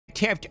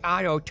Theft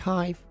Auto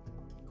time.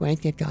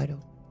 Grand Theft Auto.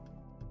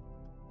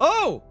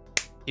 Oh!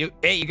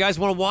 Hey, you guys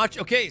want to watch?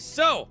 Okay,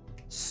 so,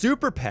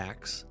 Super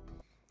PAX.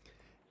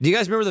 Do you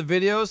guys remember the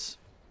videos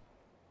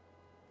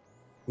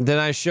that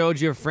I showed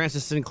you of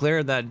Francis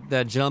Sinclair,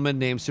 that gentleman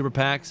named Super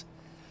PAX,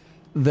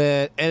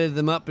 that edited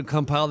them up and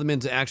compiled them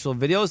into actual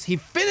videos? He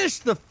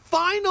finished the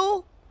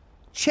final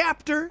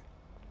chapter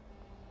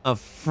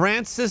of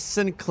Francis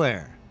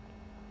Sinclair.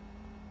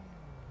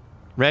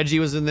 Reggie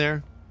was in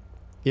there.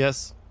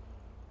 Yes.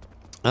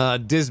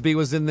 Disby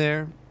was in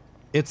there.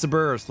 Itzber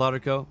or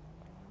Slaughterco.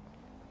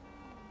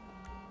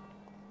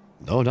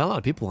 No, not a lot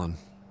of people on.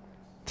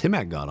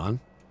 Timac got on.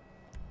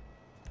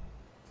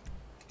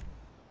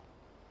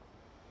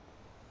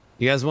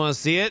 You guys want to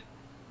see it?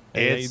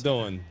 Hey, how you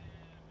doing?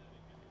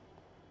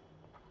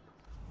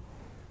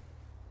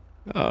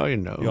 Oh, you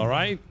know. You all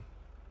right?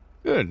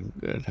 Good,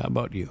 good. How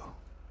about you?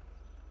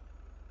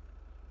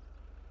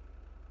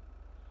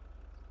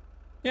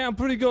 Yeah, I'm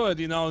pretty good.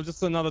 You know,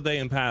 just another day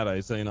in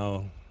paradise. You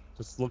know,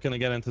 just looking to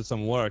get into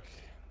some work.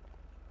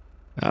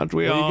 Aren't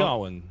we all? Where you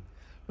going?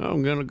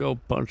 I'm gonna go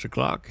punch a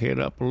clock, hit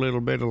up a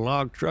little bit of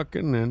log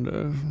trucking,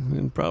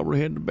 and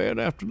probably head to bed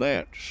after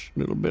that. Just a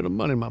little bit of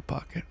money in my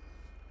pocket.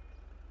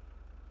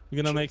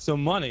 You're gonna make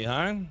some money,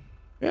 huh?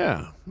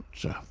 Yeah,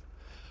 it's a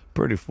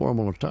pretty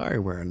formal attire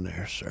wearing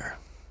there, sir.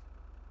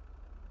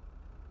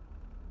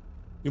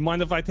 You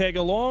mind if I tag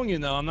along? You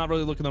know, I'm not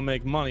really looking to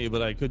make money,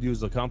 but I could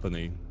use the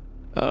company.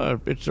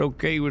 If it's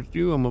okay with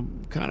you,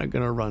 I'm kind of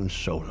gonna run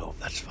solo.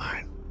 That's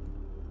fine.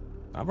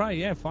 All right,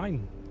 yeah,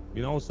 fine.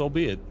 You know, so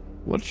be it.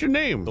 What's your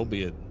name? So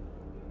be it.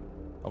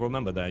 I'll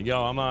remember that. Yo,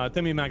 I'm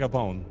Timmy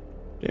Macapone.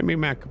 Timmy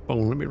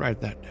Macapone. Let me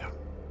write that down.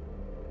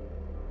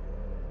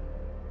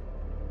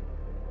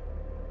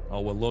 Oh,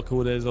 well, look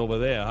who it is over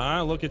there,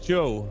 huh? Look at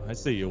you. I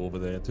see you over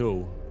there,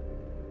 too.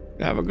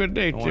 Have a good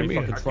day, Don't want Timmy.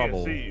 any fucking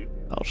trouble.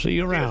 I'll see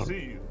you around.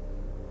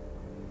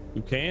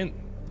 You can't?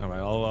 All right,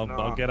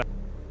 I'll get out.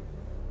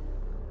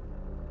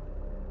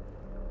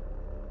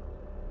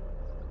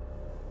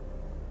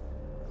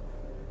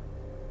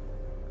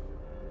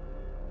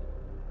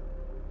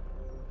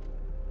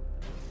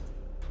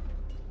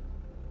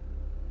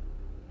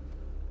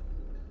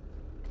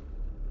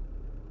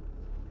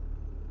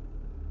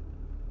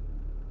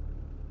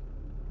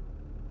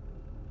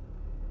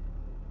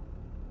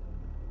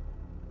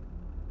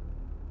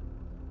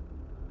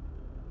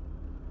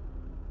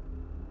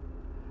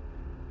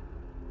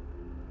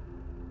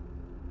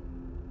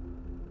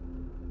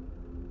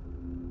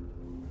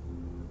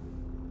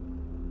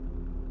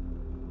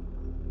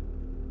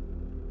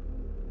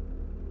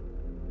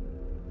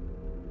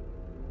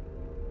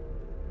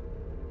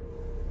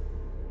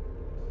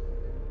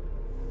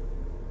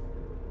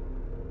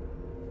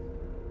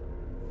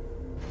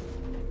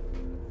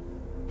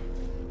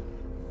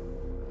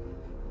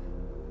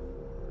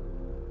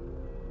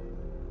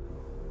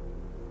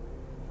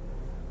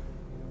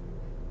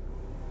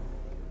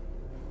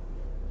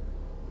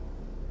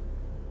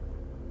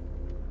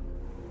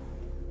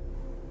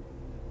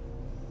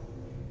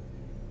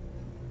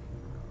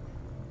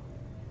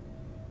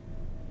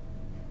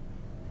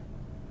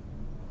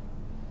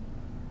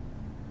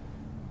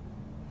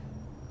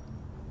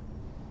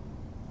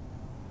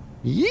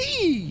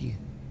 Yee!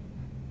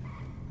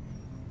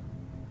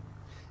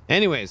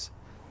 Anyways,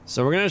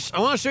 so I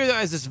want to show you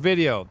guys this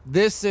video.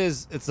 It's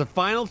the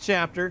final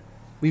chapter.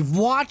 We've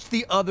watched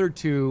the other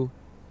two.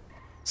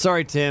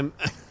 Sorry, Tim.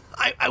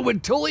 I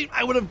would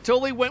have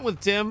totally went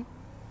with Tim.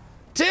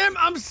 Tim,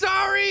 I'm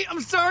sorry.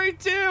 I'm sorry,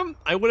 Tim.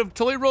 I would have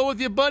totally rolled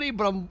with you, buddy,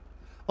 but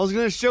I was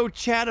gonna show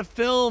Chad a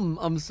film.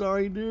 I'm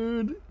sorry,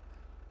 dude.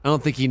 I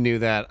don't think he knew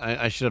that.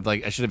 I should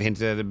have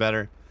hinted at it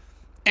better.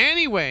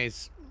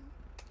 Anyways.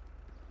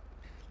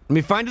 Let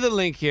me find you the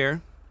link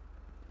here.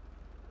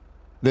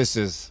 This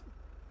is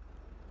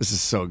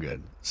so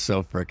good.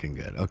 So freaking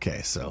good.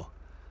 Okay, so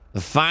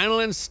the final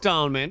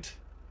installment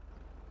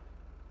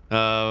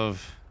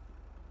of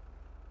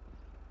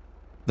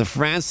the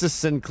Francis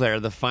Sinclair,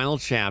 the final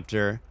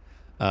chapter.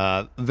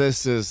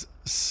 This is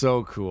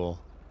so cool.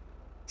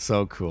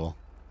 So cool.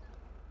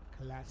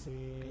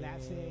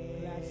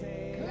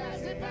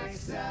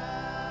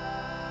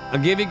 I'll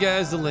give you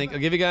guys the link. I'll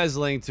give you guys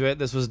a link to it.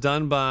 This was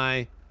done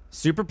by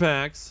Super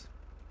PAX.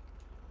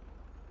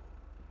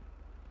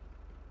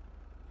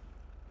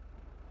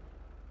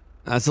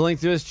 That's a link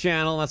to his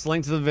channel. That's a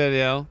link to the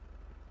video.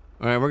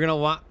 All right, we're gonna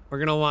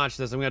watch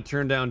this. I'm gonna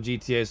turn down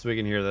GTA so we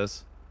can hear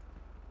this.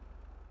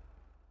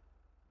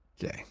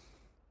 Okay.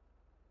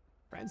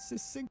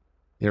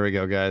 Here we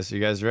go, guys. You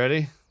guys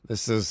ready?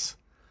 This is.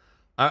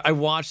 I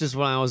watched this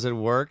when I was at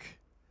work.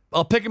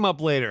 I'll pick him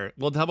up later.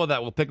 Well, how about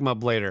that? We'll pick him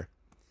up later.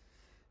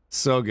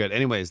 So good.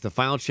 Anyways, the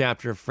final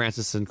chapter of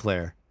Francis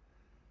Sinclair.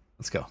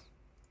 Let's go.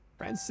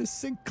 Francis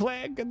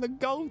Sinclair gonna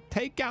go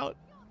take out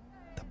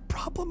the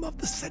problem of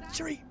the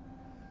century.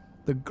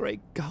 The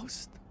great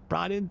ghost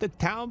brought into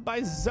town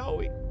by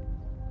Zoe.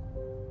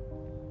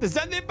 Does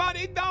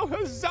anybody know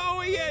who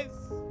Zoe is?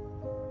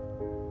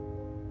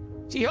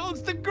 She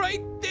holds the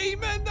great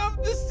demon of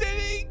the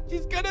city.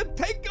 She's gonna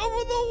take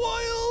over the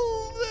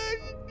world.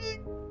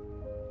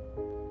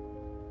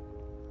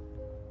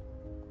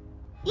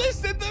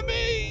 Listen to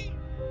me!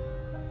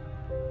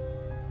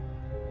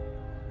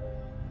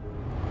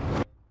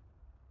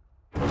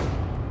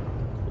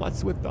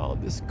 What's with all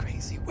this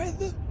crazy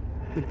weather?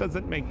 It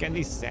doesn't make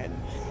any sense.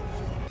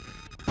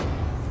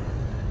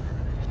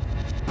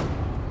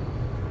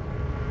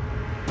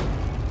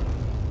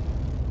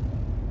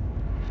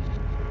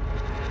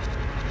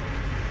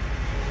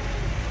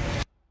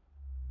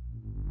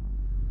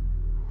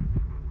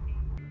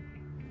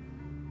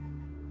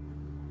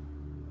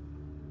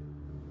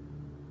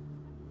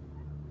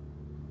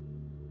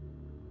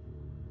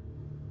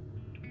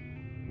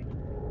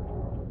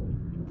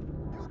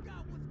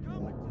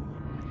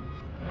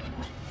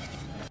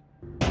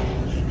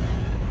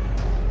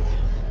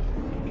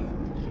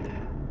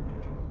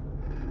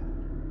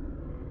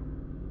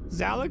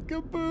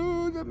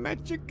 Zalakaboo, the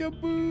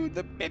Mechikaboo,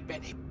 the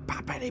bippity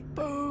boppity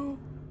boo.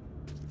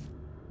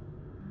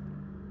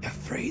 You're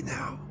free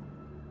now.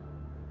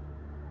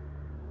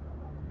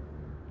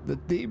 The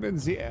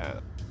demon's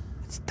here.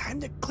 It's time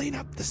to clean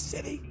up the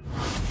city.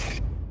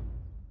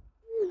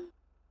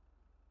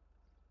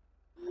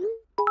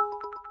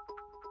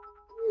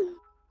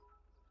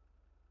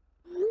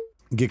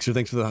 Gixer,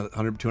 thanks for the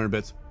 100, 200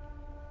 bits.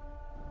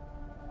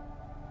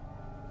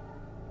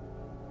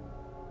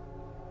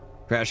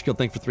 Crash Kill,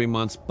 thanks for 3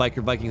 months.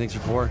 Biker Viking, thanks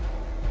for 4.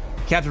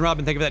 Captain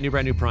Robin, thank you for that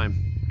brand new Prime.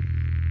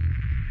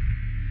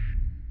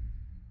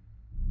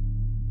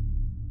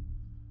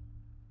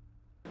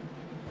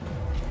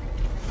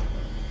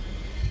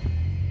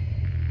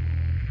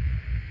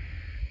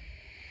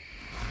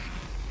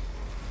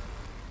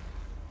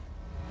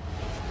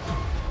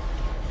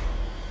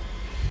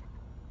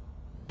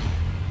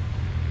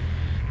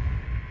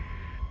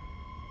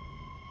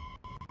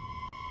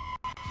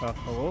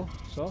 Hello,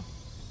 sir?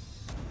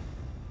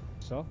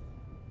 Sir?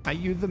 Are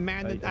you the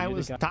man that I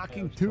was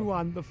talking to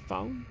on the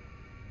phone?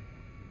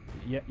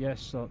 Yes,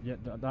 sir. Yeah,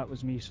 that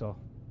was me, sir.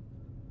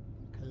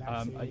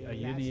 Are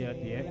you the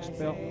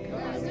expert?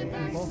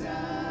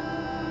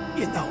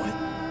 You know it.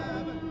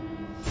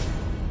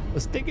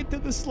 Let's take it to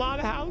the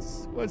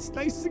slaughterhouse where it's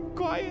nice and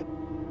quiet.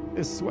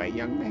 This way,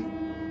 young man.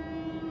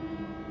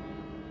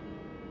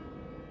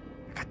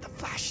 I got the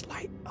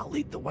flashlight. I'll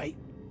lead the way.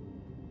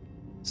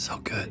 So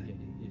good.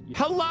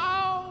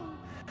 Hello?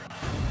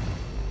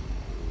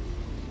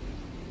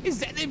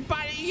 Is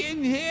anybody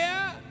in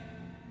here?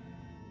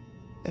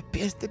 There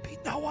appears to be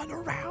no one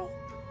around.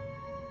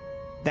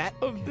 That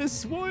of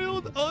this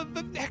world or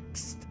the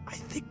next. I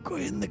think we're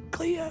in the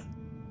clear.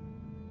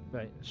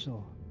 Right,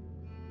 so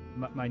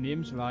my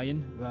name's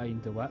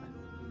Ryan DeWitt.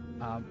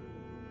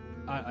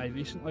 I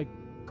recently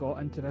got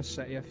into this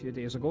city a few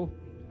days ago,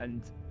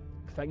 and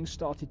things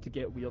started to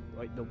get weird.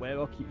 Like, the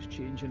weather keeps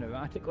changing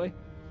erratically.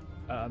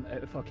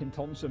 It fucking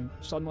turns from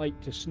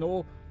sunlight to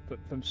snow, but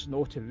from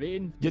snow to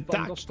rain,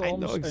 thunderstorms.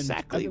 I know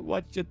exactly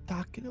what you're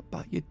talking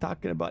about. You're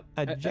talking about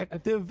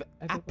adjective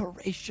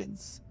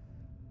apparitions.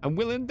 I'm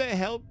willing to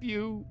help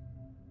you,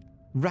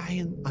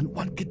 Ryan, on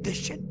one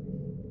condition.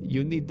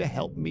 You need to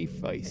help me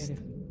first.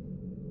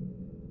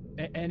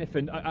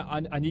 Anything.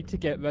 I need to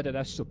get rid of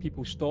this so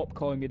people stop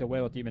calling me the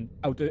weather demon.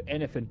 I'll do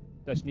anything.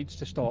 This needs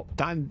to stop.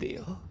 Done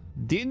deal.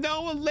 Do you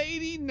know a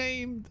lady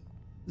named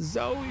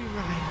Zoe,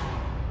 Ryan?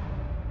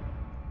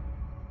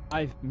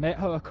 I've met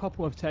her a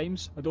couple of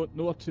times. I don't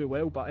know her too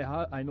well, but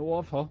I know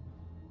of her.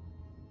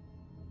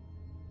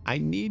 I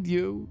need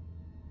you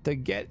to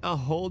get a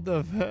hold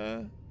of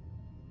her.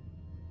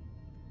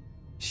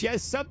 She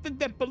has something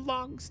that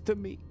belongs to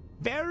me.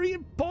 Very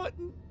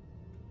important.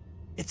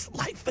 It's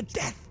life or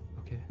death.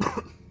 Okay.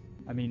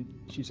 I mean,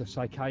 she's a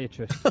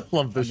psychiatrist. I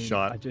love this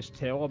shot. I just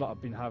tell her that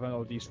I've been having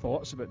all these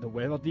thoughts about the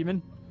weather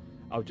demon.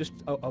 I'll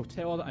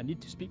tell her that I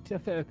need to speak to a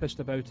therapist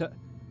about it.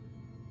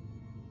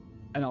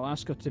 And I'll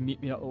ask her to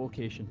meet me at a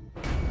location.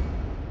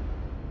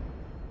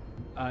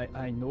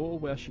 I know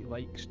where she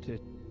likes to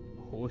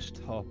host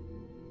her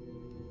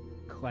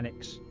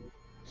clinics.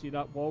 See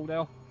that wall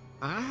there?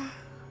 Ah?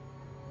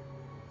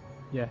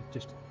 Yeah,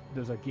 just,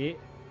 there's a gate.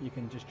 You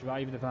can just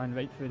drive the van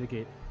right through the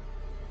gate.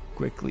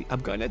 Quickly,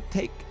 I'm gonna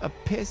take a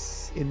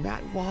piss in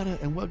that water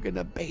and we're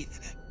gonna bathe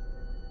in it.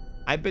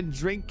 I've been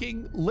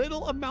drinking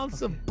little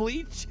amounts of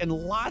bleach and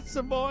lots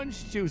of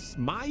orange juice.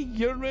 My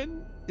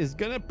urine is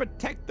gonna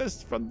protect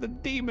us from the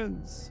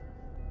demons.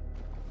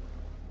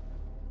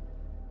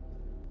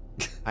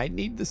 I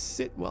need to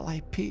sit while I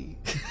pee.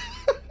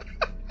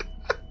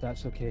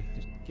 That's okay.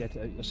 Just get it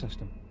out of your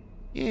system.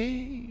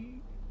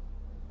 Yay.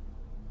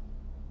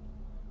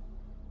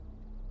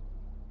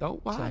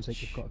 Don't watch. Sounds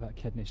like you've got that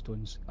kidney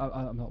stones.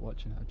 I'm not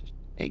watching it. I just.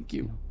 Thank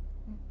you.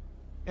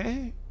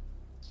 Hey.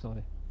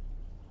 Sorry.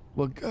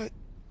 Well, good.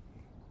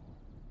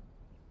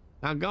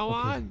 Now go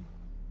on.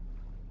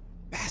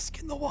 Bask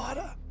in the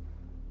water.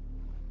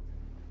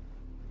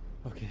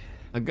 Okay.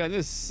 I'm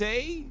gonna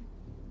say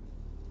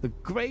the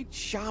great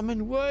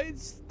shaman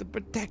words to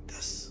protect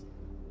us.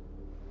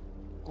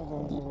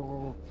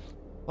 Oh.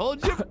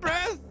 Hold your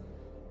breath.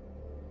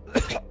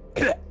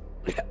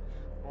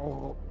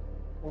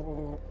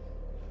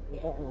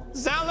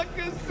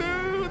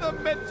 Zalakazoo, the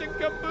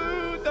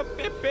Metchikaboo, the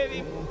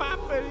Bippity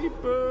Boppity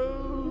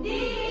Boo.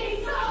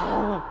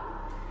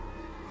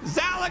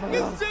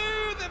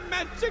 Zalakazoo, the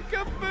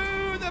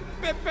Metchikaboo, the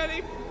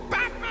Bippity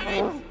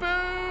Boppity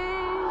Boo.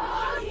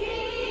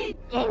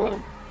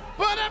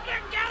 Put them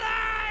together!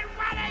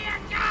 What do you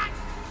got?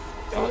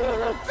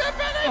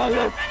 Bippity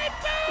Boppity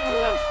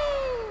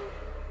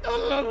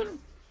Boo!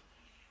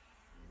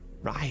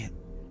 Ryan,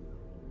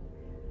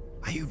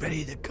 are you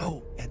ready to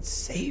go and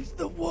save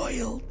the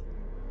world?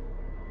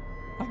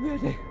 I'm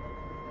ready.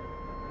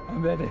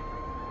 I'm ready.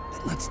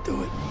 Then let's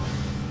do it.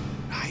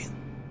 Ryan,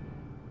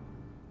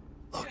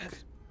 look.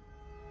 Yes.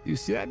 You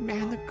see that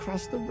man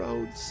across the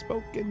road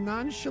smoking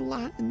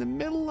nonchalant in the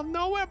middle of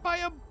nowhere by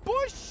a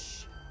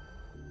bush?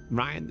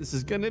 Ryan, this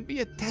is gonna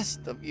be a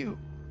test of you.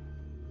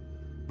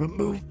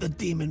 Remove the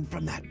demon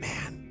from that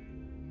man.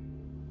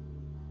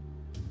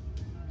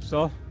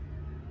 Sir,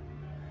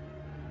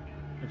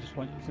 I just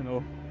want you to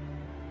know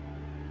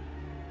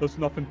there's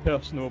nothing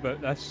personal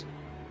about this.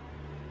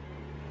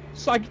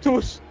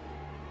 Sanctus,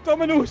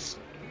 Dominus,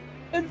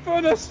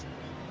 Infernus,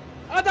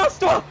 Ad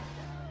Astra!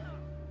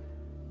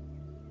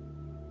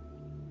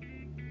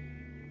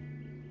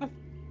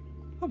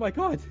 Oh my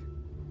god.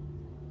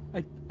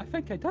 I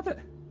think I did it.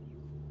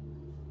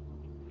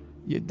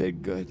 You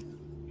did good.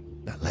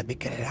 Now let me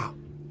get it out.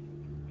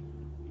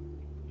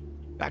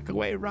 Back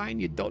away, Ryan.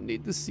 You don't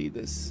need to see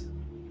this.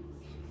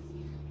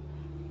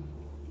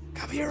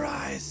 Cover your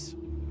eyes.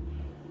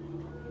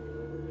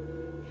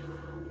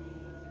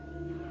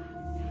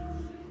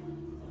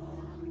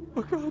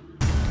 Oh god.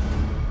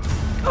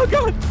 Oh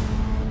god!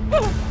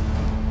 Oh,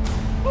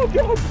 oh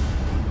god!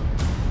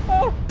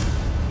 Oh!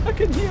 I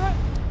can hear it!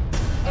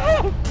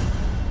 Oh!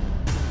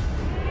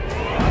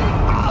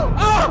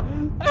 Ah!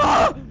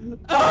 Ah!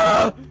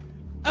 Ah!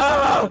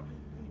 Ah!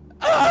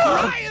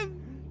 Ah! Ryan!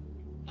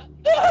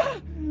 Ah!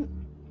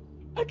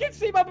 I can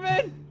see my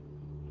brain!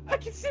 I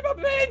can see my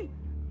brain!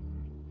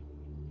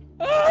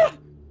 Ah!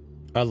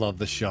 I love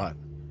the shot.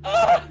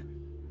 Ah!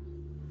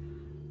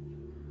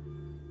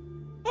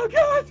 Oh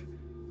god!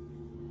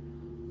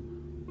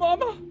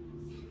 Mama!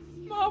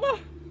 Mama!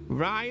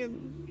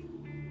 Ryan,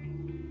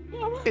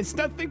 Mama! it's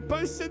nothing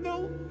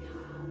personal.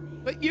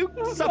 But you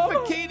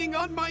suffocating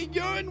on my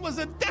urine was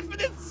a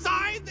definite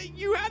sign that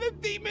you had a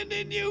demon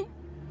in you.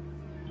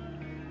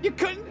 You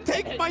couldn't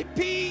take my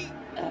pee.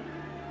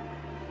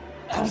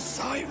 I'm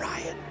sorry,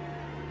 Ryan.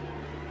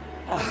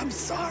 I'm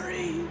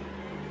sorry.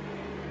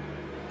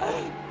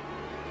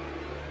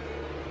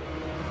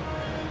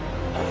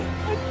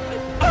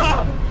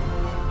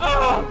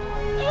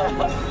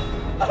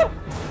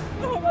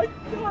 Oh my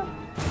god!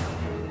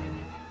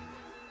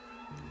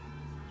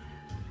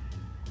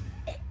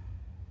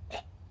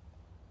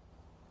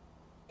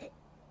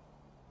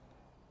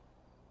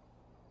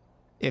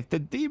 If the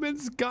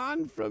demon's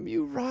gone from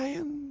you,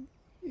 Ryan,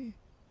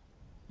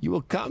 you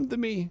will come to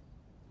me.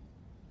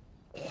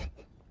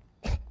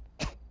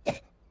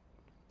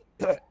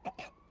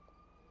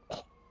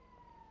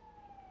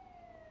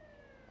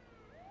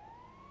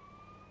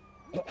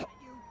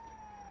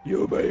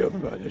 You may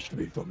have banished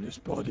me from this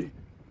body,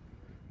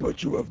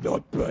 but you have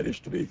not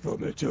banished me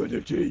from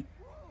eternity.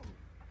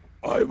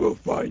 I will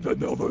find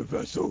another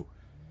vessel,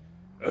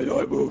 and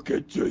I will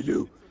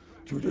continue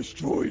to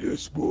destroy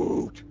this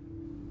world.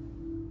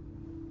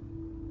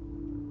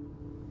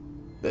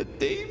 The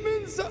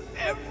demons are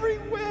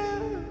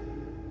everywhere.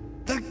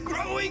 They're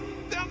growing,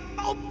 they're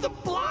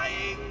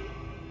multiplying.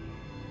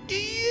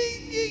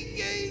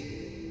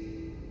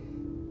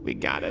 We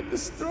gotta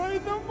destroy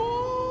them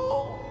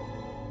all.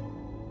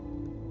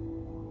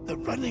 They're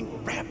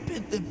running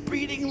rampant, they're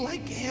breeding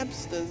like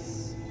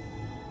hamsters.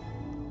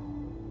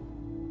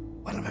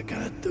 What am I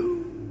gonna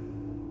do?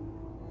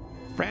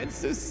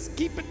 Francis,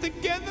 keep it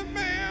together,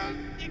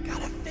 man. You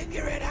gotta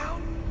figure it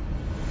out.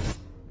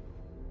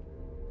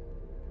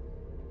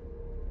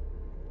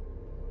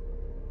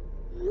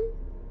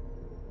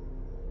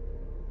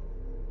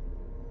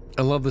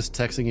 I love this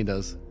texting he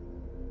does.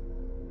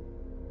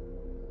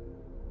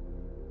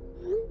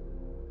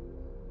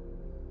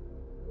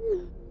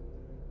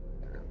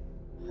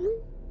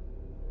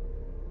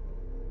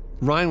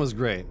 Ryan was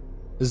great.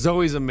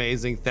 Zoe's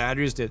amazing.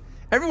 Thaddeus did.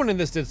 Everyone in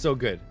this did so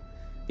good.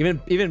 Even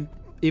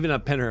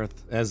Penhurst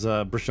as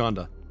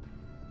Brashonda.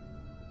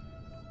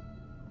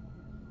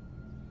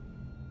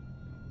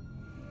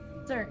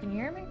 Sir, can you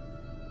hear me?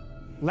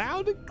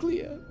 Loud and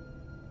clear.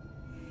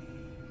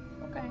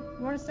 Okay.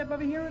 You want to step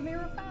over here with me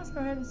real fast?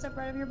 Go ahead and step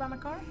right over here by my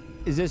car.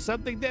 Is there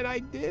something that I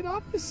did,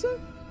 officer?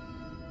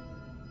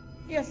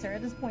 Yes, sir.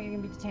 At this point, you're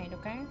gonna be detained.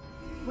 Okay.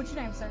 What's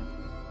your name, sir?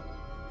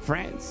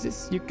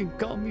 Francis, you can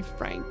call me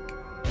Frank.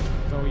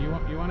 So you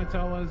want to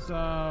tell us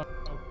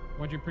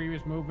what your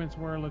previous movements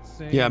were? Let's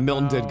say. Yeah,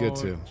 Milton did good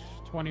too.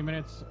 20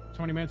 minutes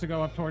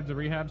ago, up towards the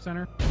rehab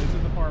center. This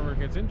is the part where it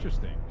gets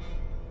interesting.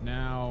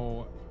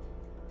 Now,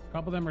 a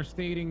couple of them are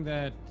stating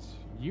that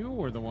you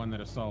were the one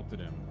that assaulted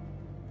him.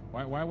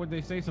 Why would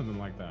they say something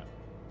like that?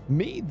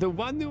 Me, the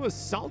one who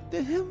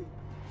assaulted him?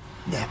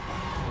 Never.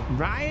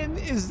 Ryan,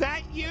 is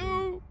that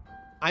you?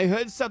 I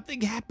heard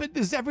something happened.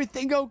 Is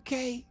everything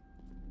okay?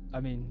 I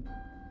mean,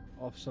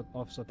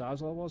 Officer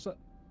Dazzler, was it?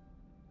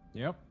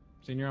 Yep.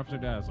 Senior Officer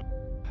Dazzler.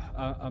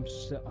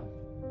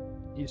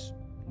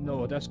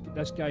 No,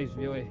 this guy's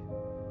really,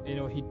 you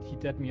know, he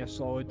did me a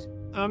solid.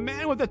 A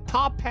man with a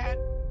top hat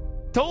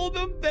told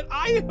him that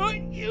I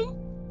hurt you.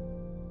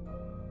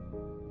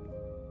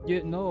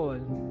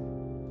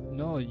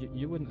 No,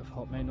 you wouldn't have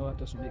hurt me. No, that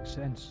doesn't make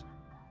sense.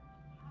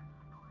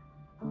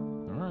 All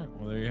right.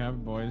 Well, there you have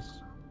it, boys.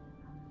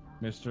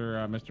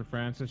 Mr.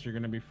 Francis, you're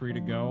gonna be free to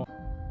go.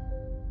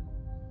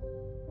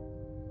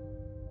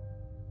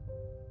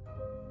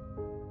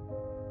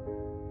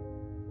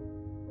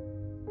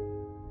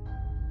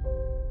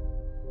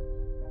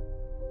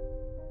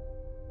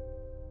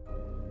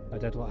 I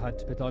did what had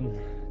to be done.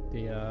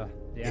 They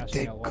asked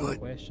me a lot of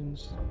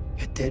questions.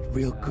 You did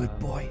real good,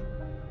 boy.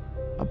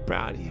 I'm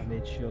proud of you. I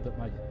made sure that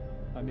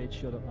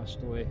my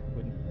story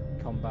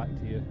wouldn't come back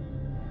to you.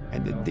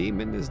 And the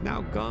demon is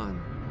now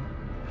gone.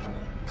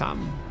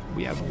 Come,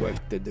 we have work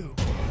to do.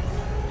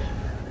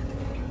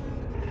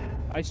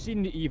 I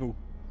seen the evil.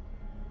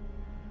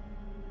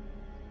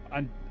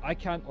 And I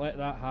can't let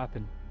that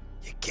happen.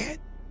 You can't.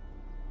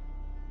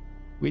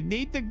 We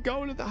need to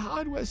go to the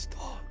hardware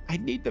store. I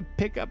need to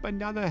pick up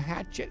another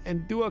hatchet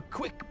and do a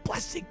quick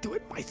blessing to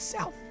it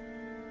myself.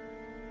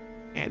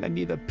 And I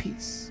need a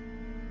piece.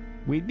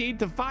 We need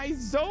to find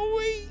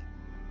Zoe.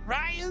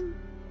 Ryan,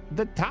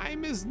 the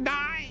time is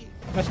nigh.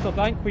 Mr.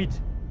 Dankweed,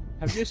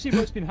 have you seen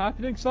what's been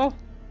happening, sir?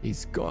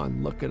 He's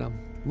gone. Look at him.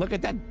 Look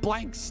at that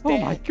blank stare. Oh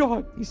my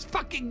god! He's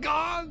fucking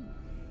gone.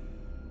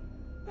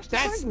 Mr.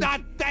 That's Dankweed.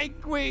 not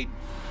Dankweed.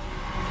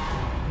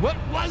 What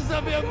was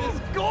of him is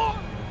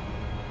gone.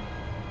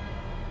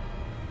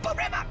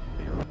 Forever.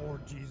 Dear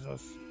Lord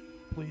Jesus,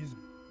 please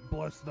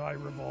bless thy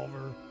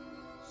revolver,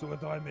 so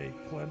that I may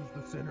cleanse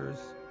the sinners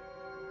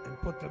and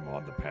put them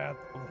on the path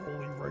of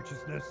holy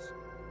righteousness.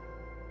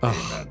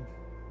 Amen.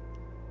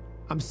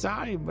 I'm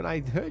sorry, but I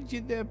heard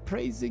you there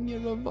praising your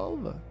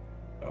revolver.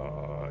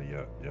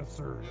 Yes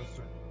sir.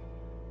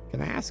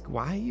 Can I ask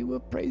why you were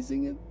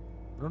praising it?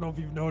 I don't know if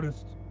you've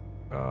noticed,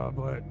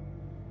 but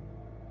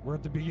we're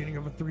at the beginning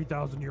of a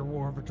 3,000-year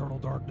war of eternal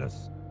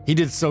darkness. He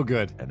did so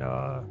good. And,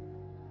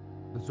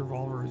 this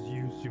revolver is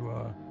used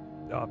to,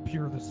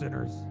 pure the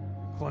sinners,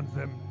 cleanse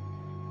them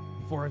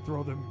before they're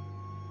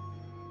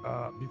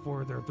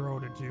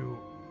thrown into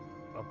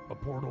a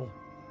portal,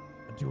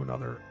 into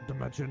another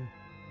dimension,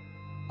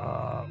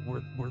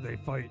 where they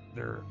fight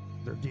their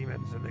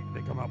demons, and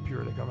they come out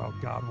pure, they come out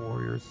God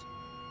warriors.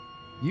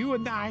 You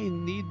and I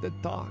need to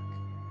talk.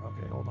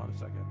 Okay, hold on a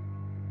second.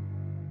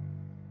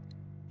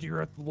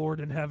 Dearest Lord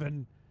in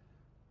heaven,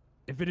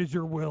 if it is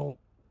your will,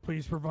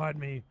 please provide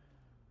me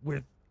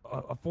with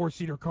a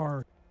 4-seater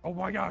car. Oh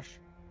my gosh,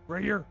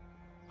 right here.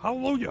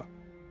 Hallelujah.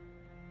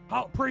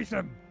 Praise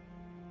him.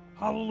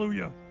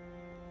 Hallelujah.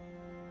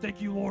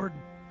 Thank you, Lord.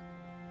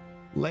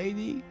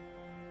 Lady,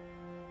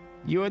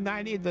 you and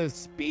I need to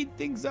speed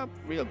things up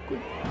real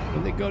quick.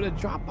 When they go to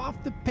drop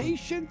off the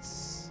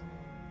patients,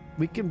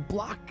 we can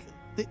block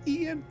the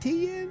EMT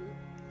in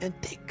and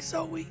take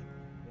Zoe.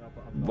 Yeah,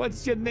 but I'm not-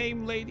 What's your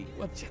name, lady?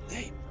 What's your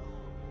name?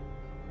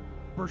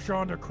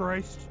 Bershonda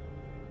Christ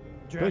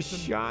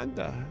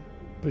Jackson.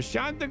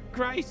 Bashonda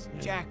Christ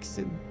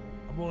Jackson.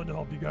 I'm willing to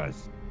help you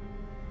guys.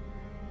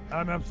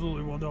 I'm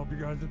absolutely willing to help you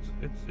guys.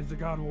 It's a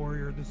God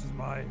warrior. This is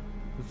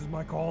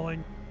my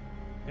calling.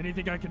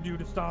 Anything I can do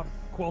to stop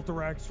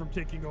Quelterax from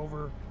taking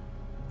over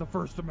the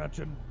first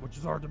dimension, which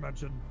is our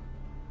dimension.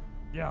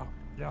 Yeah,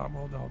 I'm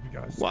willing to help you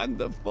guys.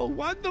 Wonderful.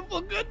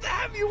 Good to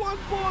have you on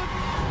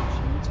board.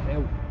 She needs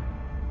help.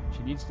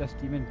 She needs this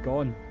demon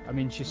gone. I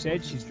mean, she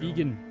said she's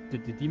vegan.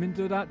 Did the demon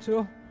do that to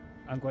her?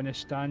 I'm going to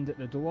stand at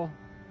the door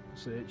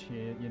so that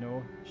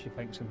she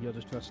thinks I'm here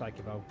just to psych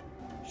about.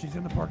 She's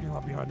in the parking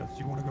lot behind us.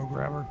 You want to go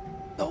grab her?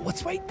 No,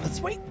 let's wait.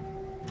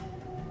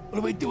 What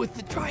do we do with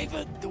the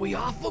driver? Do we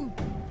off him?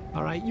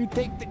 All right, you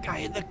take the guy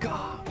in the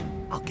car.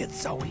 I'll get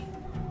Zoe.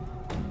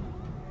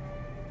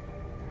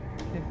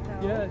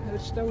 Yeah,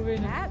 it's still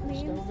raining. That means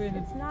Still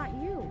raining. it's not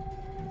you.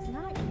 It's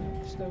not you.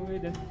 It's still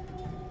raining.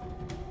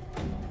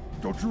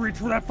 Don't you reach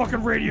for that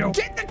fucking radio!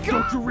 Get in the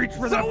car! Don't you reach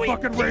for Zoe,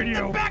 that fucking get radio!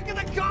 in the back of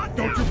the car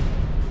Don't now.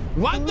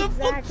 you?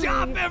 Wonderful Exactly.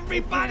 job,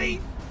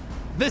 everybody!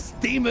 This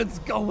demon's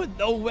going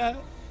nowhere.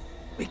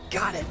 We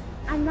got it.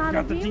 I'm not a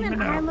Got the demon.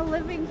 demon out. I'm a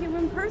living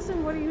human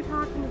person. What are you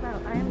talking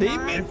about? I am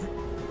Demon?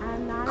 not.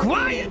 I'm not. a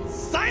Quiet! demon.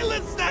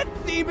 Silence that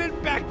demon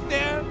back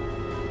there!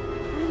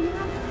 I'm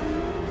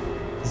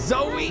not.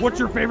 Zoe! What's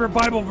your favorite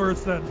Bible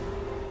verse then?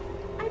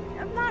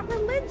 I'm not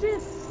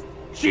religious.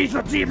 She's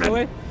a demon!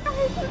 Zoe,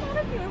 Guys, I'm not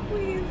a demon,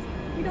 please.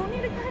 You don't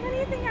need to cut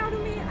anything out of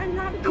me. I'm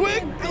not a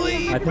demon.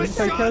 Quickly, I didn't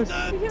think I was-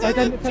 Bashonda, I to the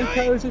didn't think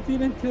I was a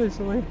demon too,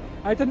 Zoe.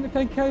 I didn't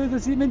think I was a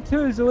demon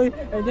too, Zoe.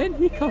 And then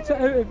he cut it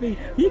out of me.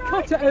 He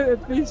cut it out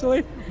of me,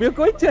 Zoe. We're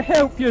going to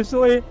help you,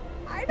 Zoe.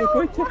 I We're don't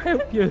going to want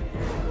help you.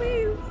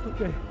 Please.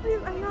 Okay.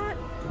 Please, I'm not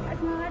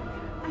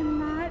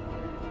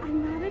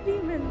a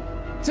demon.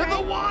 To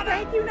the water!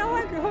 Frank, you know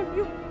I'm God,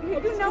 you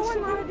know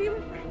I'm not a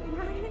demon. Frank,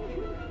 Ryan,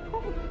 no.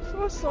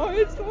 so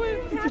sorry, Zoe.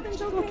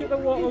 Just look at the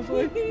water,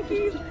 Zoe.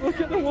 Just look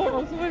at the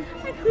water, Zoe.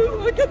 Just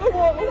look at the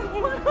water,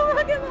 Zoe.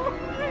 Look at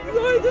the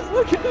Zoe, just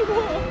look at the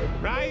water.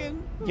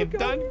 Ryan, you've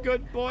done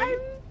good, boy.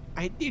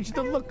 I need you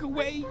to look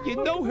away.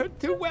 You know her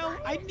too well.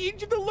 I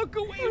need you to look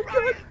away,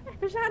 Ryan.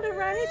 Rashonda,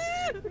 right?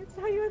 I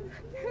saw you at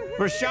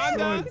the...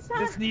 Rashonda,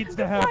 This needs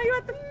to I saw happen. you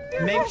at the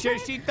funeral. make sure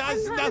she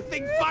does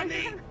nothing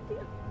funny.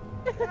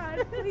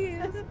 God,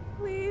 please,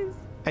 please.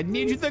 I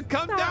need you to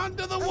come Stop. down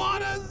to the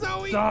water,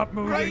 Zoe. Stop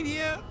moving. Right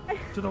here.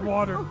 To the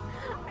water.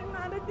 I'm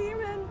not a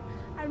demon.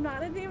 I'm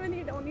not a demon.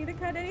 You don't need to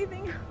cut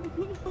anything out of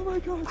me. Oh my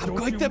God. I'm Don't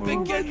going you to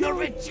move. begin the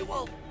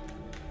ritual.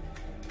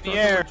 The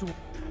air.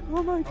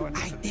 Oh my God.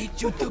 I need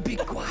you to be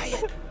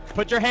quiet.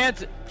 Put your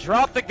hands.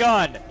 Drop the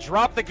gun.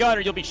 Drop the gun,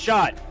 or you'll be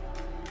shot.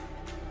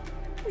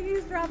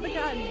 Please drop the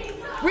gun.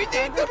 We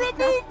need to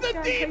remove the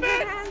Gun, demon. put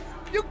your hands-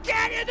 You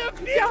can't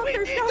interfere. Don't, We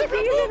there's need no to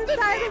remove demon the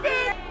inside of me.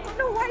 demon. I don't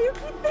know why you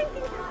keep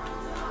thinking that.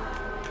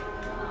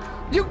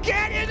 You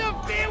can't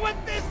interfere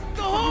with this.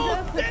 The whole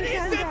Put the city's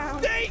gun at down.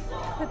 stake.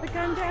 Put the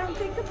gun down.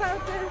 Think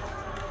about this.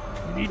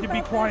 You need to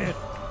be quiet.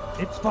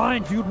 It's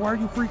fine, dude. Why are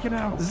you freaking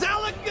out?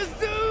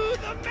 Zalakazoo,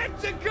 the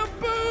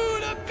Mexicaboo,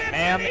 the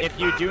Ma'am, if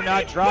you do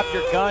not drop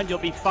your gun, you'll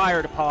be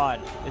fired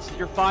upon. This is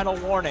your final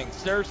warning.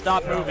 Sir,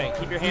 stop moving.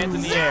 Keep your hands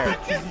in the air.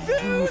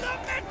 Zalakazoo,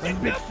 the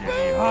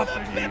Mexicaboo,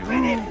 the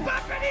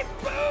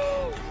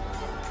bippity-boppity-boo.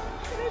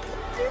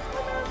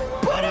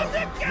 Put them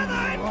together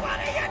and what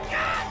do you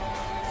got?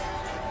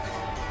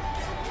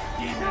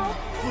 Demon,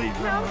 please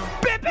run.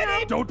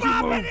 Bippity Don't you move.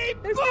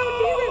 boppity There's boo!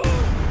 no demon.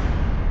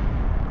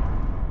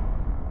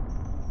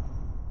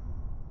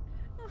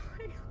 Oh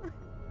my God.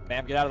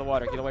 Ma'am, get out of the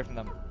water. Get away from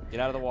them. Get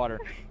out of the water.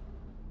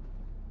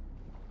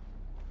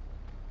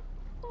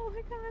 Oh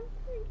my God.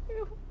 Thank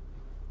you.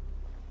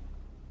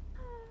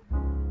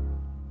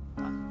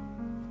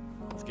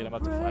 Let's get him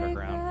up to flatter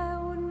ground.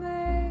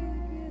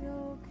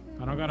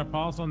 I don't got a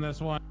pulse on this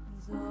one.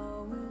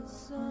 Oh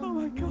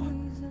my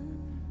God.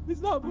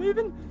 He's not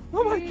breathing.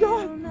 Oh my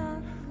God.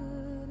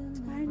 It's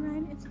fine,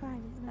 Ryan. It's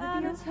fine.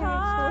 It's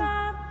gonna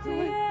be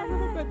okay. Zoe, I've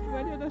never been through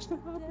any of this stuff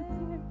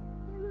happen.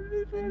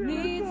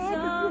 Need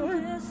some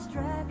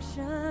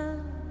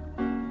distraction.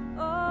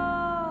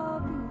 Oh,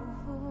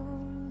 beautiful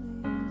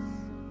release.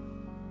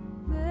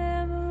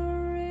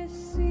 Memories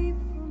seep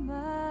through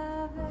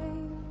my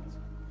veins.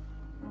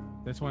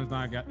 This one's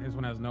not got. His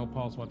one has no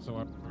pulse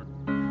whatsoever.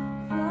 Fly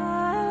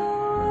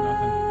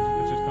Nothing.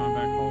 It's just coming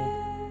back cold.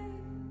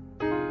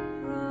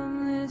 from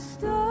this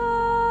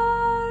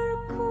dark,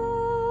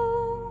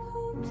 cold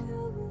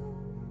hotel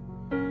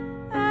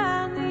room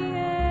and the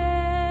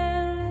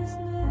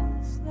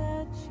endlessness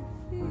that you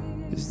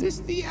feel. Is this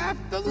the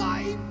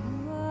afterlife? You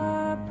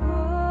are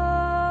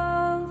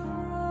born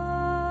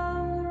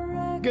from the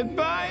wreck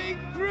Goodbye,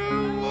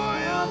 crew oil.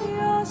 of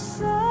your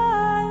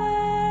silent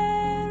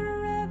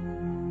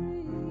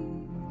reverie.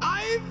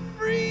 I'm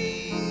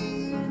free.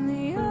 In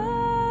the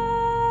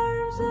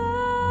arms of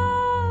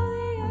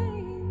the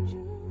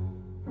angel,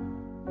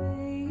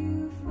 may you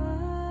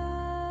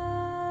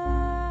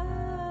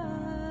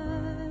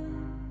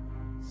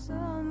find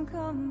some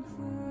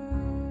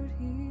comfort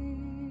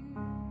here.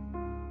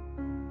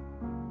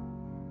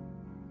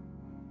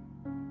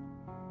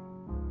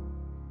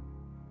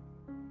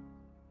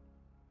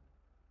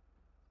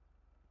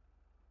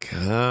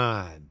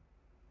 God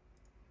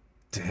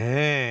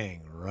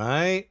dang,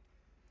 right?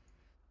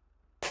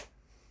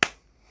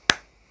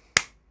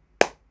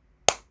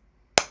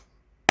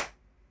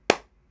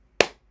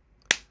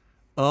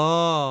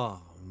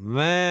 Oh,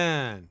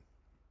 man.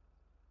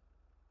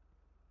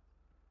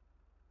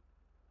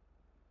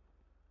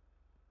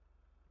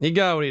 He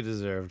got what he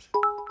deserved.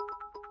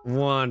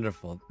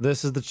 Wonderful.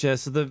 This is the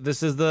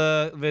this is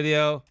the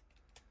video.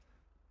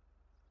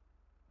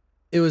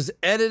 It was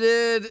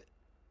edited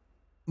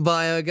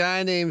by a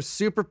guy named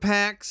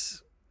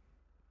ClassyPax.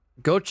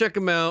 Go check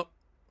him out.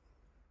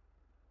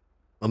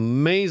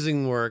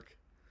 Amazing work.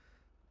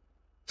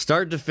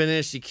 Start to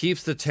finish, he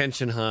keeps the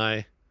tension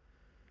high.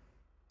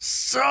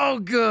 So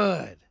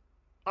good.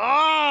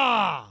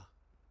 Ah!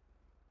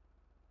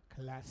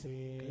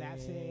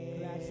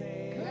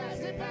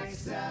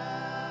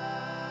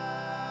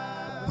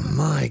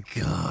 My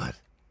God.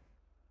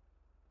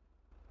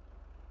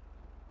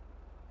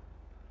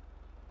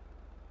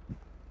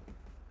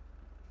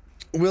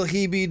 Will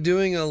he be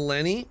doing a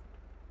Lenny?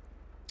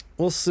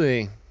 We'll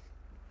see.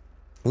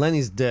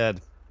 Lenny's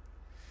dead.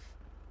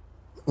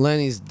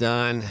 Lenny's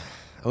done.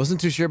 I wasn't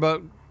too sure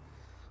about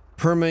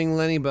perming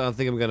Lenny, but I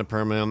think I'm gonna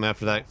perm him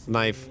after that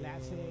knife.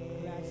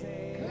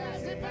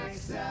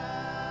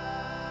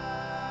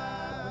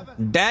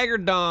 Dagger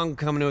Dong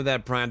coming in with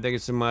that prime. Thank you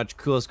so much.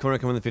 Coolest Corner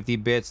coming with 50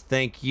 bits.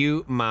 Thank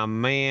you, my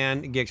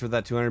man. Gex with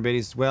that 200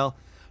 biddies as well.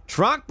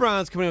 Trock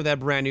Bronze coming in with that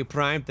brand new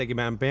prime. Thank you,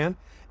 man.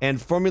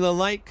 And Formula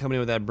Light coming in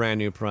with that brand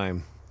new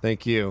prime.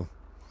 Thank you.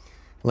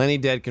 Lenny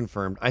dead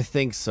confirmed. I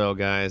think so,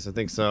 guys. I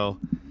think so.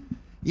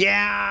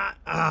 Yeah,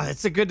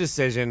 it's a good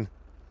decision.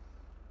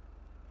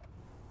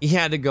 He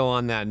had to go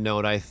on that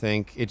note, I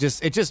think. It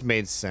just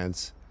made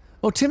sense.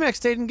 Oh, Tim X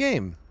stayed in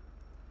game.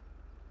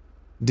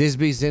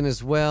 Disby's in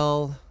as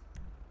well.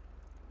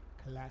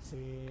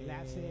 Classy.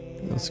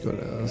 Let's go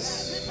to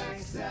us.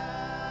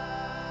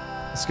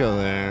 Let's go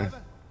there.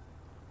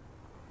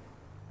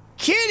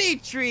 Kitty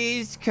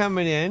Tree's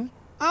coming in.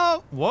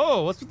 Oh,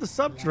 whoa, what's with the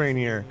subterranean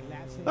here?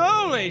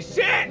 Holy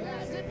shit!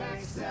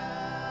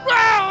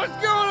 Wow,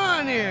 what's going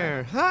on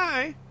here?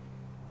 Hi.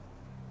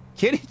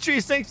 Kitty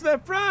Trees, thanks for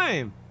that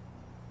prime.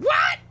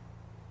 What?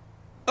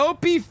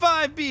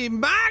 OP5B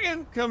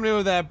Maggin coming in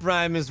with that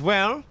prime as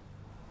well.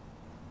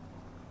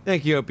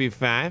 Thank you,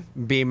 OP5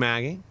 B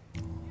Maggie.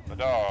 The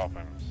door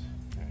opens,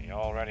 and he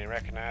already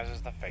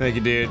recognizes the face. Thank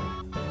you, dude.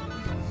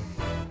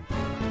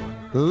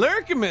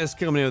 Lurkamus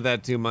coming in with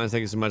that 2 months.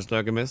 Thank you so much,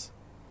 Lurkamus.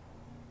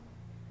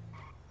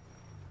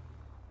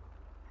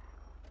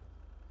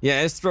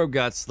 Yeah, his throat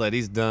got slit.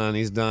 He's done.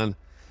 He's done.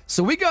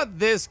 So we got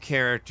this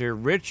character,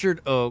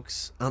 Richard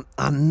Oakes.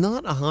 I'm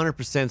not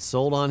 100%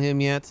 sold on him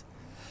yet.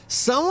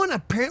 Someone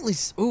apparently...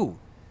 Ooh.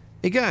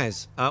 Hey,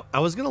 guys. I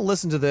was going to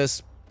listen to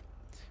this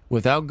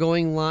without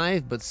going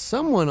live, but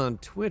someone on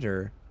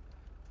Twitter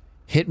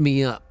hit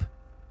me up.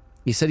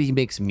 He said he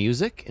makes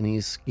music, and he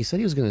said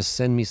he was going to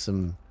send me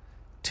some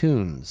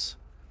tunes.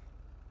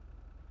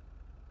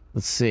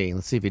 Let's see.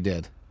 Let's see if he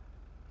did.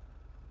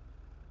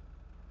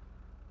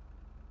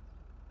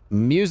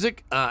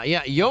 Music.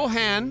 Yeah,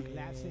 Johan.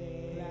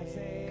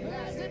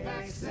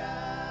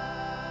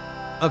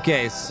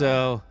 Okay,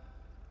 so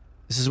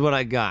this is what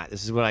I got.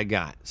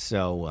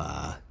 So,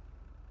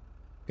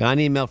 got an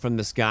email from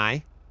this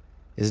guy.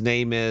 His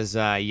name is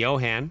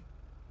Johan.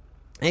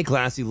 Hey,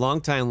 Classy,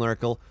 long-time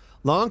lurker.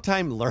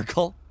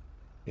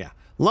 Yeah,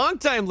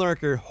 long-time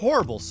lurker,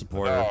 horrible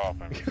supporter.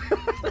 He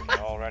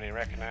already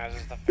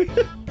recognizes the face.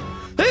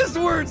 His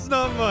word's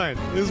not mine.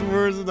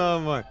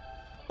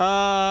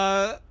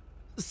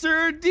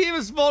 Sir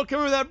Divas Vault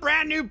coming with that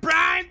brand new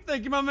prime.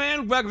 Thank you, my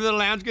man. Welcome to the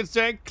lounge. Good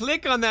start.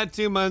 Click on that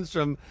 2 months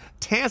from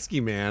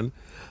Tasky Man.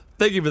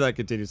 Thank you for that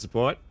continued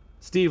support.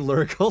 Steve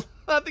Lurkle.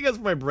 I think that's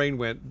where my brain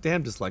went.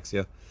 Damn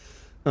dyslexia.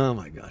 Oh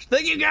my gosh.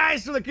 Thank you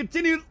guys for the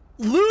continued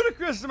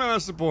ludicrous amount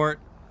of support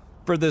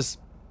for this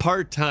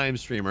part-time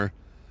streamer.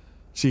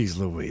 Jeez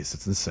Louise,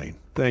 it's insane.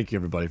 Thank you,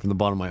 everybody, from the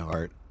bottom of my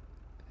heart.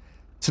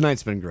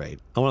 Tonight's been great.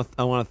 I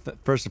want to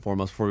first and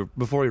foremost,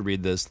 before we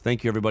read this,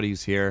 thank you everybody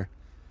who's here.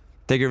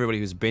 Thank you everybody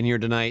who's been here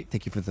tonight.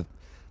 Thank you for the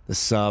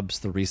subs,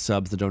 the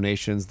resubs, the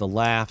donations, the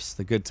laughs,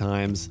 the good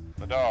times.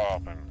 The door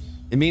opens.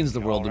 It means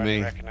the world to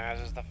me.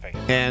 Recognizes the face.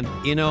 And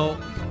you know,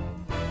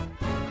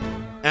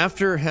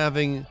 after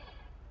having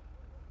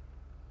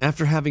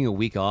a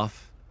week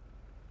off,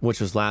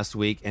 which was last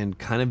week, and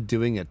kind of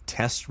doing a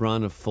test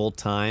run of full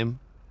time,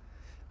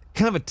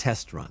 kind of a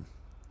test run,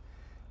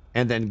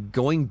 and then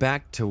going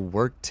back to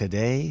work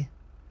today,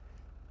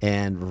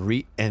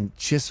 and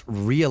just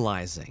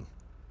realizing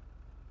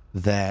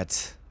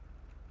that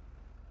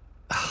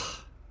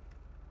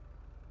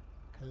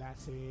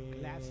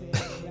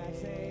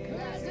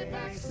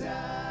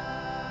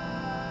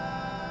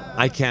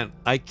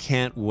I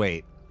can't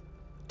wait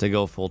to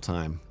go full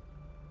time.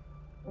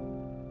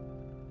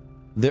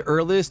 The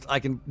earliest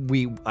I've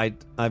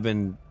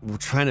been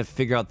trying to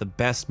figure out the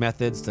best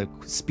methods to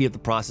speed up the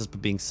process,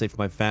 but being safe for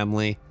my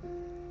family.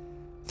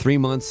 3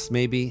 months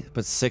maybe,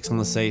 but 6 on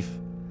the safe.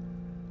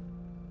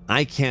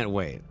 I can't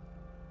wait.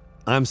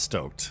 I'm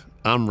stoked.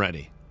 I'm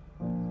ready.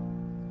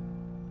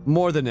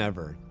 More than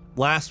ever.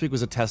 Last week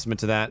was a testament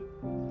to that.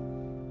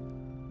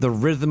 The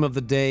rhythm of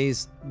the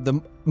days,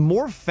 the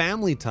more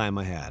family time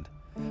I had.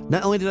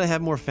 Not only did I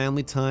have more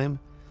family time,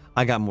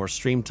 I got more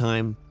stream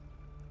time.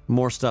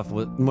 More stuff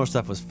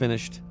was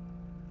finished.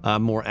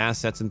 More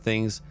assets and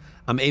things.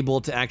 I'm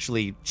able to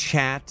actually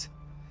chat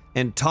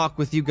and talk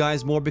with you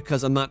guys more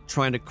because I'm not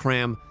trying to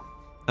cram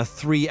a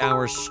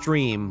 3-hour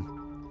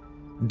stream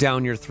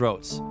down your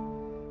throats.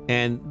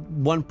 And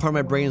one part of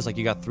my brain is like,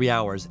 you got 3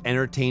 hours,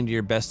 entertain to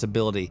your best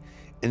ability.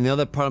 And the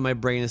other part of my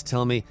brain is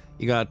telling me,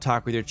 you gotta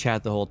talk with your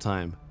chat the whole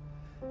time.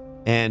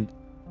 And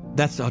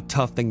that's a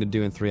tough thing to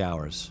do in 3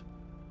 hours.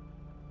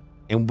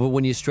 And but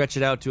when you stretch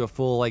it out to a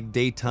full like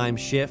daytime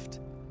shift,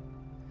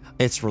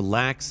 it's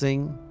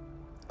relaxing.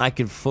 I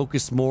can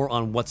focus more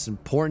on what's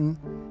important,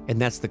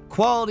 and that's the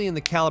quality and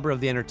the caliber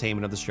of the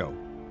entertainment of the show.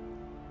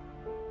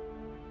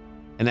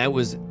 And it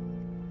was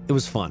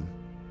fun.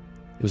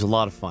 It was a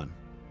lot of fun.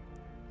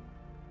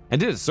 I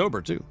did it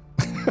sober too.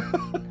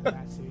 I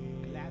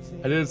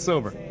did it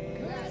sober.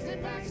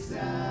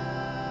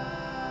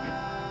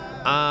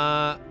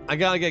 I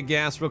gotta get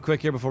gas real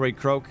quick here before we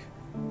croak.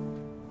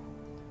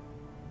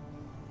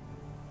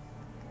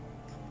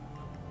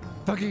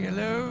 Fucking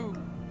hello.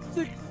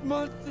 6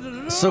 months in a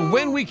row. So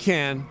when we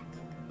can,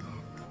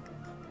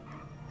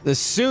 as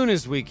soon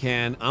as we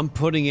can, I'm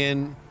putting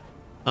in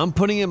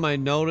my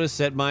notice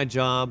at my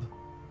job.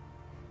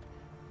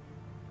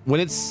 When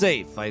it's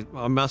safe, I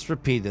must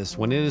repeat this,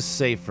 when it is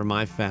safe for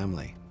my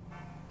family,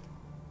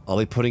 I'll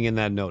be putting in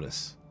that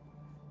notice.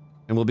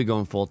 And we'll be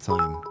going full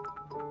time.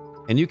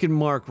 And you can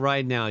mark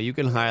right now, you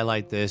can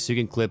highlight this, you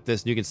can clip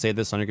this, and you can save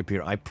this on your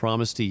computer. I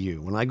promise to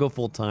you, when I go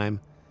full time,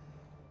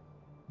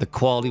 the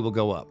quality will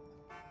go up.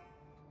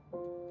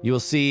 You will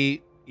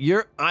see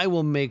I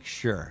will make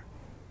sure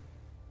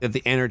that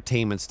the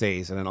entertainment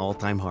stays at an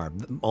all-time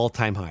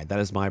high. That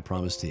is my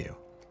promise to you.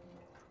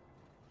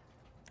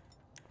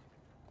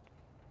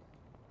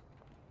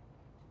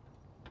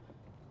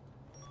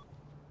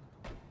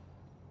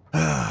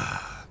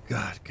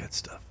 God, good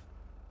stuff.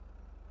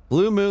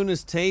 Blue Moon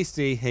is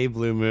tasty. Hey,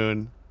 Blue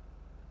Moon.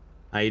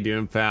 How you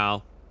doing,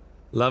 pal?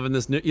 Loving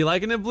this new... You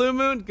liking it, Blue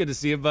Moon? Good to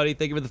see you, buddy.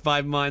 Thank you for the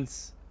 5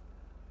 months.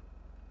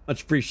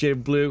 Much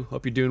appreciated, Blue.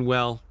 Hope you're doing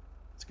well.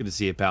 It's good to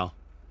see you, pal.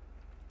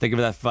 Thank you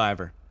for that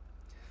 $5.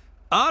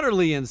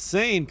 Utterly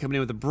Insane coming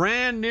in with a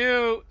brand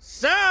new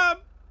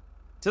sub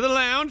to the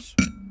lounge.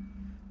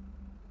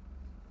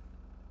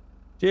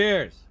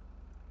 Cheers.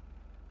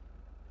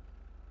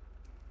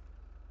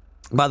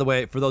 By the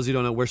way, for those who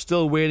don't know, we're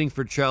still waiting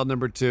for child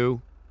number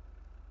 2.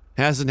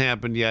 Hasn't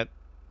happened yet.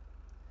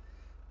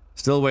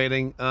 Still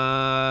waiting.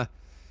 We'll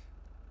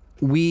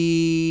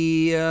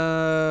be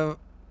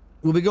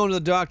going to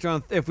the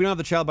doctor if we don't have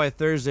the child by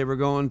Thursday, we're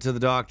going to the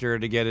doctor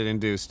to get it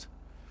induced.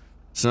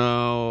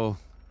 So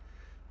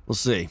we'll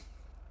see.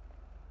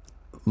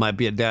 Might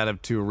be a dad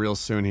of 2 real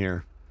soon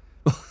here.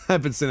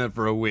 I've been saying that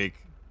for a week.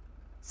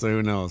 So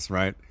who knows,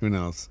 right? Who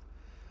knows?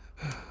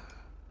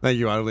 Thank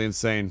you, Utterly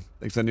Insane.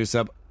 Thanks for that new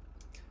sub.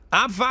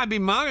 Op5B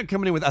Manga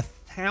coming in with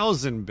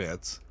 1,000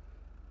 bits.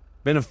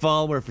 Been a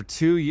follower for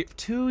 2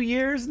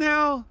 years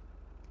now?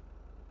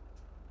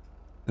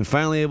 And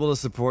finally able to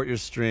support your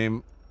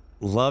stream.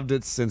 Loved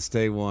it since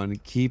day one.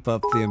 Keep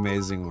up the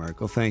amazing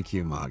work. Well, thank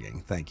you,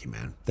 Mogging. Thank you,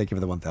 man. Thank you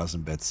for the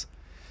 1,000 bits.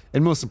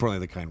 And most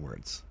importantly, the kind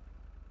words.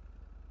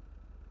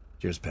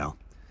 Cheers, pal.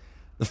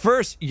 The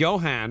first,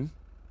 Johan. Am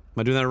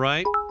I doing that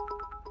right?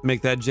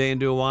 Make that J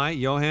into a Y.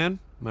 Johan,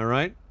 am I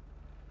right?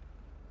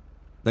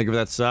 Thank you for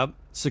that sub.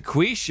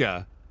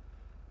 Sequisha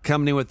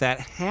coming in with that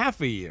half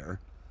a year.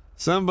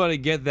 Somebody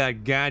get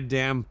that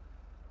goddamn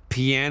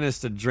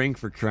pianist a drink,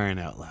 for crying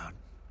out loud.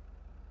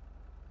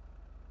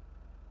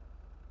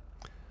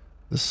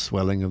 The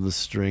swelling of the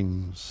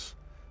strings,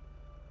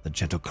 the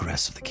gentle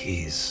caress of the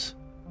keys,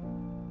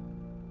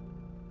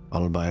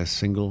 followed by a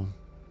single.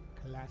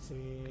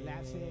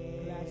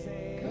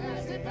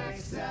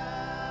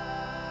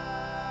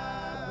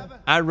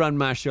 I run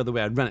my show the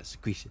way I'd run it,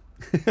 Sequisha.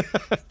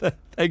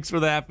 Thanks for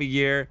the half a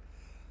year.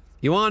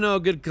 You want to know a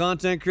good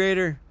content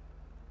creator?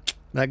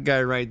 That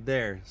guy right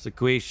there,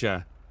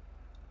 Sequisha.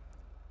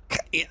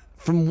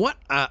 From what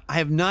I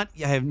have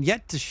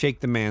yet to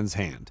shake the man's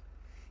hand.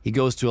 He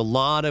goes to a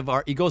lot of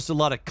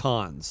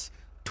cons,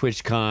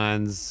 Twitch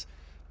cons,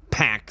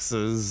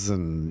 PAXs,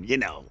 and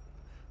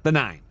the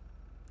 9.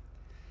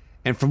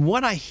 And from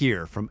what I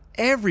hear from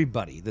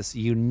everybody, this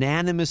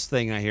unanimous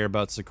thing I hear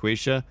about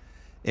Sequisha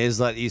is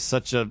that he's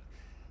such an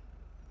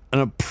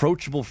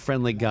approachable,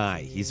 friendly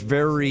guy. He's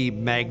very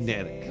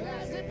magnetic.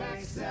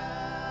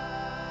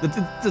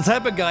 The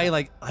type of guy,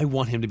 like, I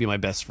want him to be my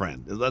best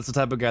friend. That's the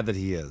type of guy that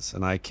he is.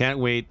 And I can't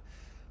wait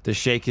to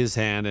shake his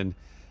hand and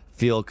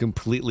feel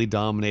completely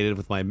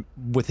dominated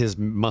with his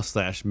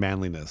mustache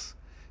manliness.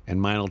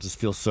 And mine will just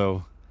feel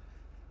so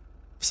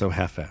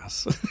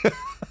half-ass.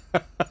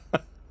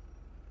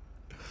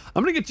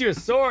 I'm going to get you a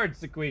sword,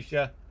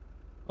 Sequisha.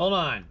 Hold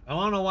on. I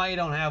want to know why you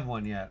don't have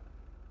one yet.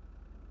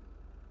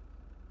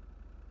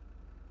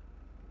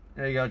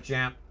 There you go,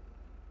 champ.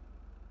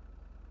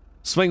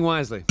 Swing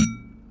wisely.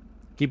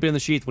 Keep it in the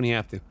sheath when you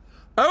have to.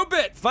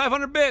 Obit,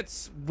 500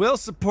 bits. We'll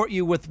support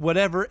you with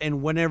whatever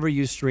and whenever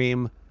you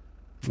stream.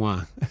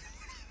 Mwah.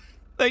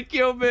 Thank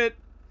you, Obit.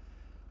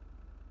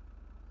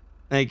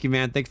 Thank you,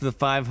 man. Thanks for the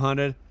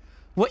 500.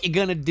 What you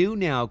gonna do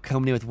now?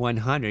 Coming in with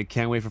 100.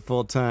 Can't wait for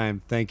full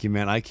time. Thank you,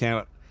 man. I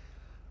can't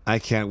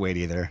wait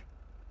either.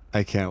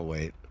 I can't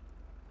wait.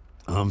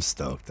 I'm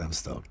stoked.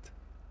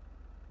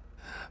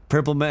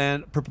 Purple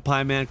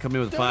Pie Man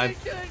coming in with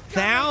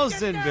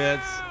 5,000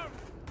 bits.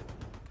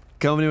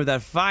 Coming in with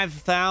that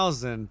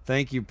 5,000.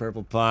 Thank you,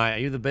 Purple Pie. Are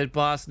you the bid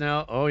boss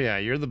now? Oh, yeah,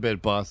 you're the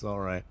bid boss. All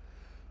right.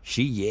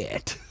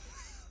 Shit.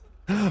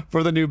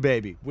 For the new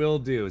baby. Will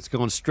do. It's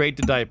going straight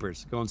to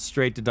diapers.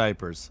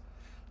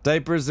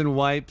 Diapers and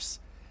wipes.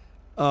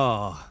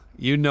 Oh,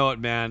 you know it,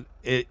 man.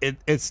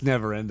 It's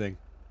never ending.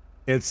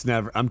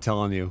 I'm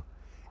telling you.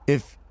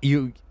 If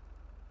you...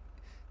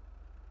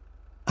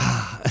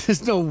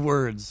 There's no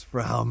words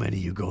for how many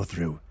you go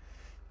through.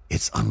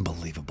 It's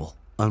unbelievable.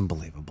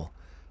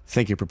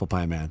 Thank you, Purple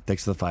Pie Man.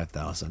 Thanks for the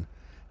 5,000.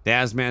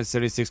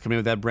 Dazman76 coming in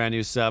with that brand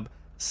new sub.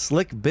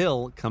 Slick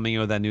Bill coming in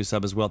with that new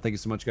sub as well. Thank you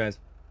so much, guys.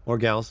 Or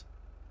gals.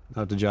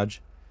 Not to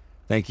judge.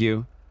 Thank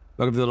you.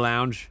 Welcome to the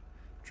lounge.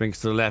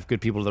 Drinks to the left,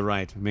 good people to the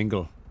right.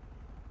 Mingle.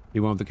 Be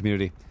one with the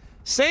community.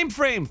 Same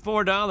frame,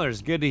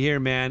 $4. Good to hear,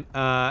 man.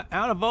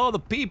 Out of all the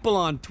people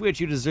on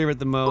Twitch, you deserve it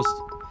the most.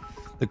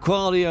 The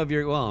quality of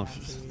your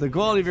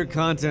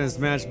content is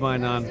matched by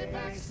none.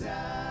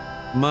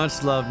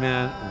 Much love,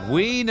 man.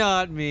 We,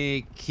 not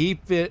me.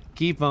 Keep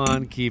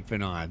on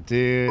keeping on,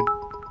 dude.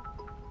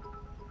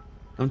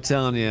 I'm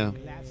telling you.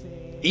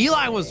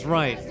 Eli was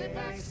right.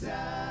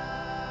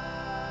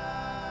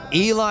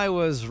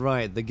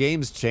 The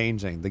game's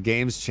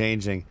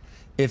changing.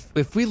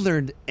 If we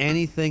learned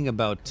anything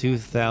about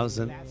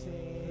 2000,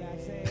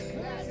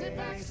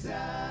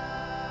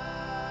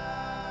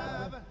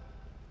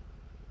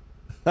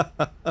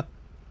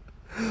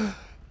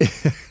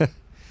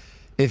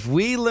 if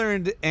we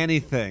learned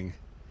anything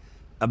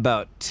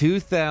about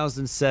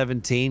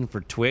 2017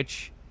 for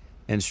Twitch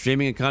and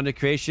streaming and content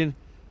creation,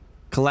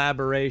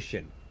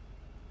 collaboration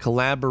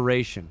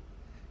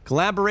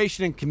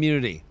and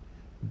community,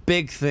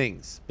 big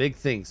things.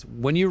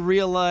 When you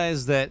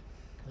realize that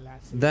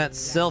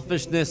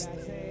selfishness,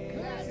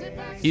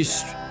 you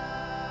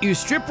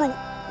strip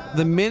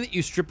the minute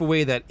you strip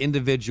away that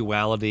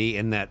individuality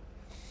and that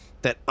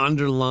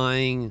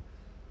underlying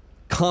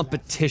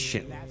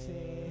competition.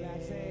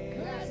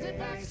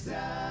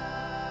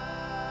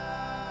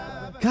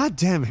 God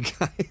damn it,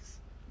 guys.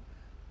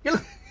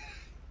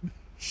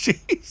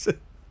 Jesus.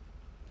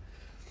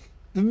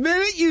 The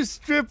minute you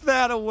strip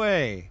that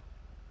away,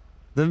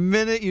 and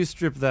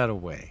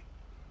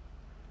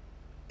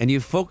you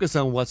focus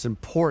on what's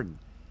important,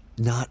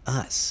 not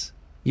us,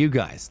 you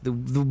guys, the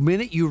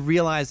minute you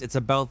realize it's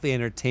about the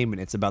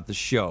entertainment, it's about the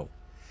show,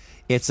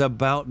 it's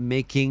about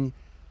making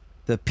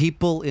the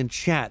people in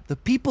chat, the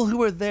people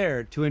who are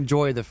there to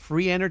enjoy the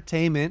free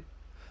entertainment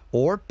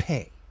or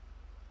pay,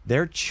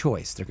 their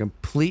choice, their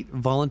complete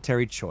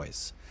voluntary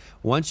choice.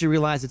 Once you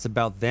realize it's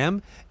about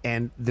them,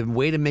 and the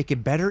way to make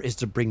it better is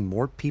to bring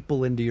more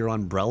people into your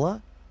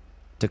umbrella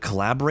to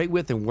collaborate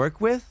with and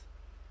work with,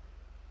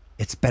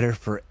 it's better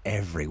for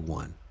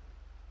everyone.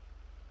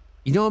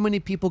 You know how many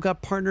people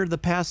got partnered the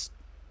past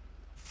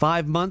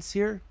 5 months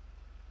here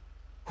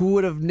who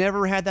would have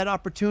never had that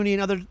opportunity in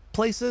other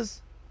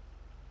places?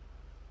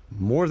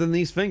 More than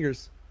these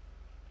fingers.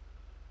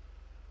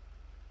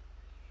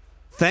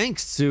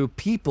 Thanks to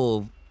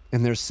people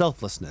and their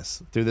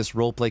selflessness through this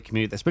roleplay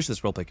community, especially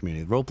this roleplay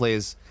community. Roleplay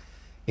is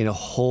in a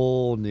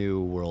whole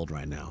new world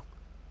right now.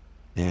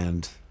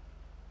 And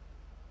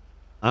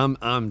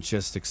I'm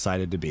just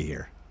excited to be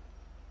here.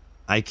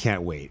 I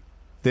can't wait.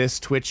 This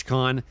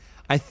TwitchCon,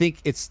 I think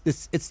it's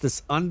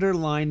this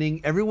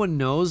underlining, everyone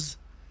knows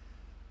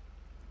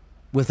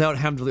without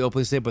having to really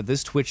openly say it, but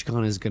this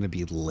TwitchCon is going to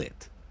be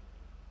lit.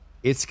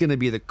 It's going to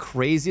be the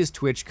craziest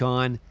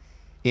TwitchCon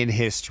in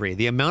history.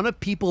 The amount of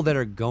people that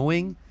are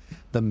going,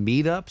 the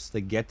meetups,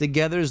 the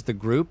get-togethers, the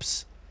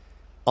groups,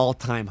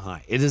 all-time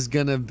high. It is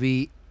going to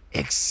be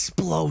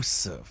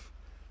explosive.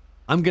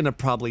 I'm going to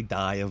probably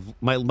die of...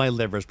 My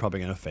liver is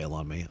probably going to fail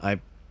on me.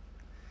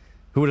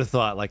 Who would have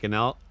thought? Like an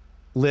out...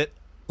 Lit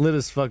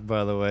as fuck,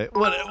 by the way.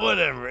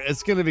 Whatever.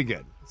 It's going to be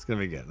good. It's going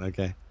to be good,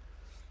 okay?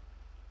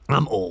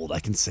 I'm old. I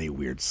can say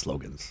weird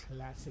slogans.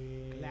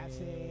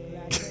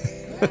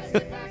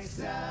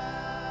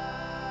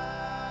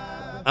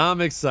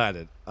 I'm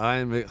excited.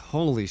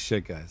 Holy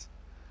shit, guys.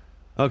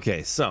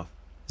 Okay, so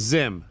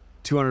Zim,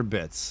 200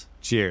 bits.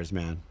 Cheers,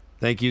 man.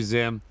 Thank you,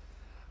 Zim.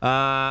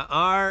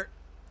 Our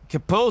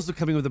Capozel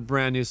coming with a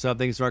brand new sub.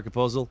 Thank you, Star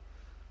Capozel.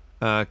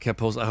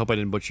 Capozel, I hope I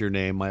didn't butcher your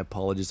name. My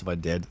apologies if I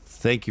did.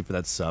 Thank you for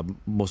that sub.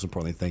 Most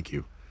importantly, thank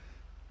you.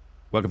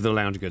 Welcome to the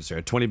lounge, good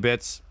sir. 20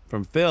 bits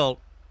from Phil.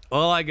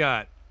 All I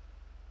got.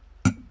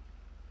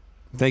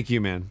 Thank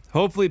you, man.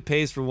 Hopefully it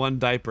pays for one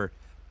diaper.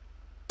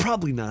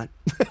 Probably not.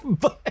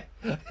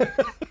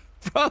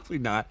 Probably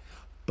not.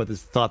 But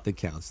this thought that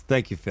counts.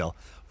 Thank you, Phil.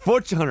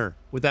 Fortune Hunter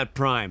with that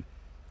prime.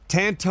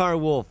 Tantar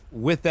Wolf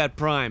with that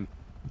prime.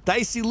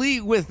 Dicey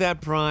Lee with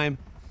that prime.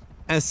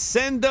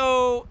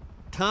 Ascendo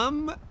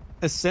Tum?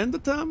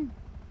 Ascendatum?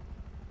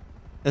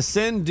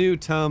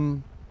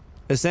 Ascendutum.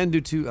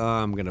 Ascendutu. Oh,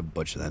 I'm going to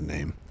butcher that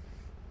name.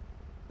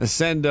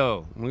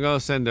 Ascendo. I'm going to go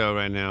Ascendo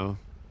right now.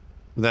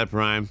 With that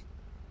prime.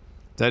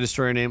 Did I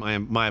destroy your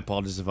name? My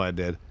apologies if I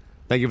did.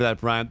 Thank you for that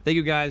prime. Thank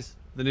you guys.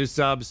 The new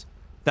subs.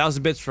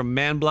 1,000 bits from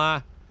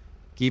Manblah.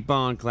 Keep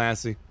on,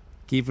 Classy.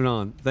 Keep it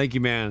on. Thank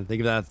you, man. Thank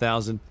you for that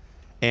 1,000.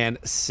 And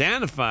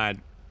Sanified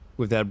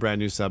with that brand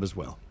new sub as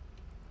well.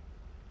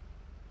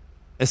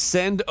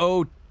 Ascend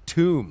O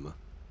Tomb.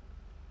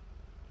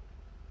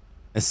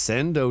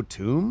 Ascend O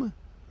Tomb?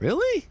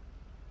 Really?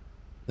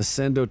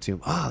 Ascend O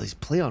Tomb. Ah, these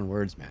play on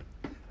words, man.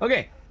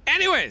 Okay.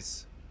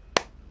 Anyways.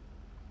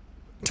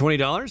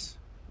 $20?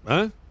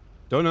 Huh?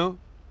 Don't know.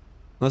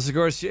 Unless, of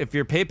course, if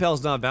your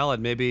PayPal's not valid,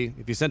 maybe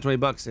if you sent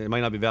 $20, it might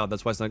not be valid.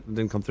 That's why it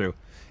didn't come through.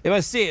 If I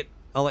see it,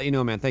 I'll let you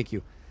know, man. Thank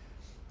you.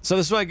 So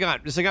this is what I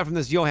got. This I got from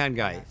this Johan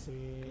guy.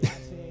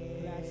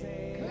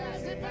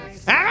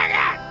 Oh my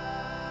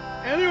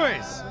God!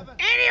 Anyways!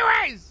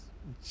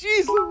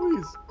 Jeez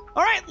Louise.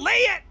 All right, lay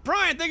it!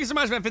 Brian, thank you so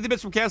much, man. 50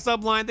 bits from Cast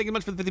Up Line. Thank you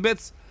much for the 50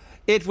 bits.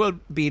 It will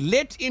be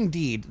lit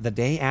indeed the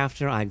day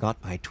after I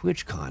got my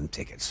TwitchCon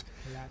tickets.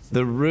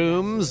 The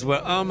rooms were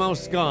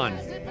almost gone.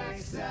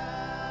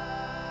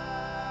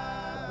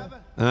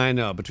 I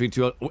know. Between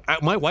two,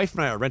 my wife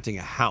and I are renting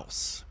a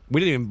house. We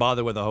didn't even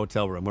bother with a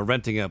hotel room. We're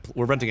renting a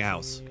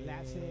house.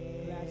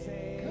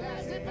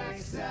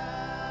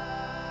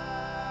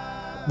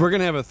 We're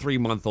gonna have a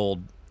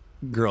 3-month-old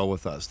girl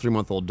with us,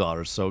 3-month-old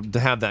daughter. So to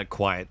have that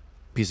quiet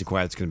piece of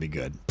quiet, it's gonna be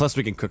good. Plus,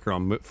 we can cook our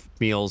own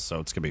meals, so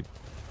it's gonna be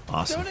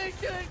awesome.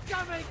 Donation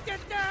incoming! Get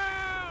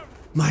down!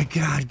 My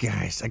God,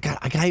 guys,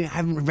 I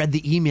haven't read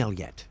the email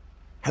yet.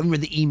 I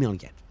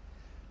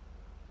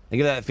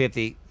give that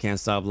 50. Can't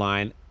stop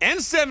line.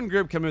 N7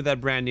 Group coming with that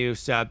brand new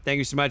sub. Thank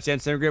you so much,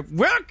 N7 Group.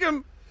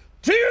 Welcome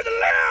to the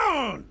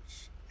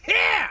lounge.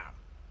 Yeah.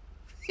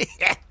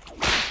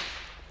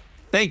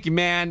 Thank you,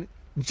 man.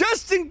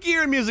 Justin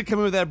Gear Music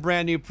coming with that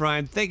brand new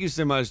Prime. Thank you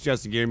so much,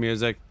 Justin Gear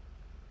Music.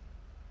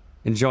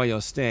 Enjoy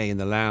your stay in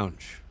the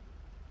lounge.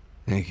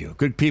 Thank you.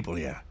 Good people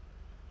here.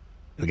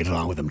 You'll get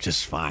along with them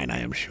just fine, I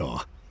am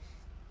sure.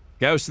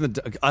 Ghost in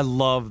the... I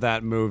love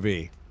that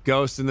movie.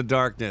 Ghost in the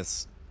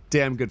Darkness.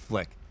 Damn good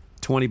flick.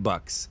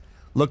 $20.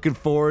 Looking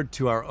forward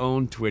to our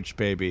own Twitch,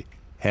 baby.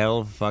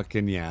 Hell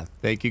fucking yeah.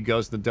 Thank you,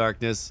 Ghost in the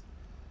Darkness.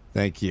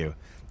 Thank you.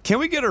 Can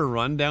we get a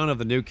rundown of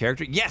the new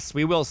character? Yes,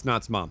 we will,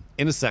 Snot's mom.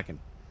 In a second.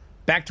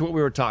 Back to what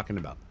we were talking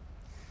about.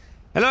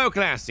 Hello,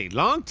 Classy.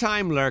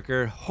 Long-time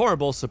lurker,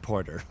 horrible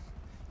supporter.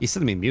 You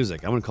sent me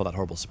music. I wouldn't call that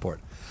horrible support.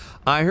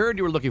 I heard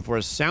you were looking for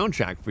a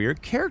soundtrack for your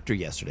character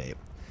yesterday,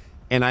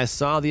 and I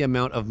saw the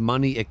amount of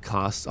money it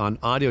costs on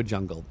Audio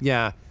Jungle.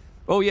 Yeah.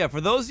 Oh, yeah.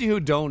 For those of you who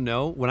don't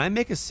know, when I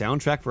make a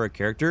soundtrack for a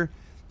character,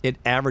 it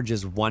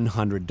averages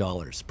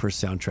 $100 per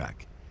soundtrack.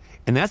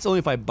 And that's only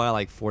if I buy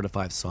like 4 to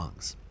 5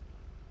 songs.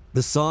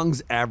 The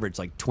songs average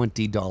like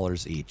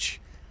 $20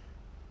 each.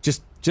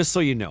 Just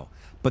so you know.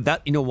 But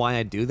that, you know why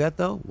I do that,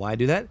 though? Why I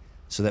do that?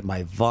 So that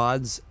my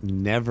VODs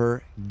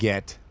never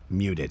get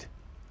muted.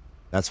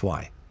 That's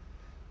why.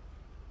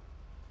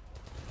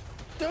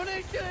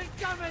 Donation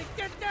incoming!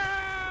 Get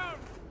down!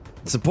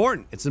 It's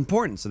important. It's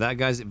important. So that,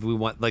 guys, if we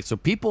want, like, so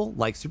people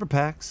like Super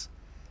PACs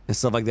and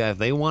stuff like that, if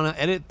they want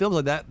to edit films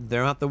like that, they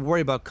don't have to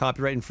worry about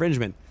copyright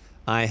infringement.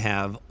 I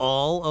have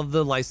all of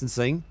the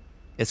licensing.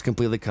 It's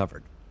completely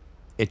covered.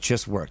 It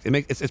just worked.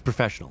 It's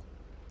professional.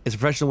 It's a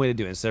professional way to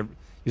do it. Instead of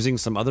using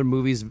some other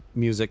movie's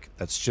music,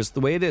 that's just the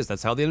way it is.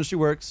 That's how the industry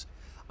works.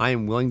 I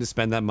am willing to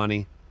spend that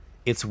money.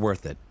 It's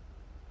worth it.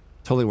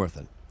 Totally worth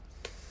it.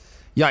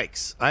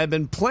 Yikes. I have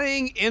been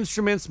playing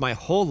instruments my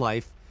whole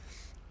life,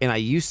 and I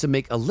used to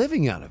make a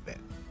living out of it.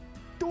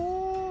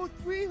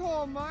 2-3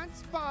 whole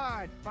months,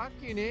 bud.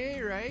 Fucking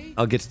A, right?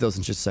 I'll get to those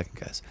in just a second,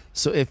 guys.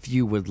 So if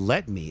you would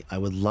let me, I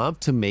would love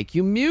to make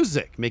you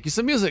music. Make you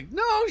some music.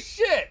 No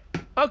shit.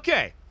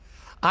 Okay.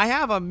 I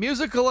have a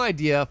musical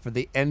idea for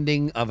the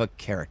ending of a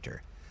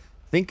character.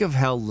 Think of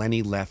how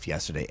Lenny left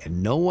yesterday,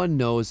 and no one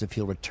knows if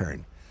he'll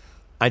return.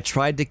 I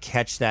tried to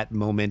catch that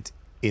moment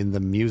in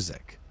the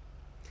music.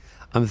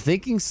 I'm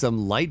thinking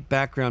some light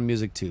background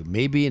music too,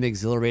 maybe an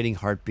exhilarating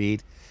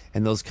heartbeat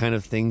and those kind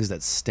of things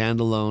that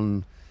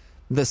standalone,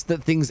 the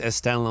things as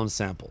standalone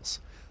samples.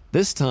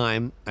 This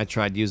time, I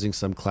tried using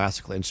some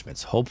classical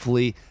instruments.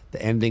 Hopefully,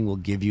 the ending will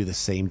give you the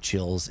same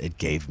chills it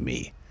gave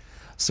me.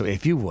 So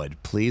if you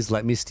would, please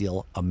let me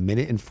steal 1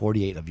 minute and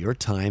 48 of your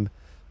time,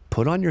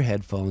 put on your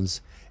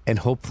headphones, and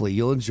hopefully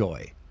you'll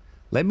enjoy.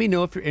 Let me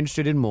know if you're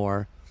interested in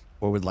more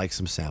or would like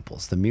some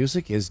samples. The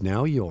music is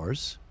now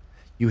yours.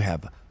 You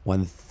have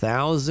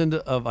 1,000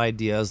 of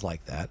ideas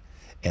like that,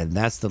 and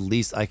that's the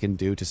least I can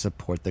do to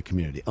support the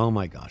community. Oh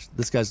my gosh,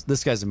 this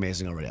guy's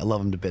amazing already. I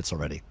love him to bits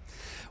already.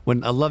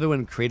 I love it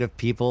when creative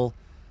people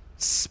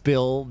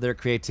spill their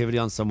creativity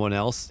on someone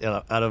else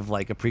out of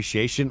like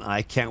appreciation.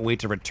 I can't wait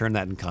to return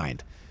that in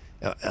kind.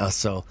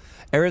 So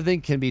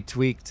everything can be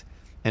tweaked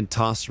and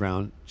tossed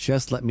around.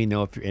 Just let me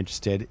know if you're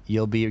interested.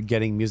 You'll be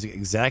getting music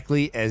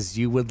exactly as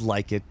you would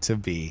like it to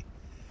be.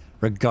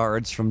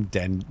 Regards from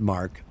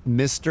Denmark,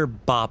 Mr.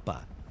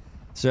 Bappa.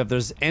 So if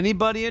there's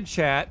anybody in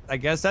chat, I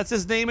guess that's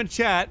his name in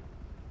chat,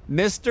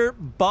 Mr.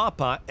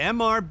 Bappa,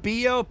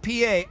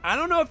 M-R-B-O-P-A. I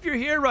don't know if you're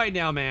here right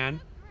now,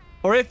 man,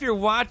 or if you're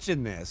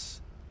watching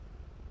this,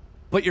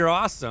 but you're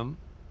awesome.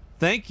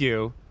 Thank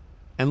you.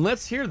 And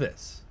let's hear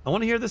this. I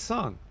want to hear this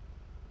song.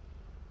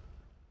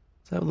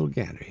 Let's have a little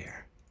gander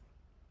here.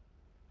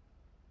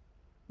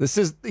 This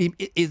is,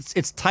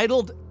 it's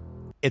titled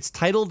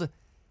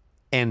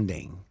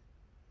Ending.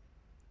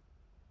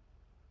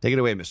 Take it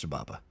away, Mr.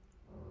 Bappa.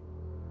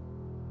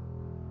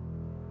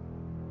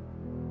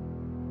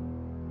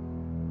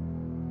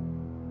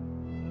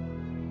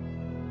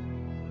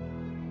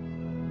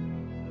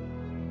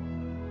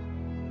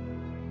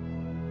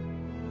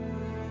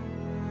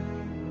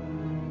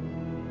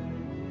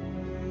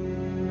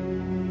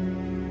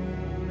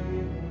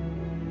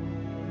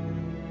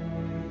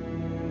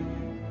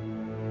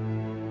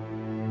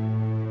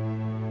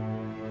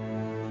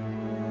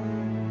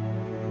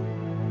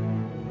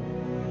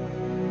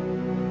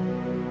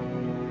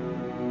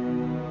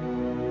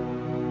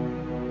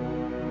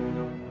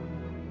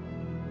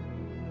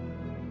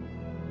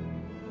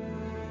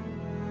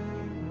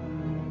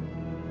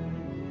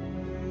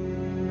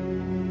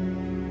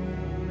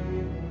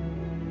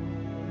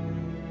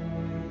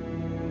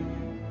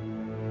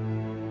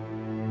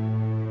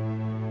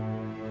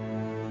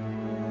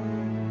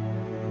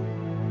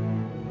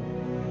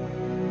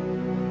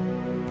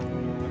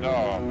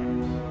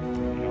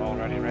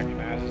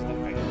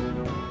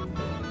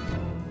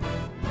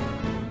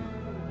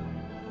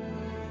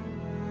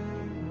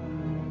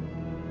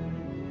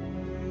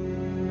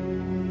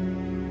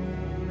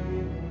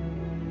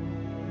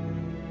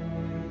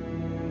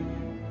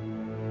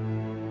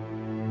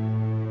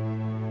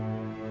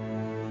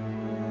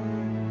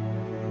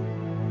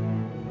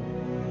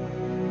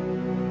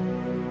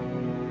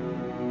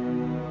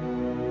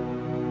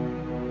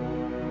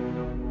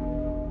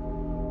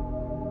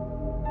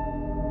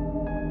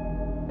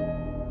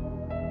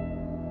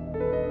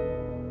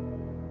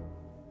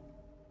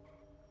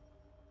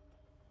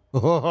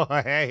 Oh,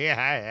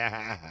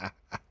 yeah.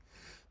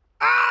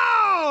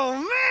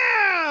 Oh,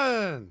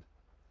 man!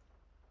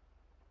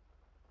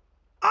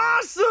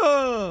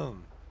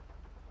 Awesome!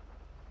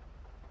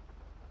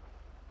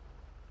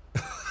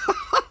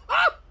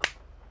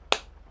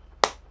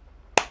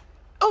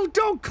 Oh,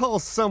 don't call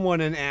someone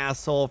an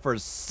asshole for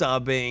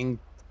subbing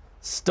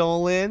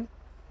stolen.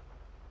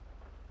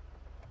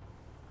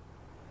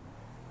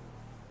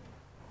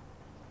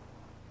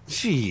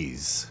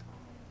 Jeez.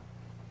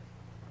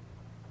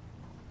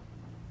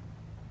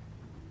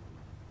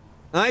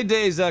 Hi,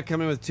 Days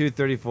coming with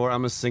 234.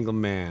 I'm a single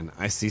man.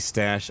 I see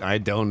stash. I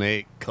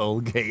donate.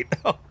 Colgate.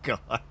 Oh,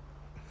 God.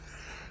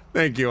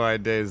 Thank you, Hi,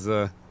 Days.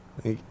 Oh,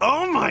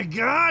 my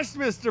gosh,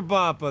 Mr.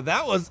 Bappa.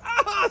 That was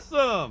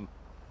awesome.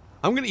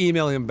 I'm going to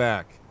email him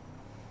back.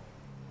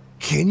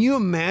 Can you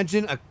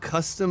imagine a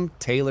custom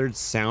tailored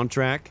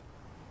soundtrack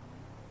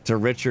to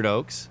Richard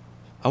Oakes?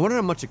 I wonder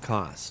how much it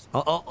costs.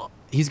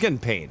 He's getting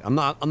paid. I'm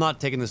not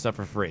taking this stuff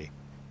for free.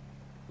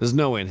 There's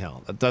no way in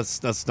hell.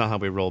 That's not how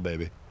we roll,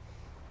 baby.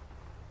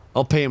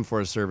 I'll pay him for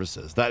his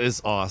services. That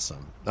is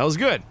awesome. That was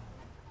good.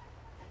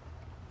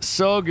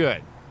 So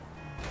good.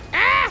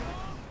 Ah!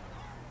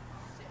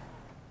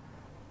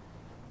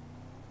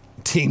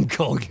 Team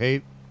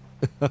Colgate.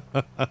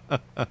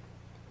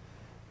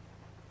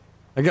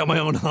 I got my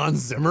own Hans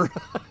Zimmer.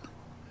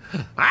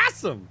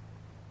 Awesome.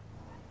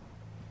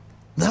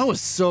 That was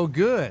so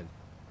good.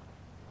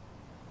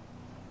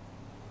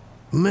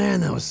 Man,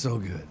 that was so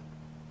good.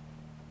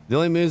 The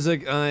only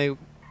music I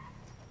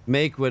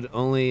make would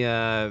only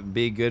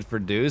be good for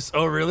Deuce.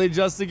 Oh, really,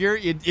 Justin Gear?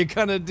 You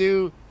kind of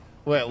do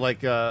what,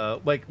 like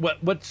what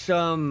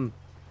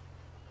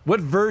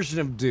version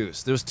of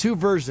Deuce? There was two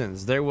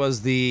versions. There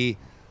was the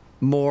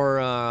more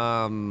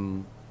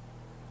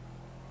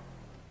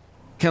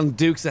kind of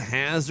Dukes of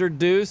Hazzard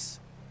Deuce,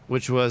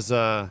 which was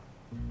that,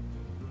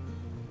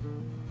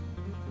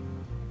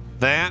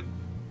 and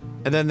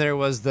then there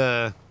was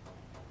the,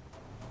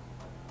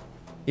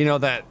 you know,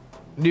 that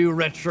new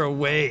retro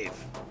wave.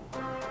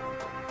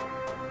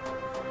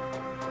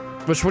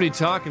 Which one are you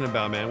talking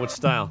about, man? Which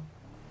style?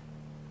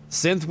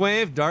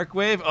 Synthwave? Dark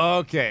wave?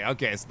 Okay,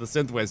 so the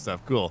synthwave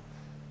stuff. Cool.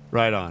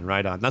 Right on.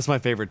 That's my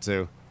favorite,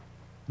 too.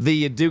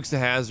 The Dukes of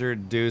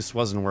Hazzard Deuce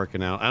wasn't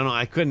working out. I don't know.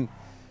 I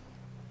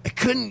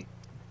couldn't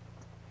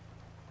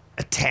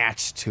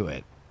attach to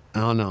it.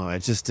 I don't know.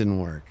 It just didn't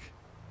work.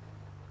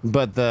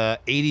 But the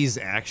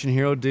 80s action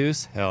hero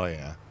Deuce? Hell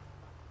yeah.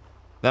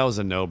 That was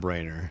a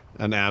no-brainer.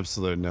 An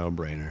absolute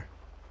no-brainer.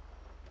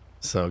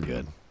 So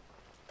good.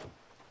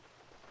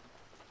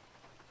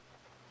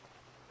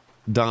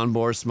 Don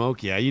Boar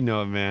Smoke, yeah, you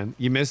know it, man.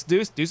 You missed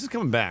Deuce? Deuce is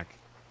coming back.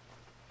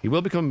 He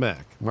will be coming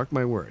back. Mark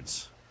my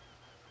words.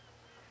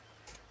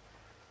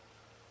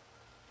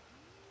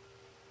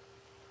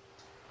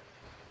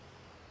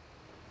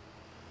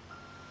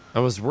 I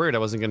was worried I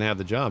wasn't going to have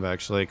the job,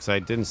 actually, because I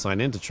didn't sign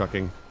into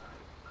trucking.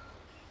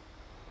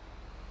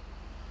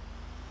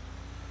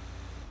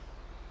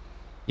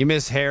 You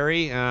miss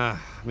Harry?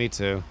 Me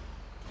too.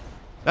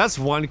 That's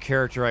one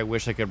character I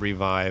wish I could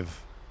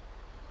revive.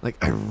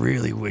 Like, I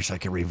really wish I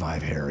could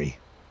revive Harry.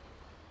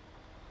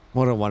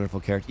 What a wonderful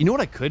character. You know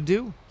what I could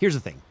do? Here's the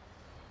thing.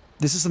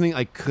 This is something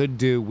I could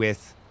do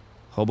with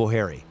Hobo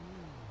Harry.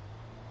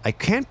 I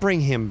can't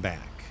bring him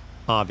back.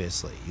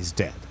 Obviously, he's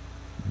dead.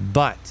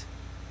 But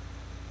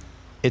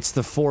it's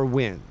the 4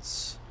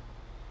 wins,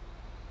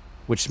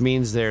 which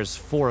means there's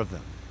 4 of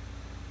them.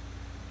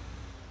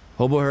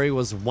 Hobo Harry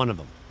was one of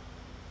them.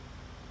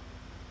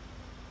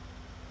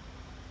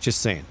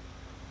 Just saying.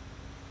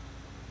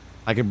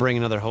 I could bring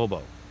another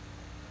hobo.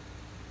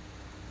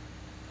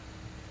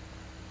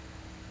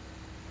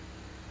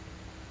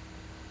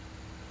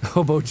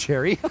 Hobo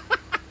Jerry.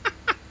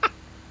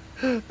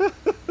 For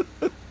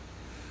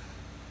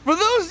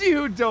those of you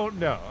who don't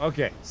know,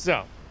 okay,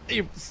 so,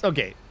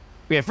 okay,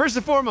 yeah, first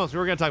and foremost,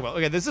 we're going to talk about,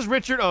 okay, this is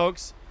Richard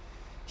Oakes.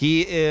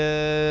 He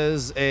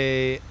is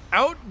a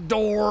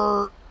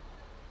outdoor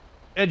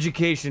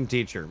education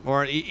teacher,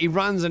 or he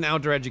runs an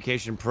outdoor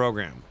education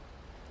program.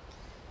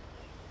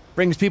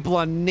 Brings people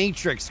on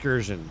nature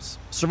excursions,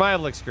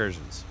 survival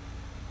excursions,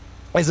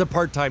 as a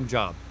part-time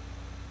job.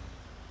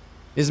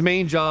 His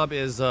main job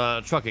is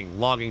trucking,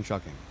 logging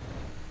trucking.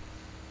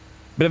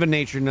 Bit of a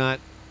nature nut.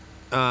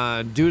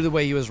 Due to the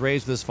way he was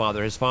raised with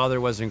his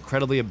father was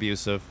incredibly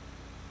abusive.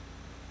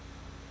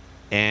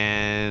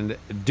 And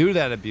due to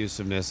that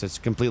abusiveness, it's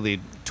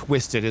completely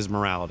twisted his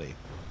morality.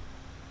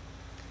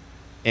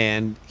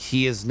 And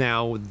he is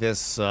now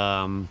this,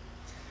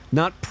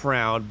 not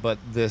proud, but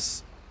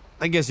this,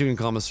 I guess you can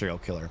call him a serial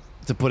killer.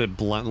 To put it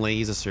bluntly,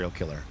 he's a serial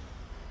killer.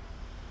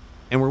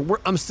 And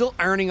I'm still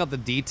ironing out the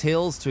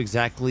details to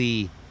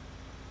exactly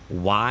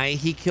why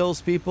he kills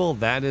people.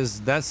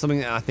 That's something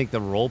that I think the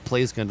role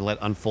play is going to let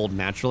unfold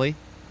naturally.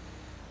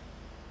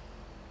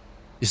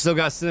 You still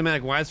got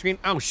cinematic widescreen?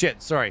 Oh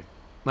shit, sorry.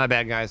 My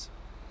bad, guys.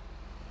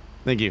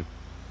 Thank you.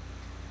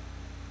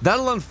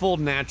 That'll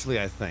unfold naturally,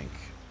 I think.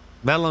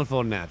 That'll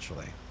unfold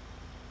naturally.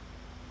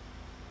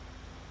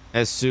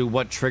 As to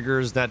what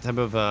triggers that type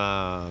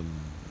of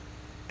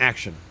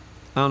action.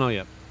 I don't know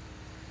yet.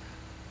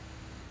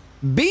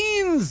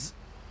 Beans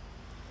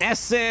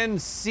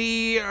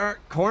SNC or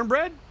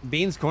cornbread?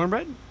 Beans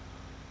cornbread?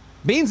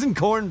 Beans and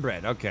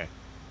cornbread. Okay.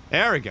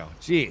 There we go.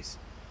 Jeez.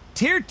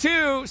 Tier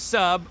 2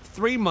 sub,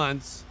 3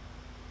 months.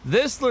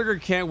 This lurker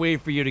can't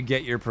wait for you to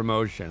get your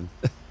promotion.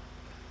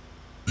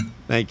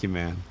 Thank you,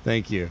 man.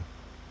 Thank you.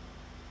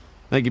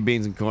 Thank you,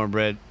 Beans and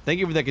Cornbread. Thank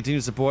you for that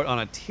continued support on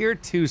a Tier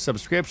 2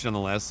 subscription,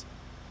 nonetheless.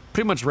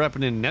 Pretty much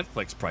repping in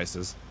Netflix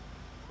prices.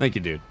 Thank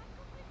you, dude.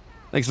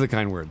 Thanks for the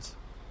kind words.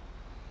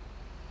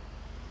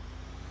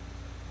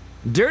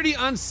 Dirty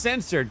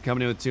Uncensored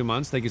coming in with 2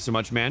 months. Thank you so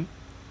much, man.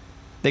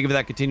 Thank you for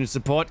that continued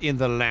support in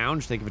the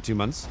lounge. Thank you for 2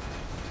 months.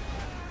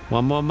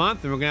 1 more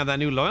month, and we're going to have that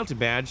new loyalty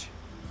badge.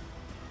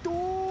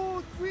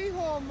 2, 3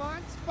 whole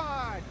months,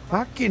 bud.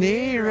 Fucking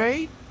A,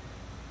 right?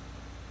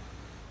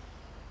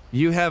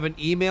 You have an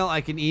email?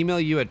 I can email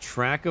you a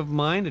track of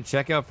mine to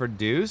check out for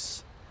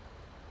Deuce?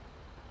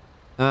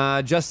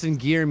 Justin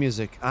Gear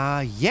music.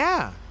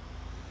 Yeah.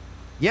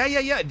 Yeah.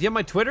 Do you have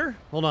my Twitter?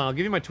 Hold on, I'll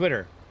give you my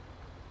Twitter.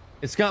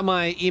 It's got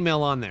my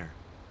email on there.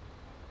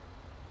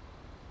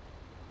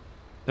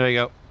 There you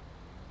go.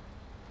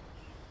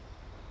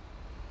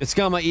 It's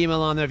got my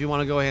email on there if you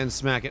want to go ahead and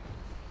smack it.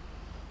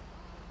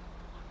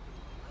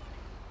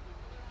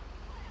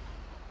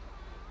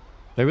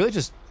 Did I really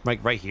just,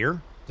 like, right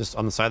here? Just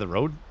on the side of the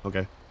road?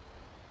 Okay.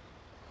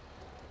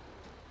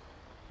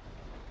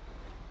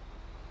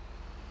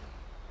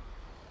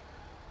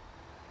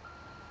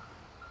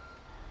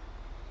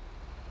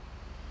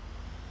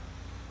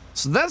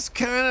 So that's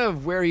kind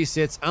of where he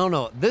sits. I don't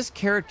know. This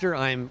character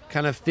I'm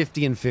kind of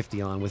 50 and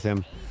 50 on with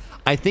him.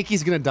 I think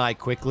he's going to die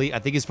quickly. I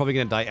think he's probably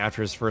going to die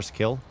after his first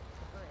kill.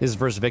 His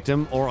first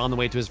victim, or on the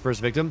way to his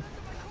first victim.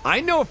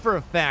 I know for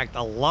a fact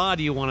a lot of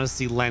you want to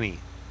see Lenny.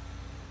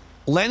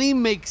 Lenny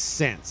makes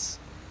sense.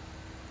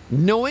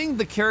 Knowing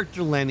the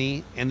character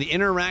Lenny and the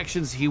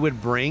interactions he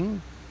would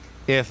bring,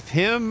 if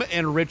him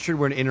and Richard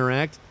were to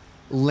interact,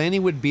 Lenny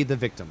would be the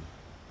victim.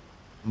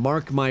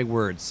 Mark my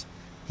words.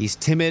 He's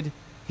timid.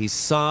 He's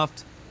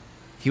soft.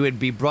 He would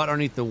be brought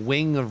underneath the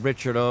wing of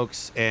Richard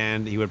Oakes,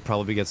 and he would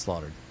probably get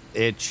slaughtered.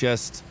 It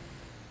just,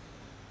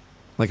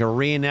 like a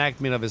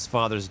reenactment of his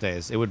father's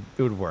days. It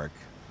would work.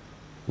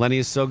 Lenny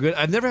is so good.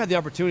 I've never had the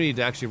opportunity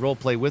to actually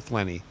roleplay with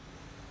Lenny.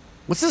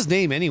 What's his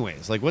name,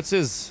 anyways? Like, what's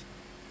his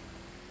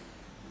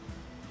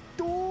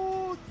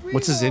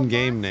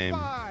in-game name?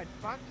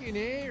 Fucking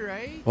A,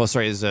 right? Well,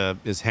 sorry,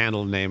 his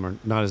handled name, or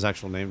not his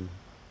actual name.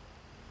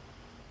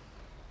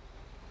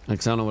 Like,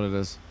 I don't know what it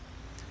is.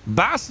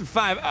 Boston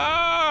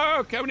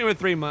 5-0 coming in with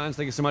 3 months.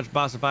 Thank you so much,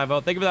 Boston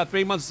 5-0. Thank you for that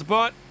 3 months of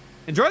support.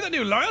 Enjoy the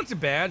new loyalty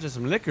badge. There's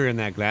some liquor in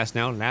that glass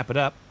now. Lap it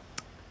up.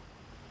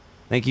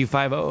 Thank you,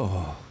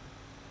 5-0.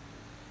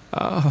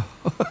 Oh.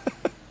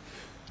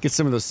 Get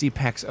some of those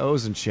CPAX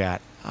O's in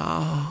chat.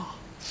 Oh.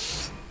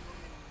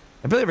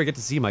 I barely ever get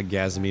to see my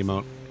Gasm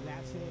emote.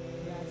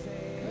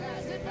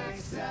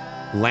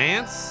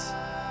 Lance?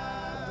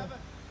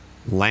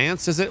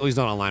 Lance, is it? Oh, he's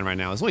not online right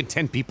now. There's only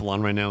 10 people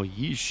on right now.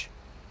 Yeesh.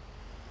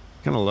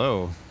 Kind of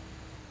low.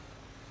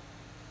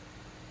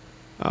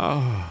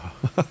 Oh.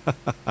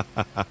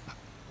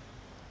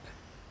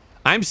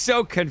 I'm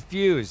so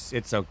confused.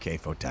 It's okay,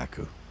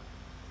 Fotaku.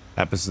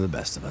 Happens to the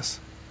best of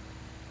us.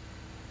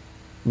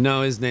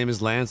 No, his name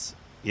is Lance.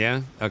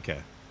 Yeah? Okay.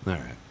 All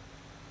right.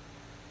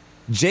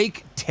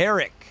 Jake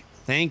Tarek.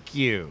 Thank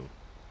you.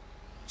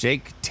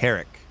 Jake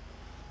Tarek.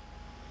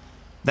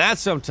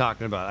 That's what I'm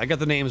talking about. I got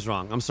the names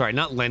wrong. I'm sorry.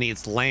 Not Lenny.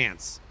 It's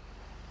Lance.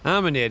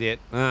 I'm an idiot.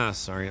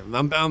 Sorry.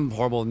 I'm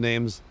horrible with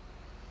names.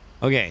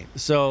 Okay,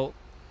 so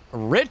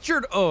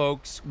Richard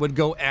Oakes would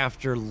go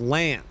after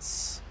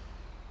Lance,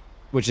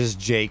 which is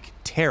Jake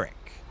Tarek.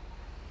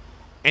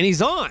 And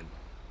he's on.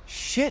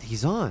 Shit,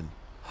 he's on.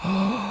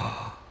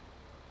 I'm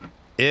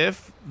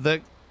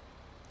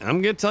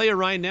going to tell you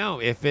right now,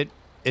 if it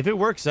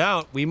works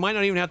out, we might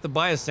not even have to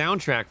buy a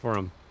soundtrack for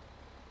him.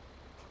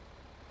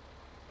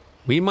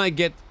 We might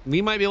be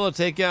able to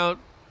take out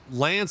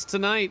Lance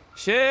tonight.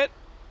 Shit.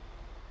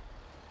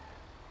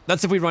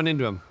 That's if we run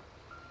into him.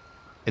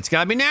 It's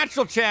got to be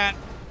natural, chat.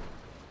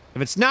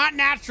 If it's not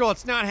natural,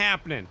 it's not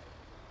happening.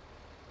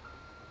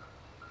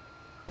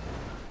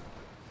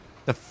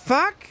 The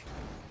fuck?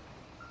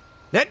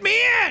 Let me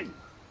in!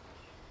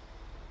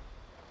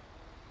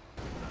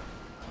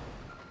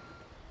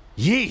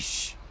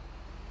 Yeesh.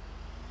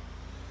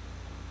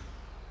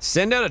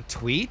 Send out a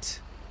tweet?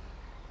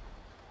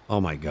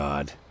 Oh my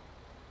god.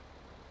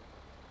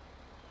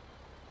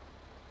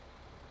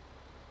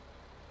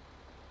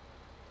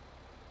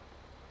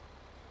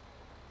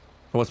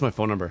 What's my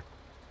phone number?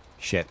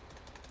 Shit.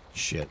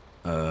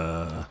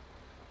 Okay,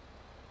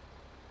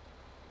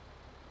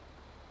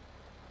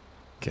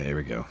 here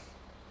we go.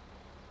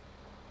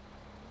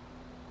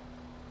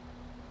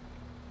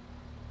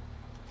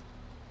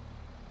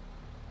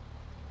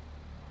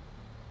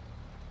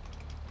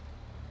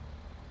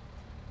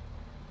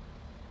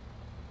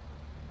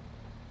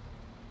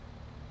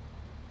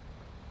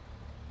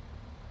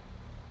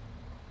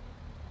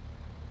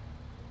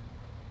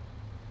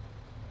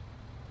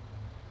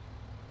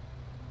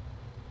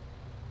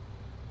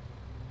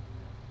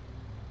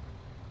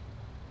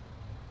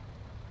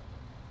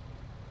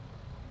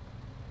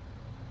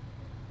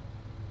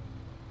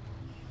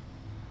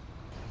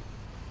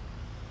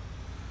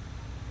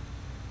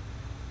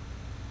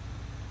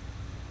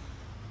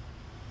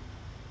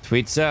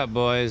 Tweets out,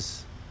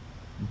 boys.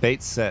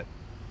 Bait set.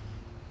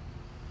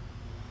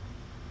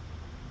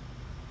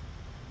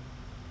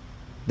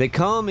 They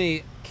call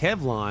me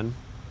Kevlon.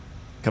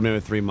 Coming in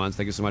with 3 months.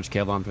 Thank you so much,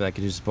 Kevlon, for that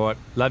continued support.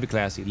 Love you,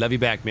 Classy. Love you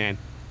back, man.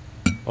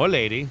 Or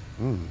lady.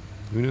 Who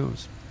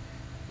knows?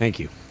 Thank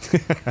you.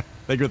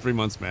 Thank you for 3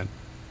 months, man.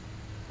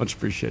 Much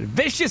appreciated.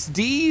 Vicious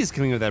D's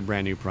coming with that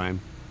brand new Prime.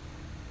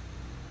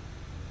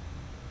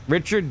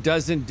 Richard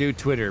doesn't do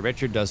Twitter.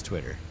 Richard does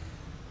Twitter.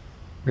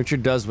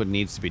 Richard does what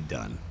needs to be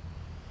done.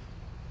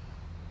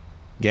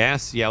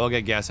 Gas? Yeah, we'll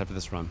get gas after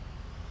this run.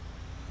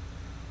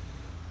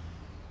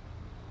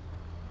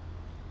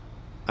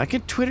 I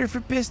can Twitter for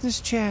business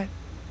chat.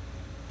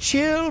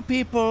 Chill,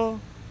 people.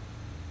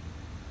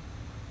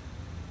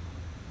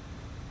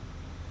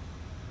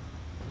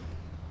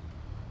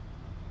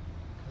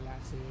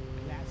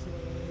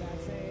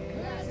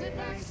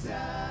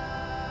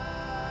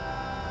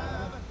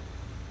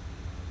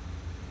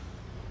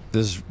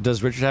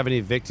 Does Richard have any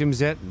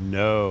victims yet?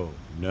 No.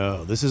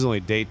 This is only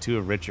day 2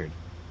 of Richard.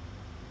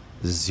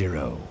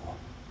 0.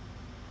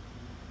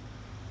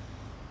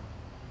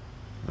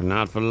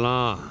 Not for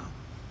long.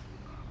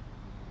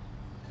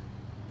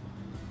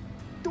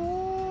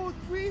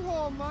 2-3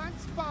 whole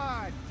months,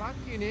 bud.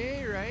 Fucking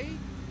A, right?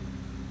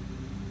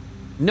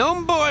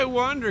 Gnome Boy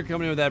Wonder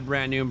coming in with that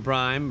brand new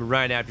Prime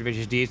right after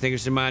Vicious Deeds. Thank you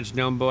so much,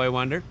 Gnome Boy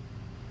Wonder.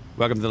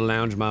 Welcome to the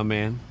lounge, my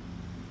man.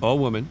 Or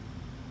woman.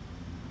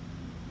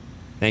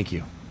 Thank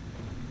you.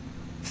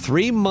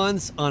 3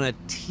 months on a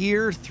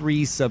tier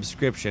 3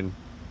 subscription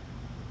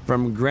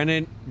from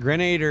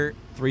Grenader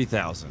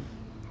 3000.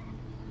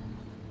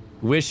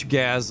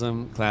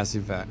 Wishgasm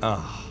ClassyPax.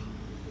 Oh.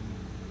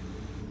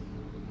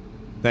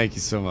 Thank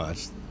you so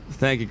much.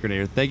 Thank you,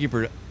 Grenader. Thank you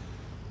for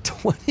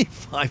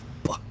 25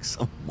 bucks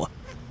a month.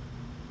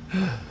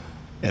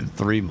 And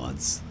 3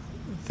 months.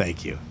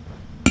 Thank you.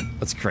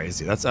 That's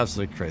crazy. That's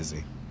absolutely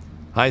crazy.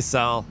 Hi,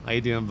 Sal. How you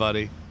doing,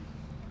 buddy?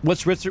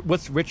 What's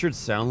Richard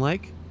sound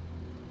like?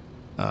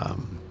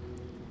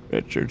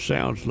 Richard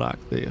sounds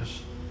like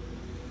this.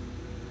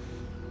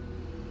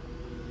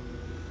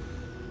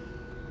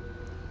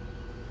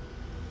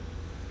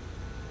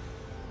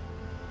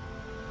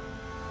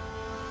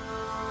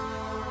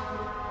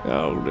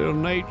 Oh, little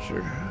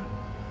nature.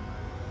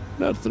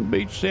 Nothing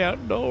beats the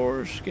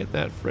outdoors. Get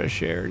that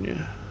fresh air in you.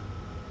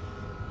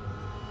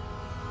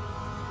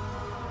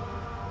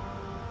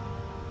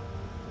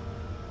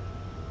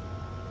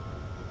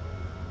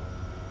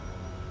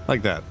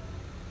 Like that.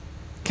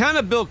 Kind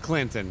of Bill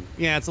Clinton.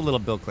 Yeah, it's a little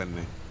Bill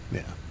Clinton.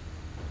 Yeah.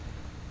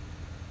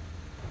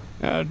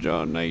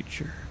 Outdoor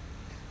nature.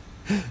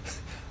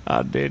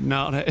 I did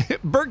not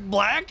have... Burt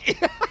Black?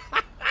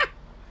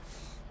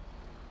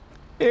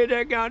 Hey,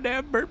 that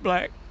goddamn Burt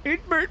Black.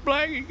 It's Burt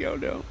Black. He go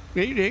down.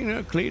 He ain't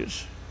no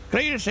Cletus.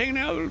 Cletus ain't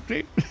no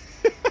Cletus.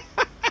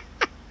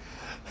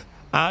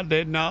 I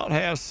did not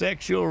have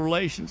sexual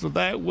relations with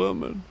that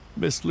woman,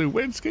 Miss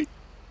Lewinsky.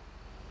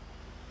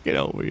 Get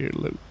over here,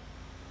 Lou.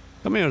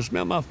 Come here and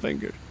smell my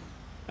fingers.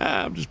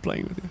 I'm just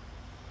playing with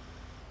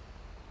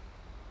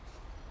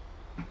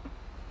you.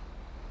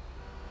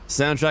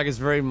 Soundtrack is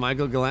very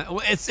Michael Gallant.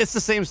 Well, it's the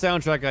same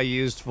soundtrack I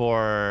used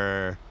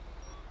for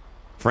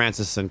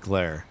Francis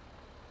Sinclair.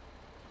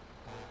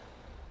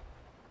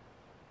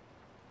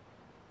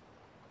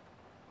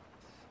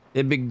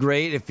 It'd be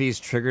great if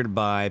he's triggered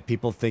by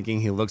people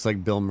thinking he looks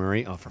like Bill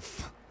Murray. Oh,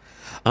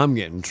 I'm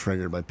getting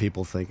triggered by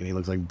people thinking he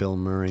looks like Bill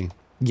Murray.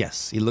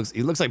 Yes, he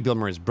looks like Bill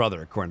Murray's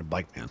brother, according to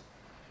Bike Man.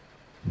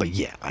 But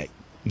yeah,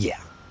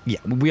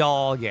 we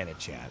all get it,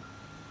 Chad.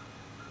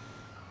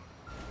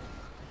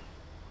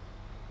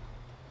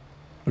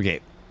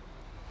 Okay,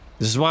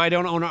 this is why I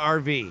don't own an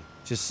RV.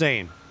 Just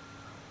saying.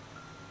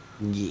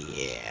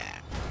 Yeah.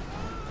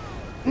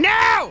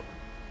 No!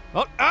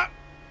 Oh,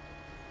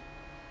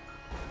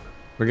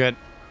 We're good.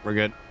 We're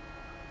good.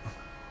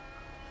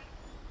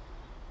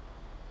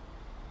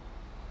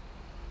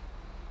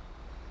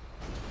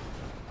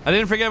 I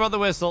didn't forget about the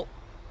whistle.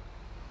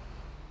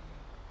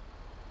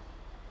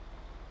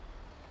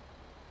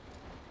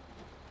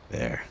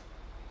 There.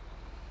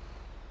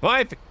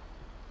 Boy,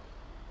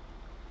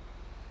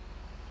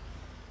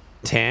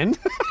 10?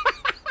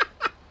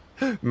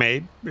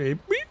 Maybe.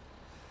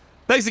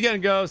 Thanks again,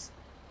 Ghost.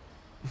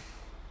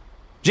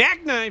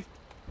 Jackknife.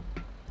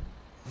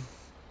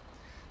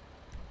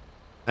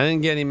 I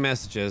didn't get any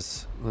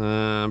messages.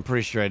 I'm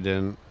pretty sure I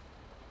didn't.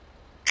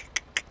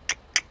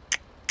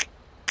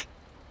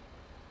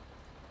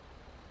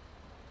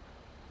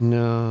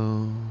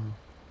 No.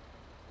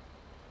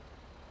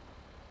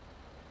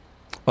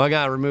 Well, I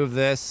gotta remove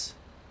this.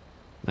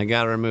 I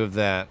gotta remove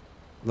that.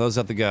 Those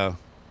have to go.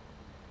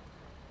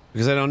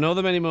 Because I don't know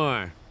them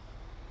anymore.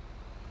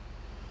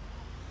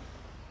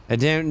 I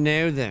don't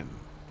know them.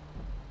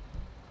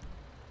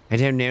 I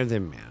don't know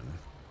them, man.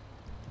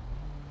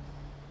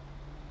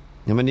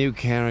 I'm a new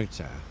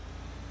character.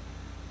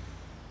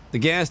 The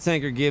gas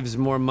tanker gives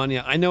more money.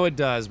 I know it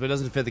does, but it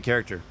doesn't fit the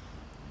character.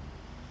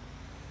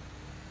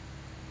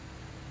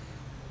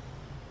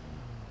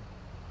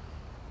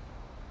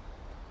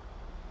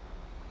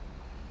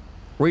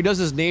 Where he does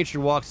his nature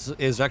walks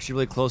is actually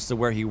really close to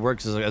where he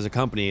works as a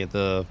company at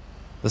the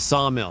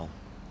sawmill.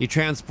 He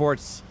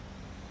transports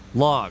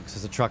logs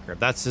as a trucker.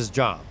 That's his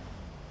job.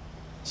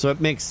 So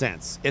it makes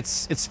sense.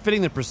 It's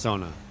fitting the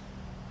persona.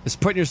 It's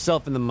putting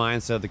yourself in the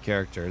mindset of the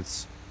character.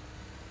 It's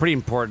pretty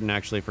important,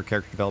 actually, for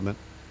character development.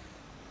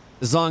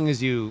 As long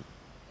as you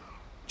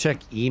check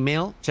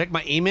email. Check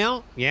my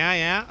email?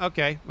 Yeah.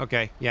 Okay.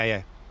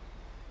 Yeah.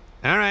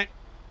 All right.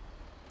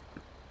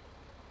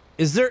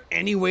 Is there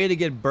any way to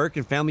get Burke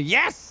and family?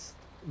 Yes!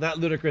 That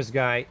ludicrous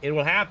guy. It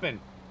will happen.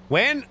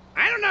 When?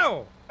 I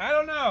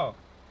don't know.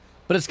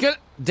 But it's good.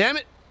 Damn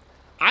it.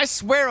 I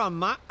swear on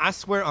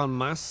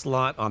my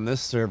slot on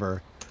this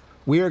server,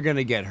 we are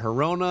gonna get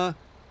Herona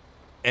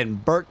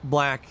and Burke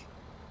Black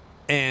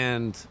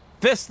and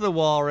Fist of the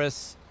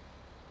Walrus.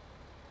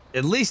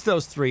 At least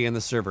those 3 in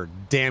the server.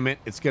 Damn it,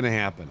 it's gonna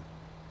happen.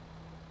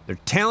 They're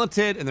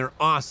talented and they're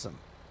awesome.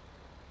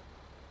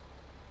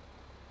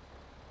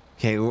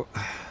 Okay.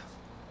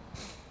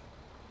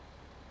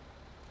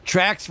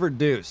 Tracks for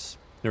Deuce.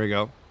 There we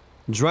go.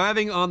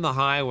 Driving on the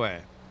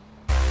highway.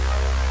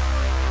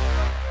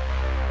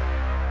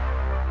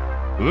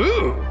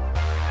 Ooh,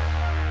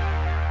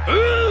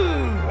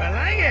 I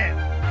like it.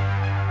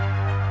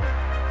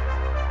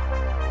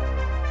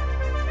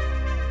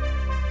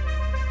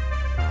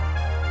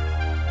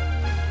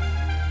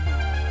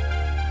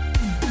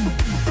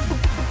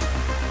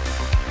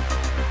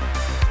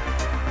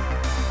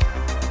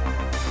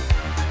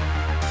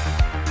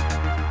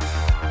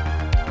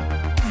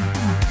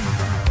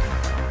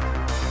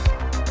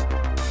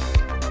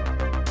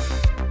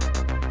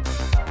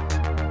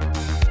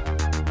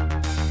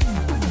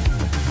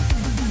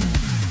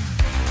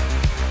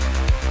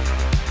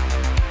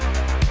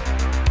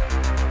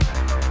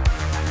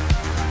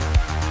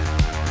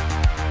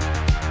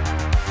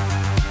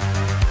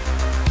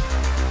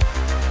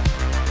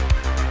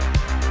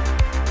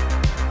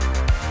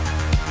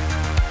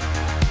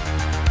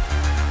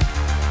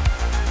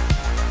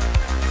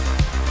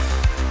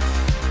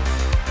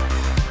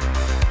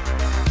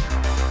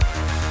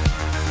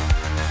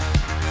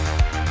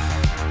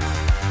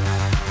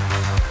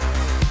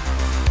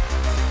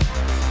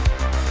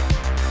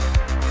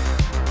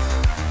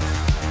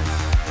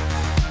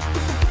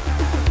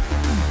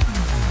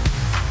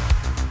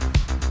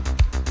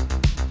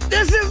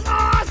 This is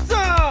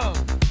awesome!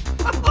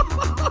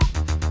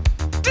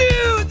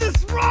 Dude,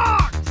 this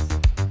rocks!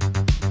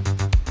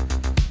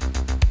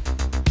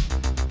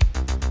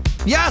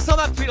 Yeah, I saw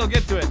that tweet. I'll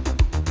get to it.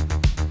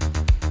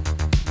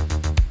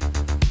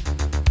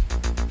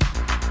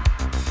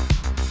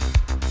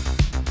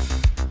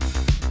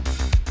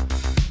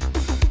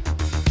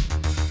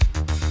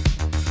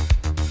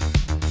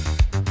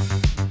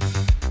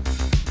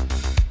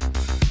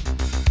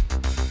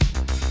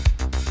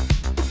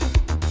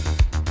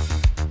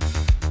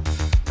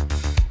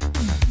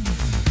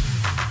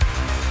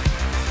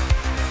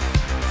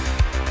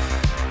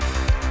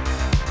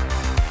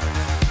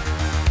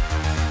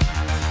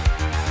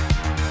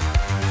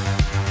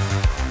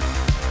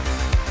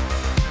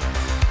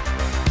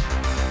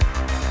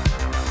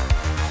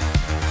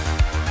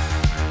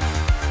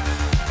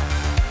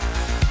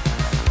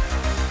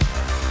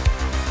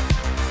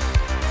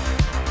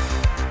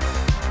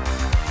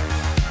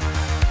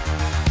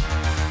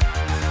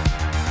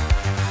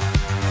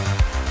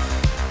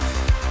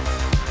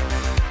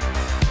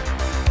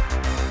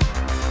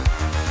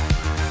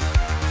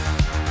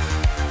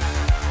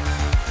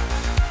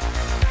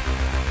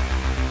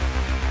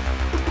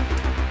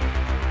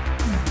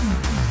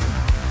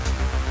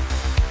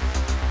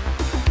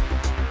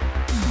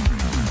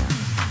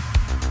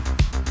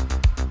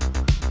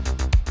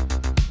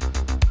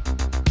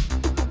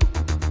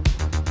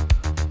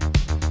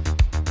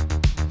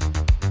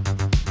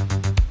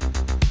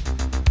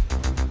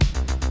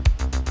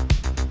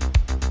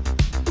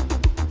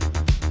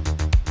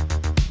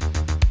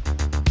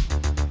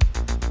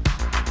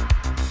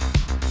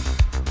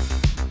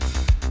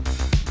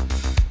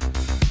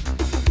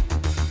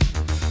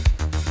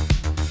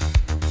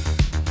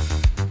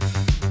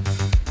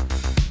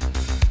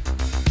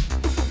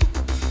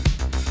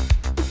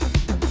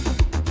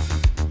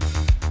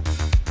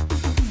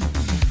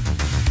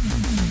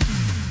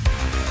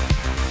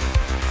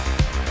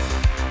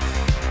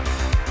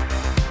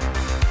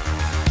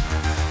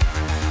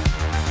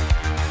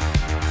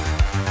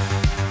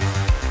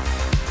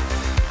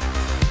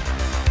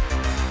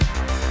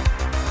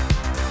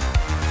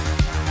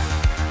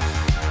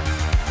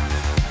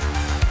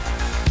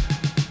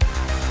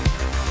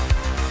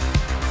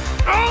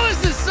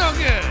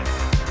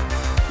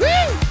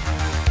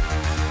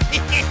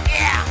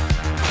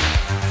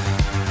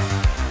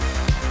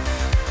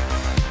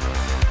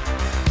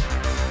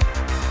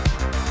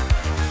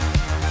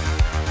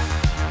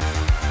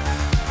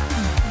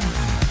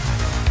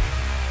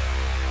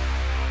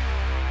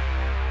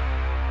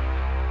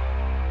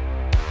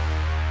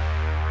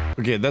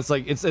 Okay, that's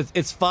like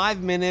it's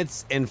 5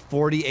 minutes and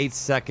 48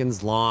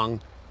 seconds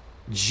long.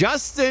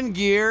 Justin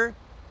Gear.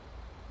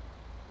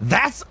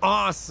 That's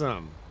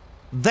awesome.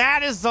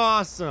 That is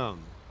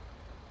awesome.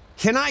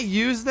 Can I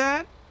use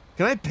that?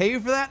 Can I pay you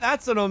for that?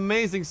 That's an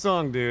amazing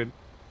song, dude.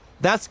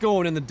 That's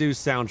going in the Deuce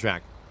soundtrack.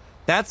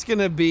 That's going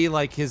to be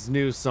like his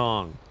new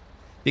song.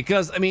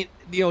 Because, I mean,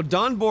 you know,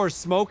 Don Boer's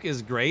Smoke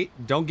is great.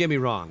 Don't get me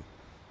wrong.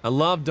 I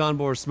love Don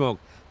Boer's Smoke.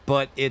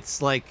 But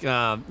it's like, you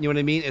know what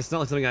I mean? It's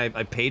not like something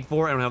I paid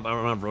for. I don't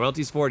have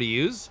royalties for to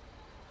use.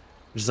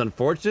 Which is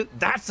unfortunate.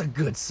 That's a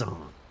good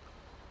song.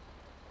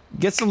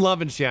 Get some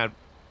love in chat.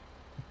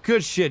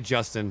 Good shit,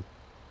 Justin.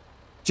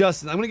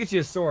 Justin, I'm going to get you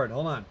a sword.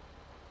 Hold on.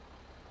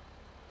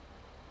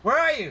 Where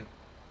are you?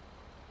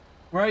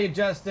 Where are you,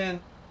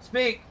 Justin?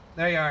 Speak.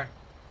 There you are.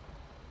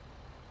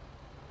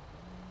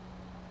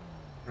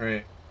 All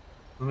right.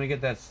 Let me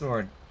get that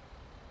sword.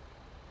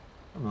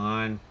 Come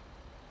on.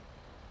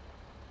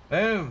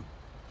 Boom.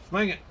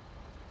 Swing it.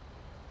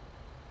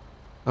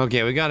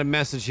 Okay, we got a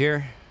message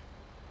here.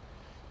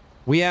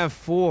 We have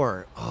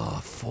 4.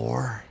 Oh,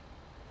 4.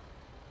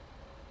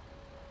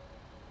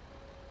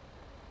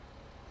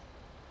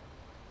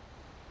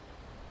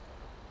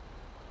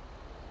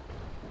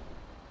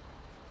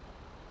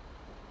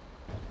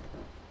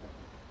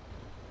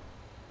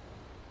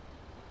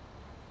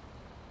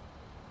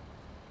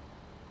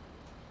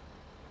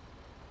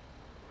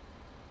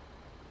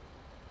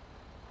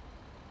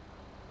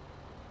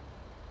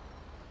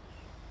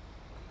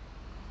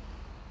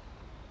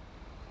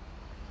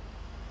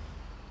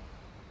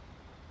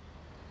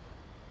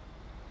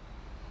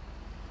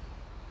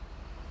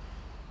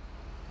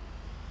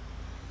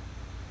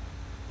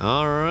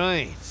 All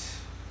right.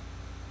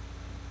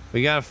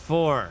 We got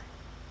 4.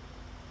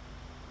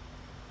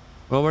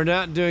 Well, we're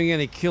not doing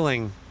any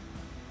killing.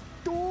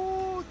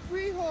 2,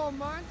 3 hole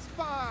man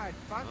spot.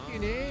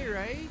 Fucking A,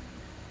 right?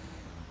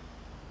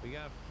 We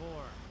got 4.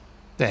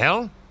 The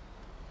hell?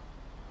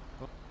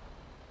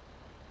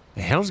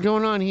 The hell's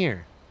going on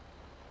here?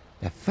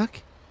 The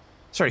fuck?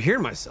 Started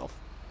hearing myself.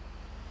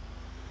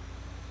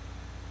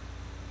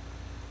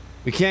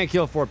 We can't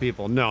kill 4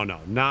 people. No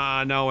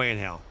way in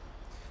hell.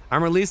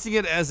 I'm releasing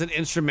it as an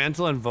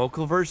instrumental and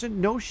vocal version.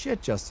 No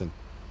shit, Justin.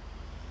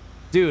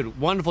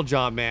 Dude, wonderful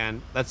job,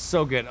 man. That's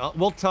so good.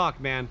 We'll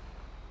talk, man.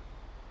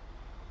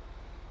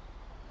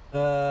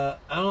 I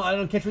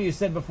don't catch what you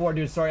said before,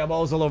 dude. Sorry, I'm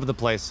always all over the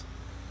place.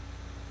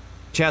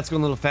 Chat's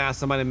going a little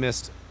fast. I might have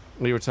missed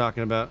what you were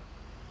talking about.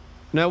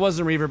 No, it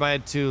wasn't Reverb. I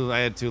had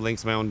two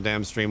links to my own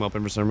damn stream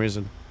open for some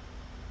reason.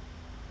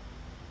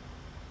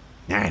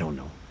 I don't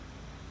know.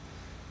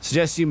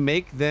 Suggest you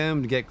make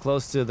them get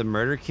close to the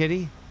murder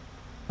kitty.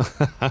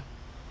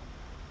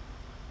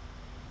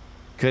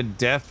 Could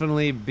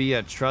definitely be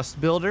a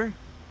trust builder.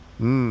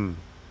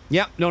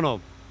 Yep.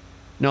 No,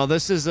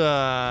 this is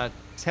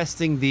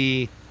testing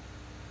the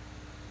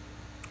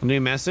new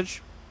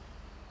message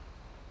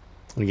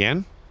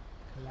again.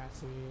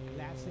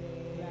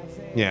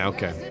 Yeah,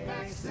 okay.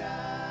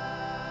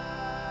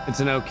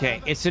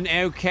 It's an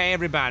okay,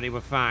 everybody.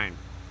 We're fine.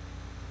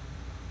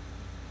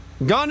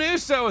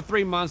 Gonuso with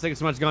 3 months. Thank you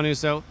so much,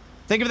 Gonuso.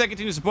 Thank you for that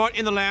continued support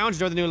in the lounge.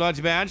 Enjoy the new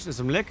loyalty badge. There's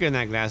some liquor in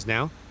that glass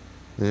now.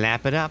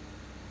 Lap it up.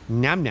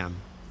 Nom nom.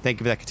 Thank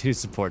you for that continued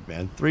support,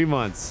 man. 3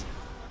 months.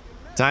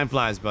 Time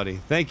flies,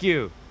 buddy. Thank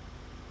you.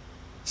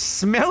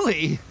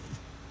 Smelly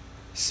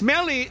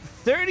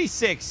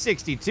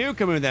 3662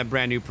 coming with that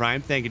brand new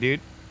Prime. Thank you,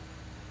 dude.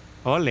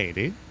 Or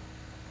lady.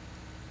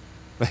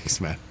 Thanks,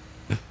 man.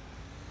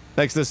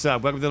 Thanks for the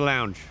sub. Welcome to the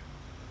lounge.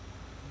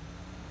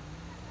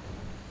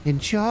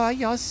 Enjoy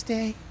your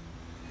stay.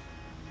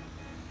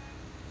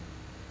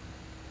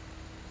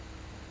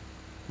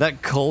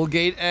 That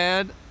Colgate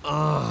ad?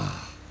 Ugh.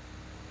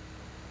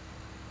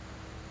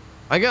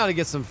 I gotta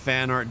get some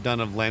fan art done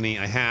of Lenny.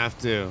 I have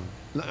to.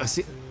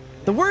 See,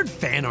 the word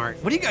fan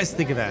art, what do you guys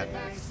think of that?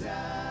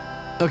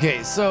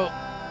 Okay, so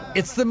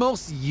it's the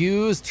most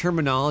used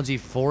terminology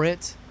for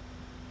it,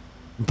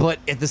 but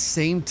at the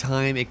same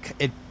time, it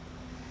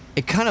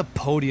kind of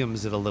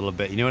podiums it a little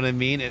bit. You know what I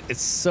mean?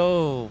 It's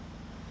so...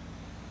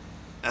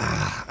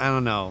 I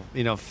don't know.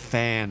 You know,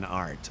 fan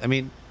art. I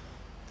mean...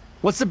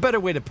 What's a better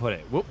way to put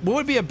it? What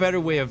would be a better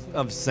way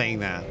of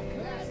saying that?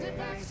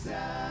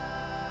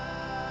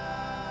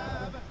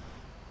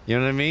 You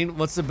know what I mean?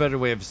 What's a better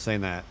way of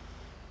saying that?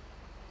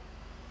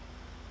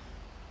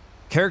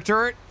 Character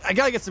art? I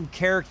gotta get some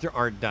character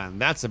art done.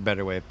 That's a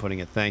better way of putting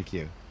it. Thank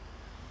you.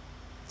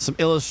 Some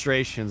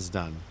illustrations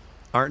done.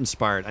 Art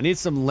inspired. I need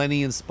some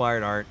Lenny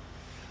inspired art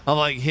of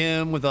like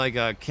him with like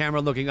a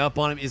camera looking up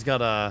on him. He's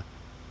got a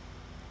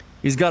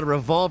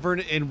revolver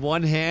in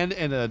one hand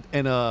and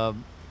a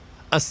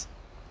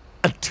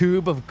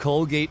tube of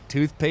Colgate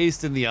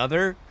toothpaste in the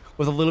other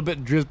with a little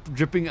bit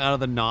dripping out of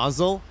the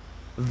nozzle.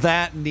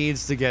 That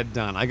needs to get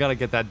done. I gotta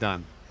get that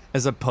done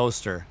as a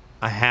poster.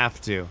 I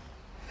have to.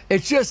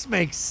 It just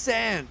makes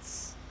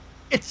sense.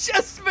 It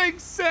just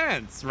makes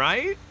sense,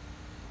 right?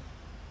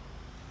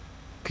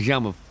 Cause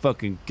I'm a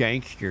fucking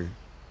gangster.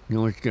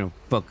 No one's gonna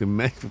fucking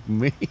mess with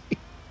me.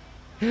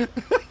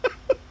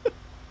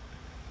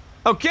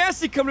 Oh,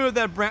 Cassie coming in with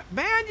that brand.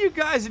 Man, you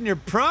guys in your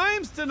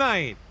primes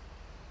tonight.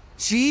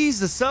 Jeez,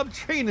 the sub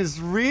train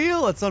is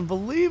real. It's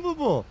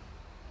unbelievable.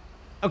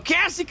 Oh,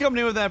 Cassie coming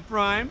in with that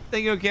prime.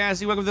 Thank you,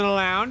 Cassie. Welcome to the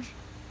lounge.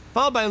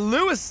 Followed by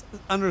Lewis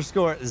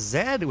 _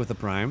 Zed with the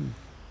prime.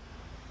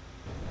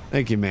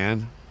 Thank you,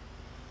 man.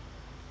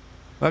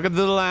 Welcome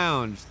to the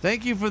lounge.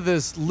 Thank you for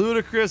this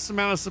ludicrous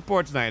amount of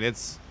support tonight.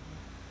 It's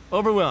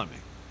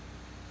overwhelming.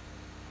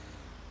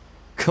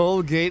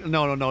 Colgate.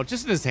 No.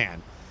 Just in his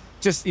hand.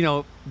 Just, you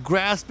know,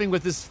 grasping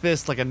with his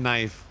fist like a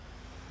knife.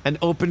 An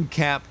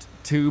open-capped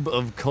tube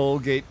of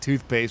Colgate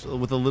toothpaste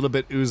with a little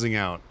bit oozing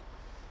out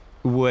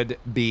would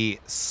be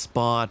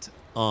spot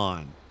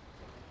on.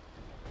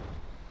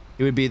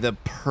 It would be the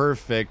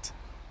perfect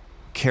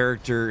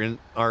character in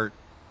art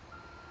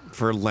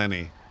for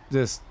Lenny.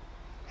 Just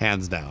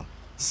hands down.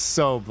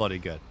 So bloody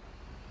good.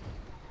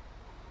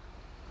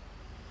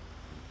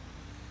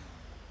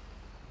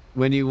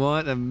 When you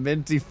want a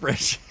minty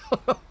fresh...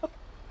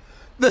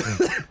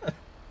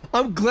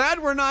 I'm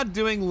glad we're not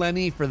doing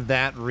Lenny for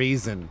that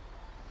reason.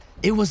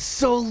 It was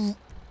so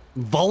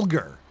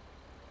vulgar.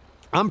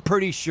 I'm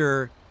pretty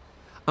sure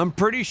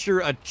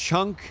a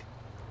chunk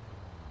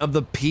of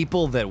the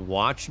people that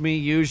watch me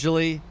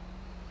usually...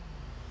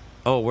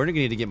 Oh, we're gonna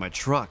need to get my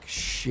truck.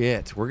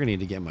 Shit, we're gonna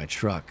need to get my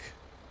truck.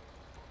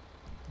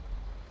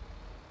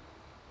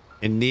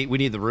 And we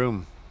need the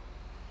room.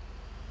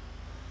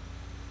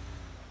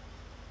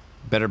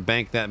 Better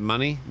bank that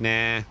money?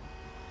 Nah,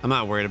 I'm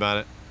not worried about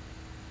it.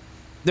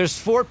 There's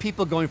 4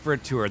 people going for a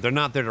tour. They're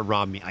not there to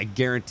rob me. I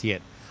guarantee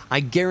it. I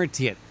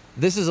guarantee it.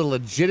 This is a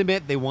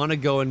legitimate, they want to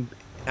go and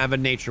have a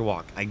nature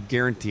walk. I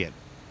guarantee it.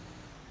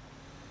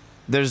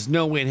 There's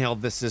no way in hell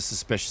this is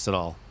suspicious at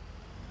all.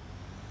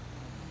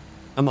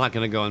 I'm not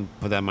going to go and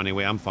put that money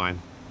away. I'm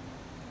fine.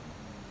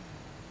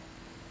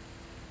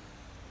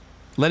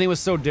 Lenny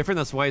was so different.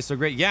 That's why he's so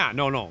great. Yeah,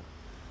 no.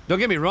 Don't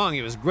get me wrong.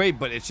 He was great,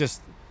 but it's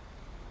just...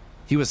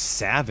 He was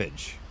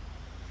savage.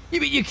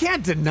 You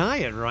can't deny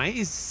it, right?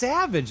 He's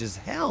savage as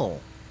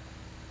hell.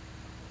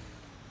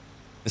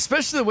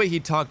 Especially the way he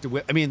talked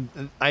to... I mean,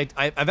 I've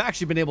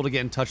actually been able to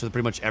get in touch with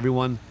pretty much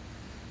everyone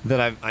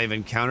that I've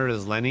encountered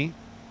as Lenny.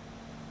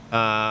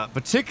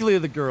 Particularly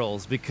the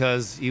girls,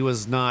 because he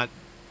was not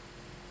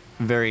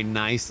very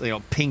nice. You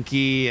know,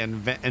 Pinky and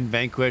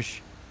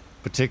Vanquish,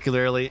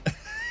 particularly.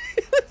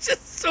 It's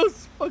just so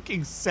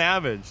fucking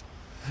savage.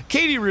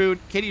 Katie Rue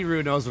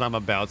knows what I'm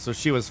about, so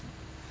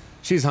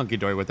she's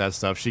hunky-dory with that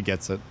stuff. She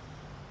gets it.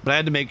 But I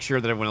had to make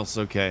sure that everyone else is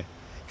okay.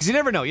 Because you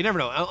never know. You never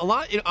know. A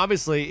lot,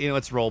 obviously,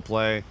 it's role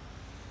play.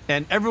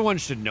 And everyone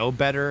should know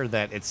better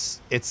that it's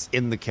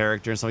in the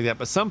character and stuff like that.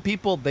 But some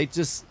people, they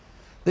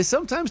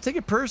sometimes take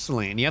it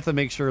personally. And you have to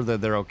make sure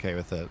that they're okay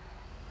with it.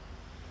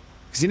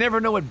 Because you never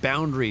know what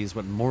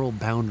moral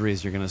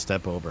boundaries you're going to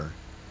step over.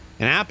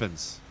 It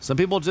happens. Some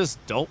people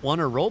just don't want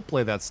to role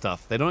play that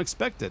stuff. They don't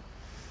expect it.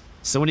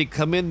 So when you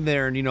come in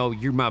there and,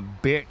 you're my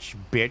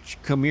bitch,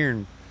 come here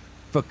and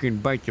fucking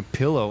bite your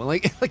pillow.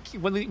 Like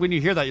when you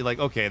hear that, you're like,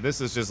 okay,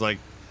 this is just like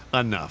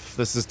enough.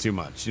 This is too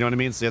much. You know what I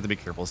mean? So you have to be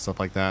careful with stuff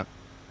like that.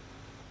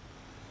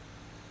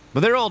 But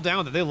they're all down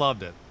with it. They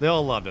loved it. They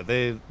all loved it.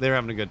 They're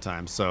having a good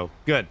time. So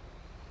good.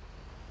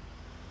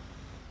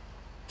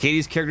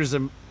 Katie's character's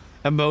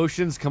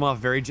emotions come off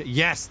very...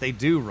 Yes, they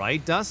do,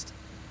 right, Dust?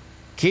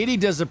 Katie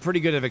does a pretty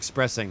good of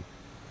expressing.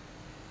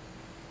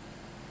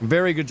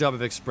 Very good job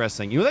of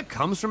expressing. You know where that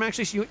comes from,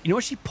 actually? You know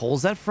where she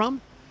pulls that from?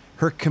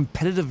 Her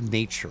competitive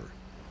nature.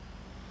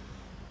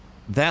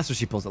 That's where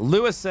she pulls it.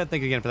 Lewis said,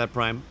 thank you again for that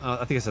prime.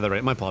 I think I said that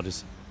right. My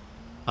apologies.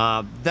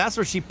 That's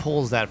where she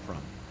pulls that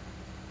from.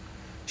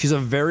 She's a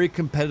very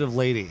competitive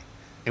lady.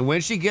 And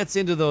when she gets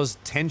into those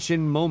tense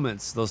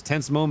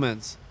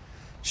moments,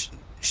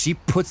 she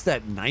puts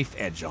that knife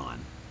edge on.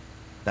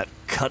 That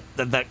cut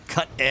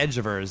edge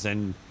of hers,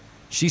 and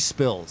she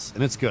spills.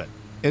 And it's good.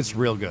 It's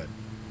real good.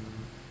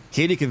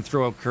 Katie can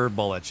throw a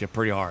curveball at you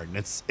pretty hard. And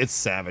it's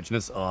savage, and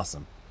it's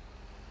awesome.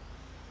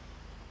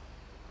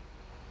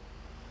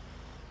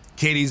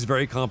 Katie's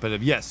very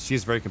competitive. Yes,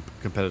 she's very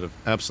competitive.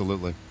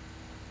 Absolutely.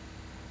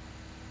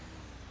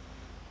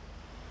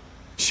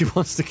 She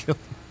wants to kill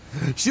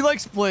me. She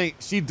likes playing...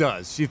 She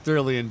does. She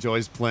thoroughly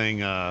enjoys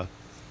playing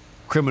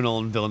criminal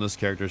and villainous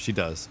characters. She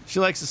does. She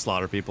likes to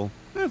slaughter people.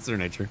 That's her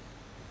nature.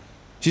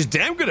 She's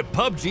damn good at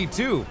PUBG,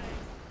 too.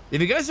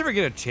 If you guys ever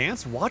get a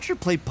chance, watch her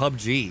play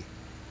PUBG.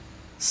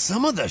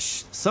 Some of the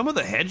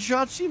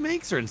headshots she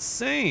makes are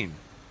insane.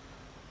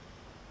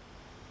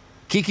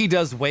 Kiki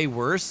does way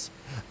worse.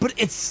 But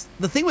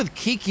the thing with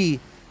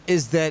Kiki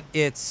is that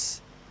it's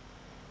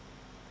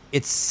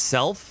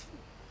self-induced.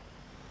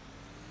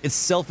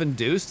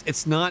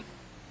 It's not,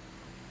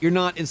 you're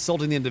not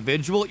insulting the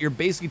individual. You're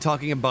basically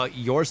talking about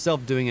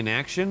yourself doing an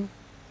action.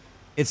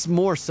 It's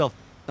more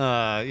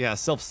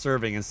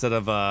self-serving instead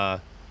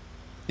of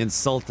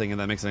insulting, if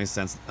that makes any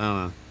sense. I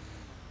don't know.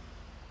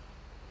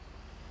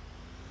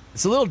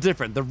 It's a little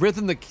different. The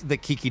rhythm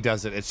that Kiki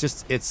does it,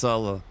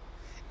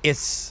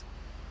 it's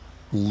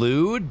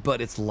lewd, but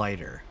it's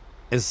lighter.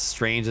 As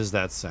strange as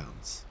that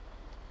sounds.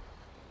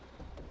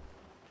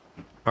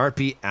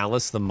 RP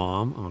Alice the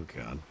mom. Oh,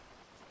 God.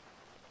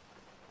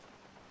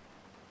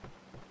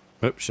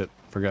 Oh, shit.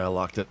 Forgot I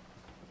locked it.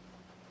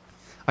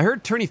 I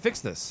heard Turney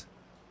fixed this.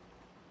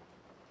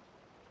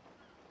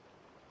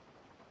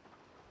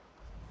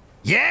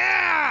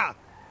 Yeah!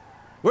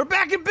 We're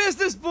back in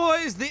business,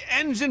 boys! The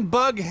engine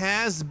bug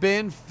has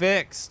been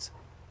fixed.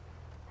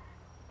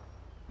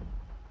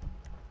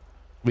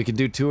 We can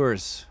do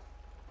tours.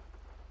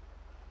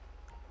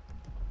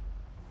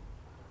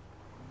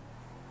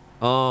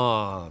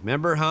 Oh,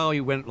 remember how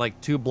you went like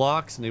 2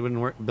 blocks and he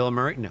wouldn't work? Bill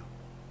Murray? No.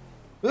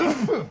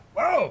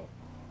 Whoa!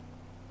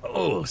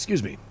 Oh,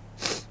 excuse me.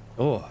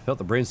 Oh, I felt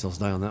the brain cells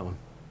die on that one.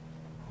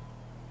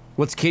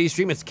 What's Katie's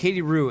stream? It's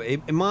Katie Rue.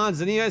 Hey,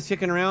 mods, any of you guys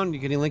kicking around?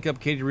 Can you link up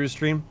Katie Rue's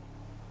stream?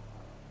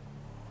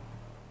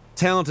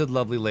 Talented,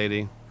 lovely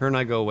lady. Her and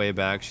I go way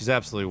back. She's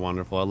absolutely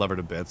wonderful. I love her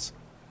to bits.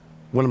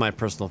 One of my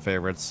personal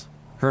favorites.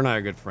 Her and I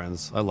are good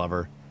friends. I love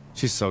her.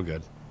 She's so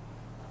good.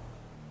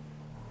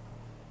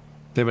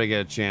 If anybody get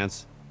a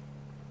chance.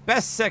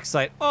 Best sex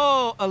site.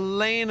 Oh,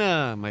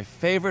 Elena, my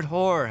favorite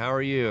whore. How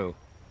are you?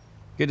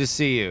 Good to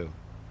see you.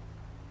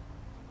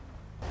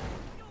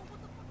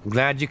 I'm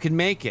glad you could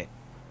make it.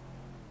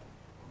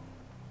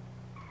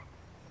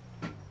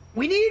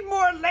 We need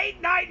more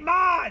late night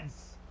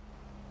mods.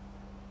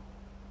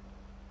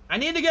 I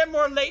need to get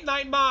more late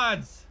night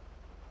mods.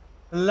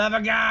 Love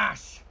a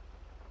gosh.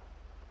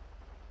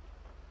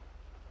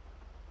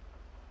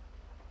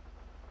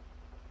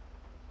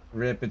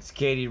 Rip, it's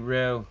Katie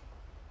Rue.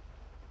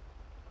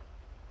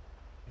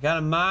 I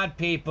gotta mod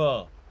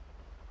people.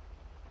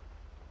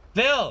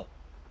 Phil!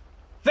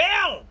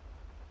 Phil!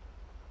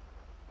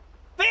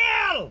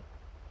 Phil!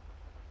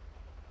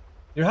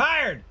 You're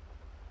hired.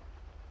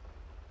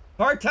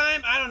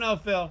 Part-time? I don't know,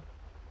 Phil.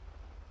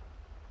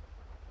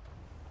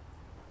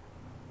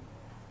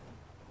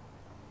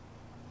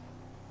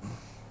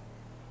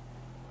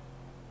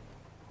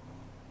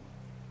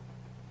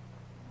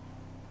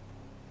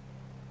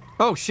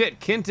 Oh shit,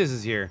 Kintis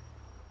is here.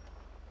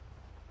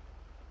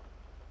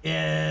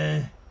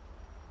 Yeah.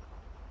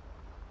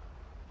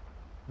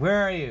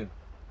 Where are you?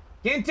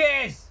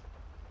 Kintis!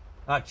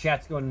 Oh,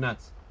 chat's going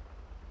nuts.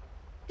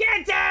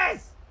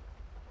 Kintis!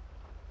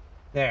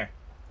 There.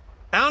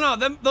 I don't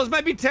know, those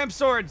might be temp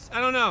swords.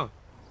 I don't know.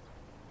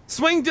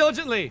 Swing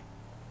diligently.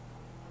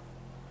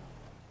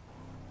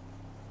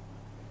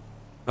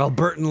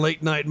 Albertan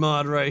late night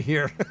mod right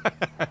here.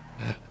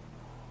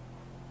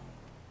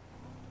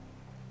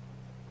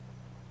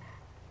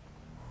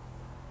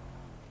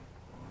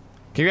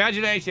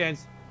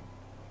 Congratulations.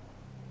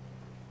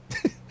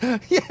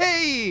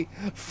 Yay!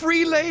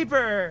 Free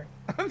labor.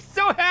 I'm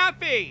so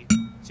happy.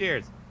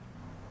 Cheers. Do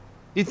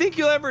you think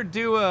you'll ever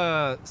do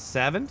a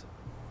savant?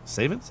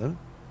 Savant?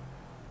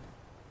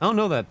 I don't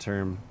know that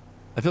term.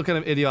 I feel kind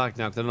of idiotic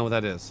now because I don't know what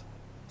that is.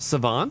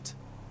 Savant?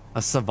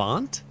 A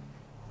savant?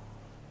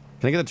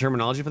 Can I get the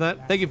terminology for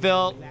that? Thank you,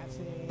 Phil.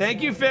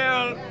 Thank you,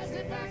 Phil.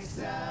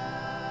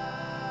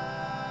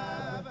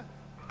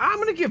 I'm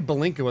gonna give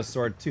Belinko a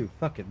sword too.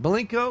 Fuck it.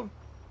 Belinko,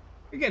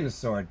 you're getting a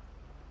sword.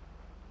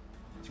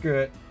 Screw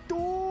it.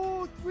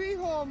 2, 3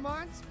 whole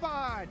months,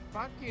 spot.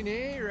 Fucking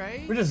A,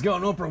 right? We're just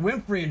going Oprah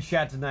Winfrey in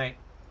chat tonight.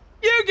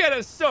 You get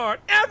a sword.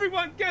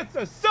 Everyone gets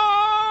a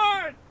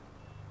sword.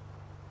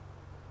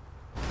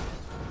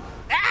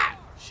 Ah!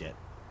 Shit.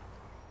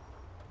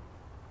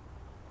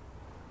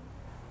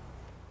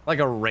 Like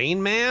a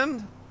Rain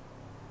Man?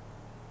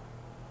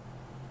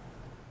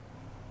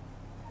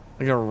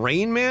 Like a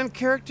Rain Man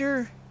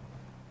character?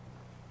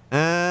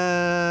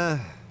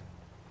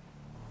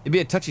 It'd be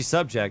a touchy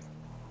subject.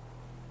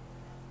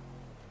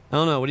 I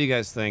don't know. What do you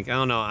guys think? I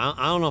don't know. I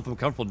don't know if I'm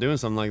comfortable doing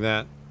something like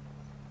that.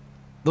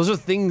 Those are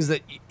things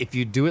that if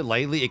you do it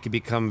lightly, it could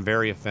become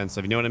very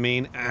offensive. You know what I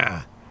mean?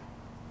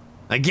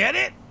 I get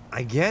it.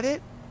 I get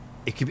it.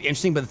 It could be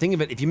interesting, but the thing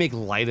of it, if you make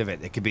light of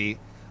it, it could be,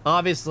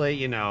 obviously,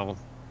 you know,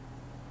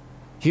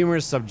 humor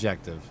is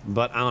subjective,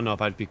 but I don't know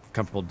if I'd be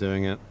comfortable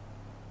doing it.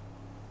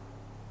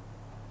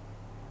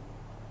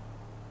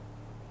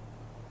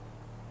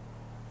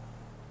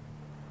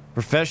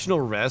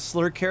 Professional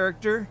wrestler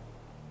character?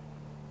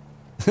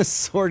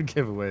 Sword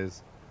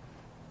giveaways.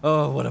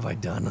 Oh, what have I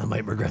done? I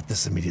might regret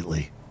this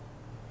immediately.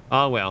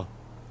 Oh, well.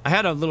 I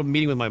had a little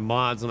meeting with my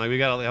mods, and we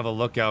gotta have a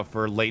lookout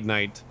for late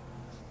night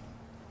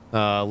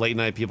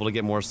people to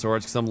get more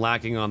swords, because I'm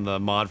lacking on the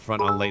mod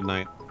front on late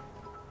night.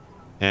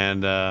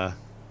 And, they're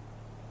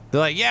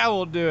like, yeah,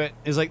 we'll do it.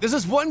 It's like, there's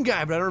this one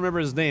guy, but I don't remember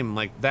his name.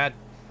 Like, that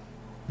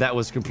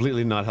was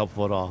completely not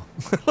helpful at all.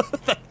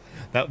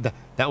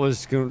 That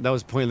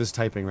was pointless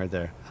typing right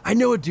there. I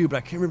know a dude, but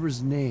I can't remember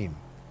his name.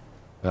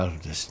 Well,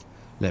 just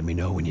let me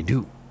know when you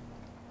do.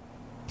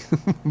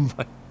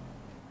 But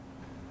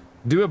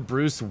do a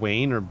Bruce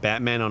Wayne or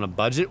Batman on a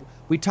budget.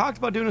 We talked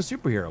about doing a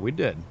superhero. We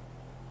did.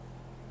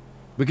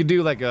 We could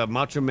do like a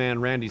Macho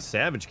Man Randy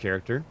Savage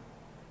character.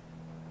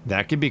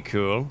 That could be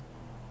cool.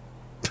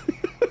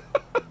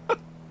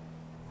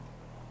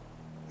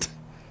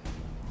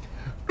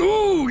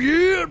 Oh,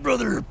 yeah,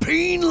 brother.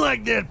 Pain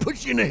like that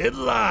puts you in a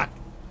headlock.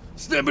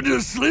 Step into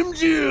a Slim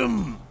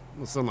Jim.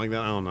 Something like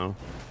that. I don't know.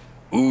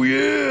 Oh,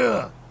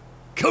 yeah.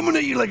 Coming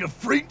at you like a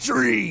freight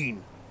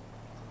train.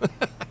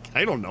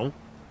 I don't know.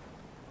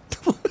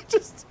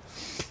 Just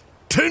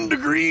 10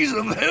 degrees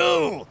of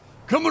hell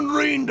come and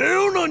rain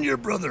down on your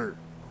brother.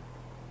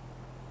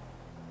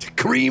 The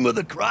cream of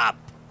the crop.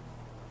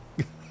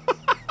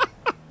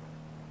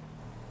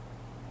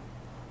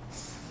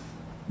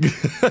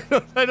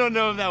 I don't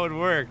know if that would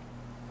work.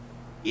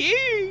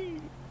 Yee.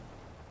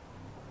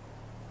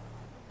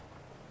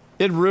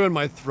 It'd ruin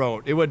my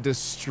throat. It would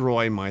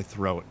destroy my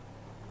throat.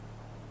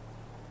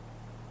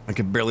 I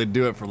could barely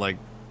do it for like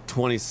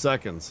 20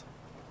 seconds.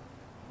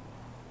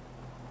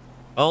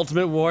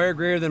 Ultimate Warrior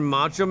greater than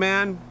Macho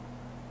Man?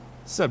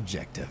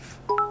 Subjective.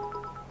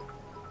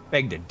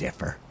 Beg to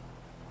differ.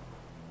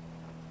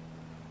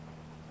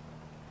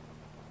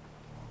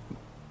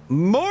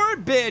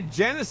 Morbid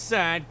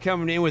Genocide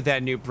coming in with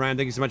that new Prime.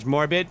 Thank you so much,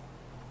 Morbid.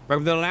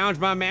 Welcome to the lounge,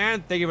 my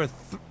man. Thank you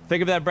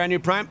for that brand new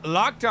Prime.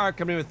 Locktar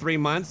coming in with 3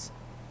 months.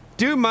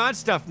 Do mod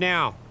stuff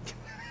now.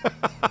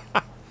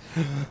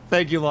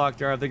 Thank you,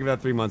 Locktar. Thank you for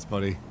that 3 months,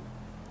 buddy.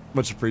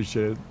 Much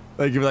appreciated.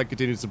 Thank you for that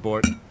continued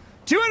support.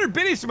 200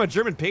 biddies from a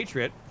German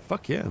patriot.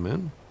 Fuck yeah,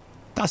 man.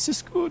 Das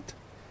ist gut.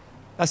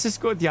 Das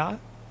ist gut, ja.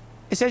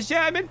 It's a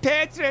German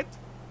patriot.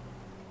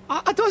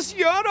 Those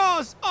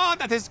euros. Oh,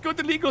 that is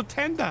good legal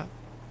tender.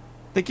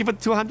 Thank you for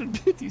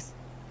 200 biddies.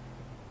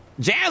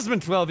 Jasmine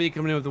 12E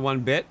coming in with the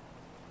 1 bit.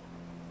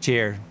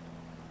 Cheer.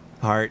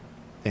 Heart.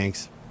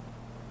 Thanks.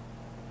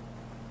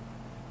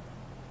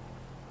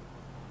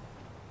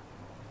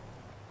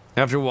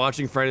 After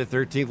watching Friday the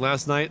 13th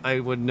last night, I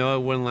would know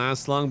it wouldn't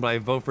last long, but I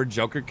vote for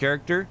Joker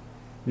character.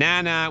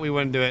 Nah, we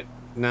wouldn't do it.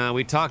 Nah,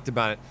 we talked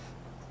about it.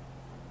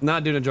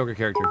 Not doing a Joker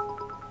character.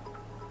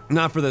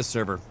 Not for this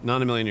server. Not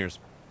in a million years.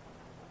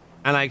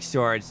 I like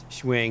swords.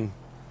 Swing.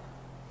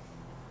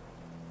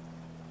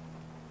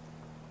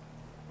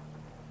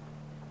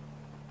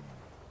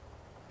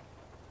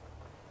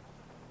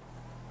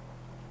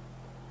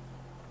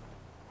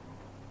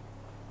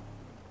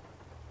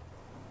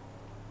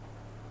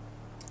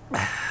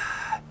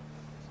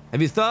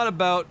 Have you thought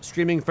about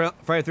streaming Friday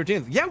the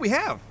 13th? Yeah, we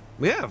have.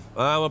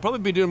 We'll probably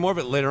be doing more of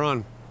it later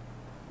on.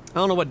 I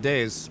don't know what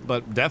days,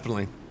 but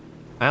definitely.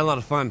 I had a lot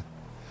of fun.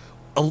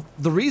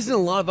 The reason a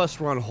lot of us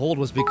were on hold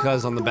was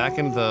because on the back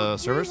end of the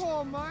servers,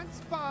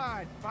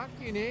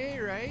 Fucking A,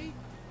 right?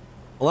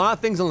 a lot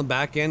of things on the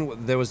back end,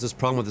 there was this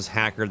problem with this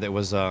hacker that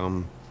was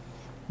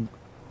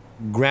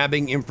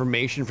grabbing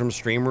information from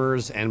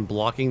streamers and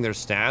blocking their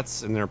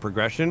stats and their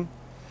progression.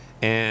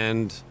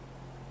 And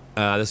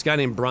this guy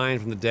named Brian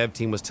from the dev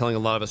team was telling a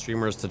lot of us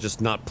streamers to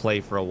just not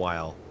play for a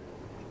while.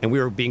 And we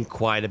were being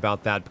quiet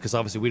about that because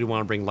obviously we didn't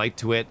want to bring light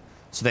to it,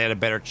 so they had a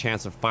better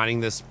chance of finding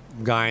this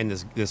guy in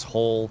this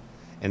hole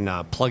and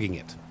plugging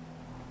it.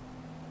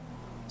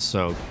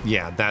 So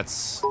yeah,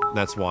 that's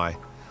why.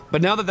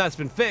 But now that that's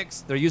been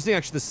fixed, they're using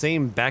actually the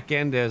same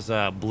backend as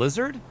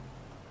Blizzard.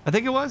 I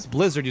think it was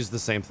Blizzard used the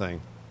same thing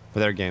for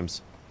their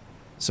games.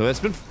 So it's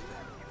been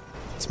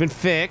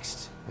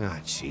fixed. Ah,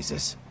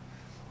 Jesus.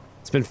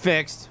 It's been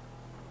fixed.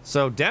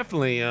 So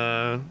definitely,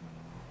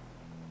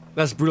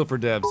 that's brutal for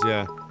devs,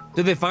 yeah.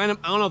 Did they find him?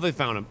 I don't know if they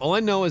found him. All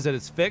I know is that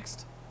it's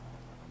fixed.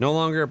 No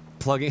longer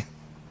plugging.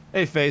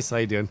 Hey, Face, how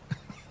you doing?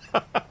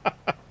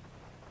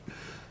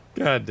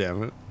 God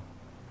damn it.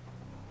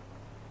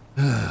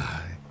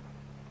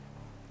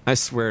 I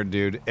swear,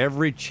 dude,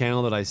 every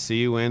channel that I see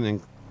you in,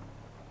 and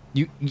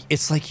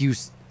it's like you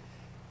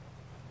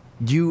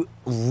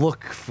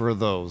look for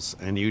those,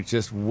 and you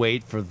just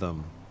wait for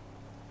them.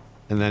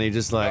 And then you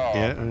just like,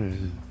 yeah.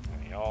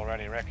 He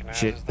already recognizes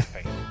Shit. the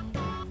face.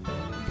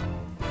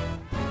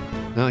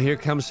 Now here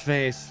comes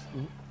Face.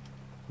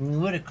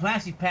 What did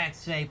ClassyPax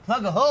say?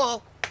 Plug a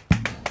hole.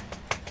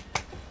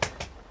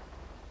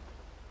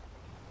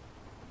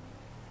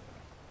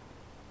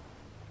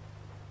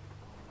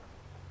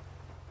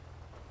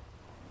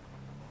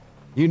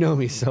 You know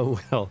me so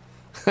well.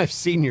 I've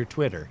seen your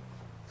Twitter.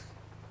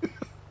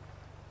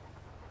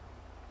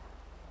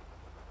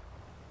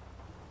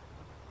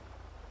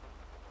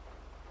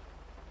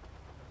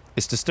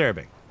 It's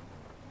disturbing.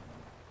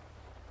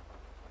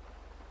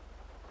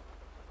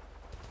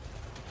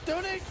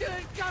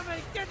 Donation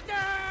coming! Get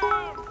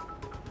down!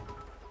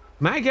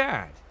 My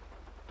God.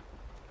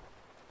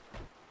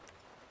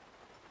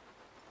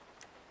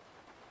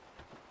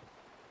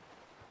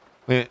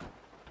 Wait.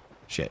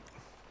 Shit.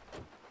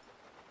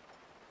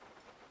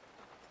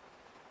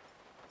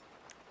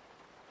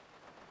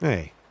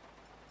 Hey.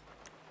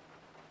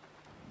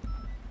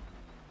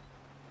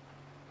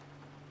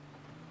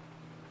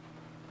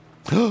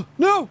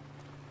 No!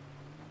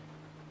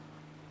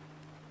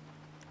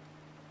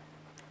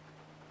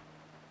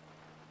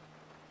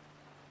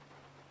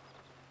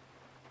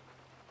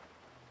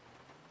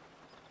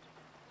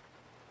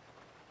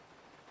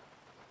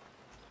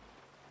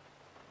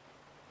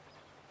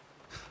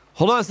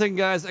 Hold on a second,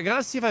 guys. I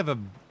gotta see if I have a...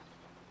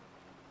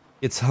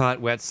 It's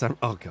hot, wet summer.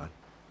 Oh, God.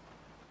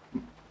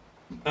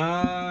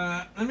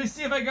 Let me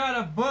see if I got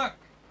a book.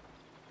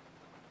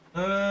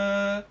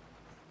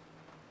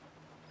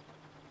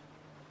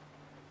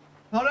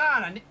 Hold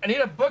on, I need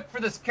a book for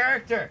this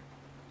character.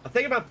 I'm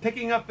thinking about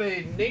picking up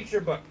a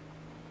nature book.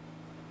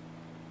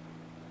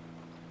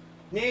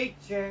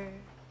 Nature.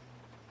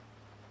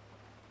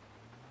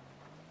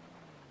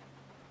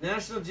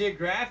 National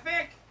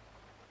Geographic?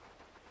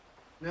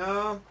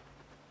 No.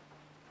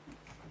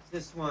 It's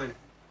this one.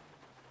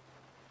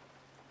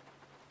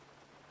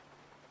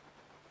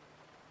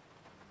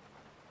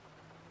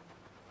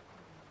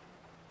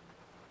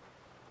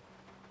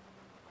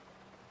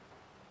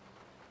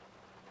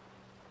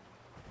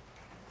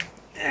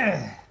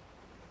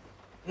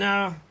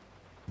 No.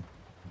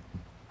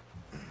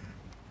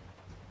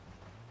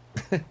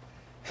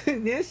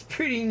 That's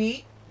pretty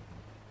neat.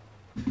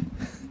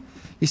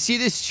 You see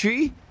this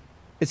tree?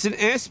 It's an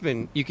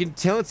aspen. You can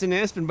tell it's an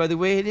aspen by the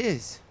way it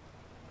is.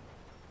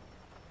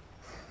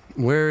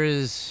 Where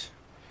is...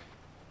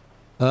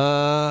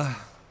 Where's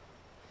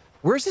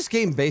this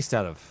game based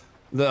out of?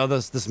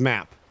 This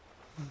map.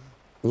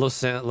 Los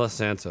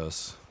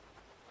Santos.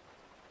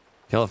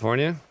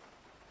 California?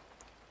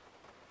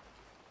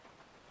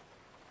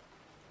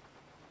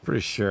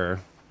 Pretty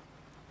sure.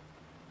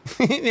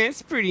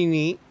 That's pretty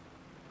neat.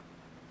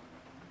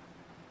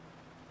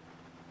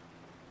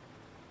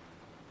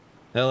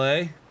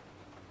 LA?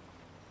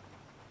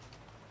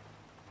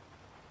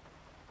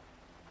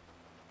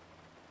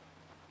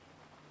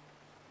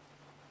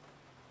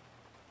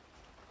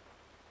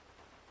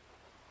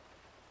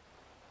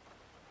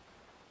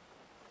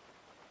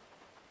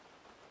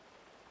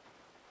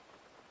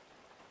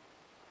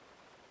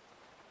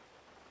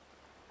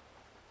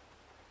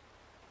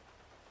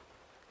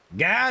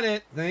 Got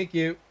it. Thank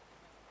you.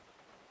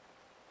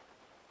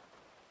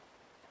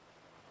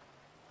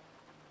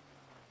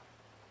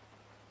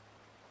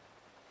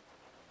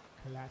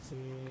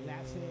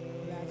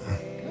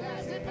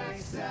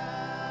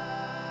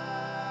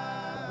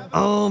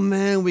 Oh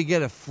man, we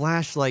get a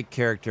flashlight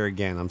character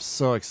again. I'm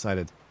so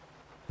excited.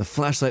 The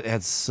flashlight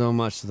adds so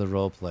much to the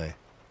roleplay.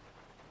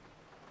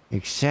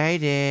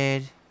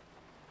 Excited.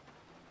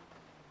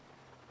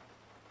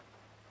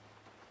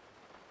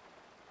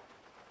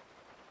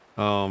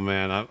 Oh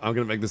man, I'm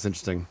gonna make this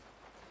interesting.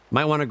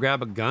 Might want to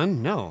grab a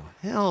gun? No.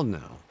 Hell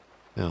no.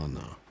 Hell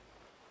no.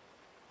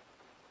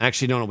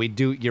 Actually, no, we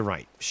do. You're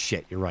right.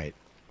 Shit, you're right.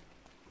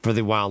 For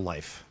the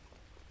wildlife.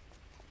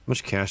 How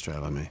much cash do I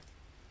have on me?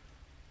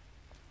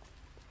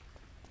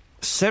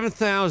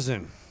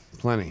 7,000.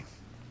 Plenty.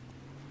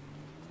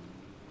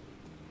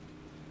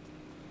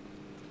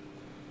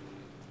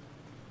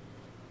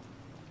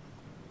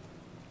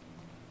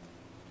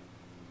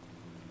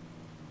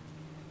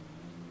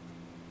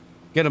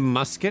 Get a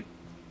musket.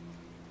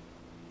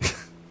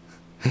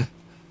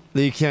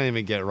 You can't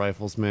even get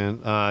rifles,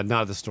 man. Not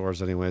at the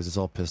stores anyways. It's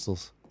all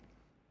pistols.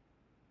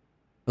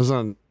 That's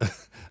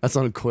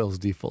on Coil's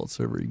default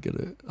server. You get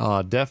it.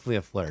 Definitely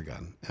a flare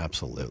gun.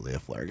 Absolutely a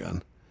flare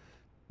gun.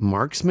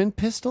 Marksman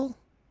pistol?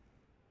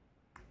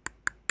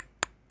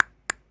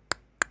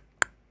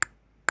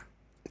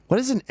 What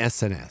is an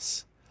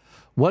SNS?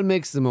 What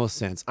makes the most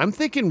sense? I'm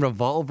thinking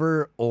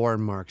revolver or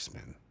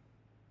marksman.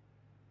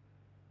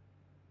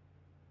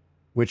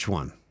 Which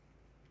one?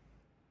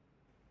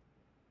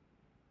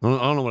 I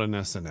don't know what an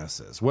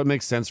SNS is. What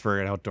makes sense for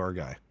an outdoor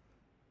guy?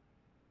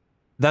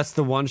 That's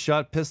the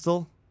one-shot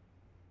pistol?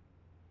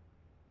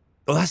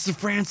 Oh, that's the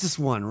Francis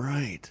one,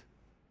 right.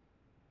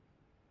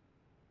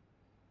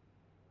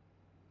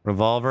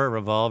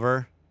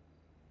 Revolver.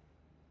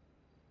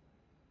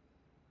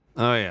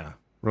 Oh, yeah.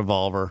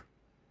 Revolver.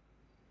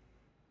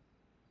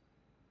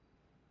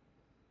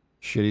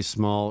 Shitty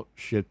small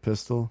shit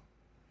pistol.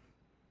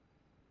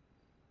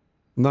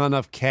 Not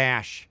enough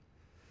cash.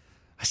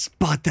 I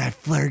bought that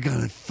flare gun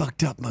and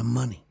fucked up my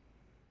money.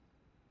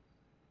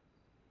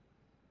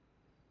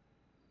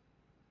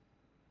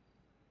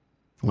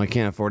 Well, I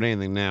can't afford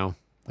anything now.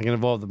 I can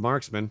involve the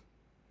marksman.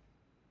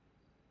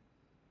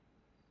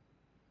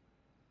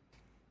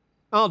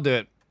 I'll do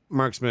it.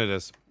 Marksman it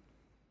is.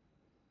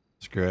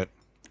 Screw it.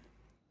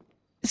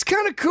 It's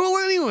kind of cool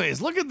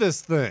anyways. Look at this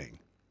thing.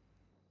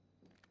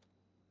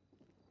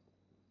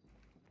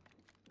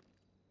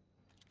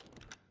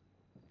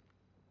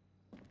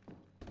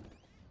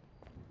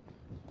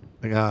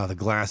 Like, the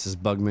glasses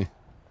bug me.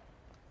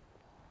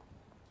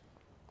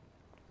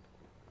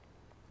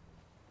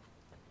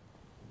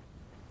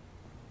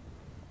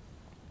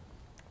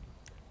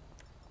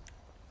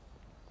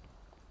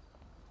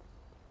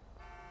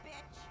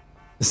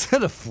 Is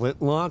that a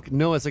flintlock?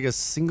 No, it's like a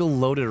single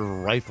loaded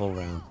rifle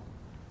round.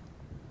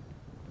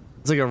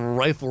 It's like a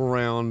rifle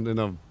round in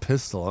a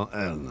pistol.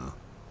 I don't know.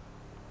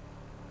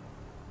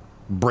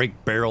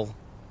 Break barrel.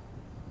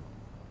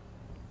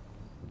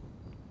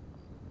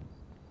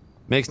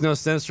 Makes no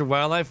sense for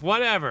wildlife?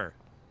 Whatever.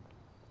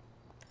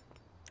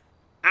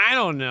 I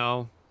don't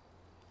know.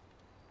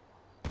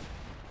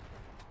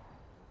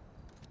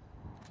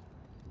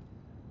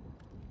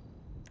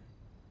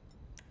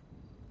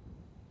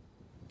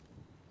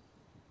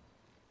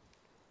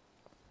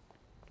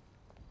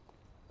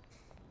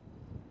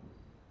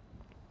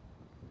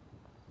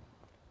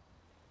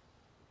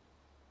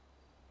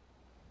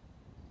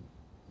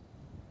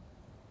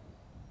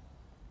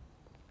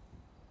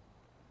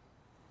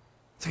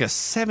 It's like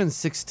a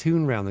 7.6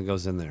 tune round that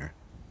goes in there.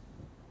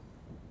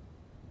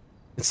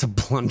 It's a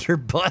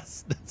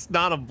blunderbuss? That's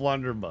not a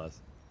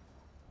blunderbuss.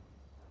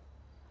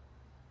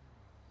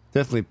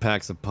 Definitely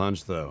packs a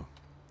punch, though.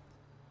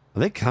 Are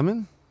they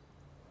coming?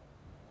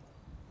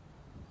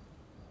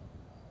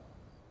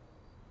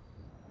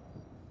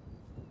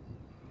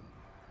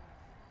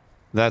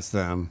 That's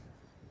them.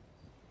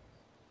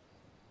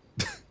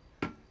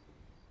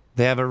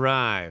 They have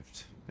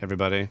arrived,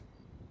 everybody.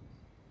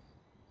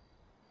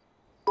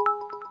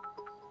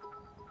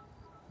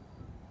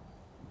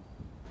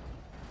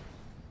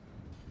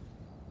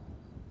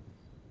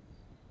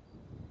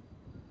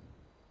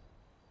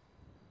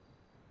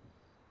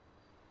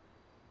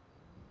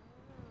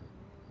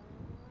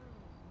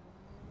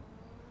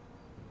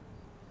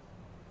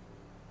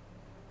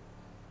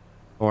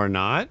 Or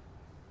not?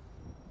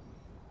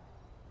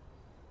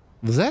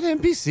 Was that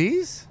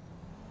NPCs?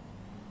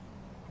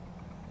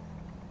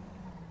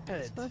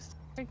 Good. Supposed to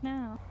work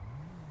now.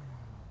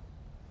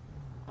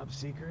 Top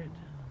secret.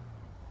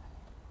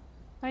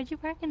 Why'd you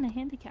park in the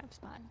handicap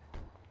spot?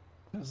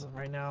 Because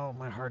right now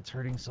my heart's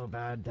hurting so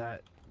bad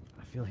that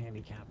I feel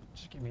handicapped.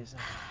 Just give me a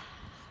second.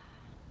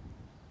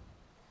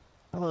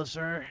 Hello,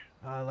 sir.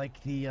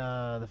 Like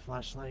the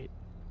flashlight.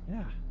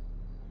 Yeah.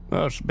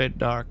 Well, it's a bit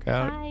dark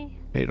out. Hi.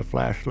 Need a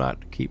flashlight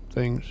to keep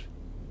things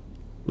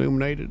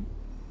illuminated.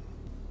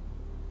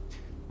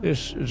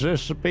 Is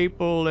this the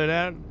people that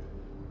had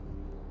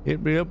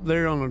hit me up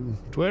there on the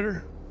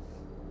Twitter?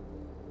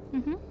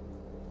 Mm-hmm.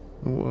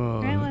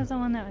 Grant was the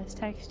one that was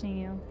texting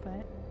you,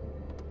 but...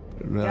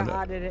 Yeah,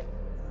 I did it.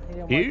 He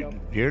didn't wake up.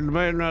 You're the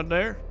man right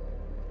there?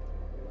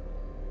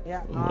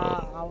 Yeah,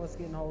 I was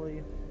getting hold of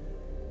you.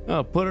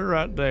 Oh, put it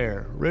right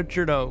there.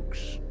 Richard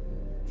Oakes.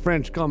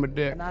 French call me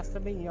Dick. Nice to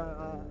meet you.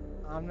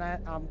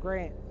 I'm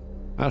Grant.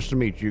 Nice to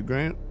meet you,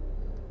 Grant.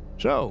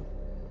 So,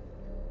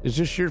 is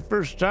this your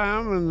first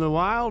time in the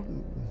wild?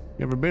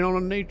 You ever been on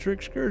a nature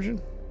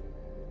excursion?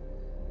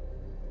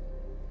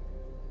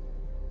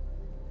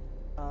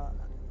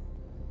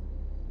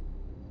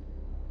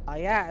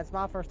 Yeah, it's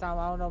my first time.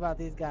 I don't know about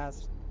these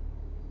guys.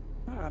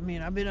 I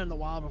mean, I've been in the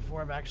wild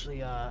before. I've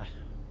actually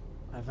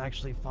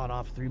fought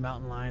off 3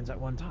 mountain lions at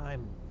one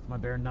time with my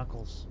bare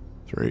knuckles.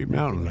 3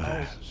 mountain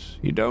lions.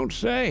 You don't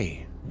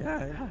say.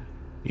 Yeah.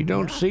 You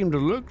don't seem to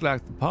look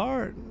like the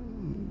part.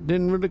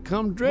 Didn't really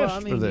come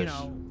dressed for this.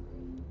 You know,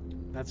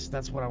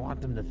 that's what I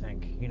want them to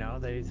think. You know,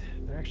 they're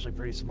actually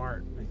pretty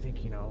smart. I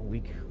think, you know,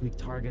 weak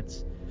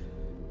targets.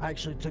 I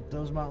actually took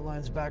those mountain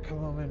lions back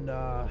home and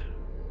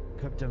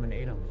cooked them and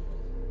ate them.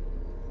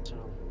 So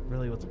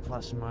really, what's a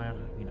plus in my,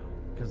 you know,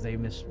 because they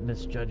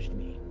misjudged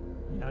me.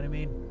 You know what I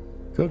mean?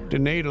 Cooked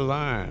and ate a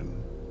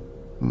lion.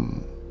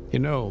 You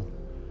know,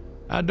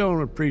 I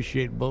don't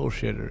appreciate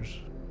bullshitters.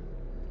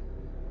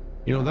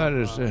 You know, that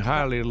is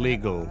highly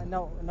illegal.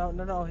 No.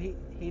 He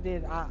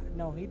did.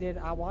 He did.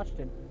 I watched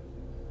him.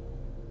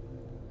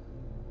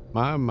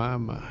 My.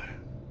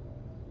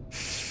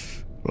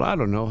 Well, I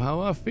don't know how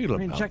I feel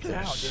about this. Check it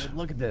out, dude.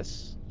 Look at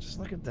this. Just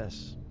look at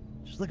this.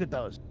 Just look at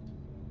those.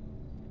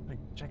 Like,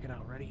 check it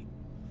out. Ready?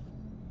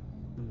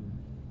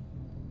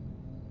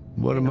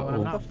 What am I?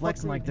 I'm not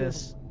flexing like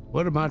this.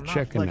 What am I I'm not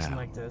checking flexing out?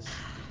 like this.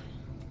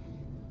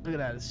 Look at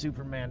that. It's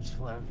Superman's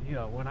flag. You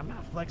know, when I'm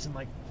not flexing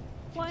like.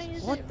 Why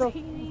is What it the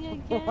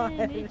raining why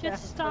again? It is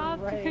just that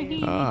stopped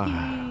rain?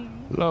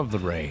 raining. Love the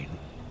rain.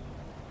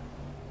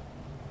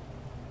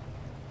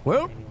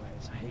 Well,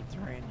 Anyways, I hate the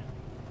rain.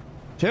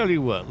 tell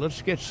you what,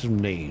 let's get some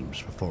names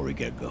before we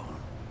get going.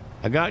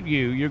 I got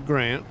you. You're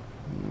Grant.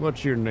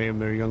 What's your name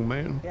there, young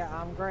man? Yeah,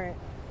 I'm Grant.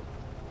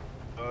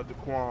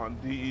 Daquan,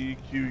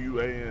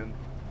 Dequan.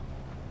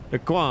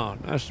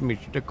 Daquan. Nice to meet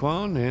you,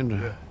 Daquan.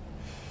 And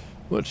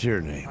what's your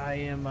name? I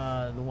am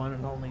the one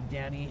and only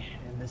Danny,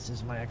 and this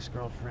is my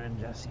ex-girlfriend,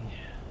 Jessie.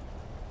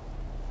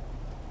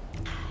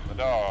 The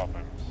door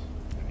opens,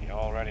 and he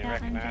already Yeah, I'm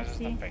recognizes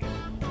the Jesse. face.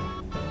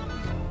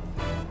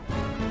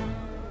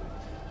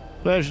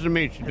 Pleasure to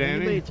meet you, Has Danny.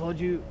 anybody told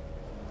you?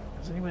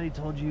 Has anybody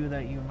told you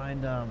that you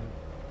remind them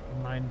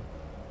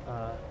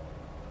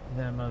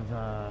of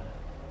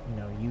you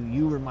know,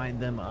 you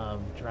remind them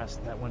of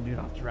that one dude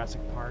off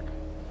Jurassic Park?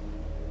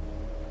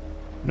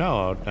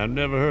 No, I've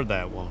never heard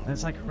that one. And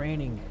it's like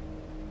raining.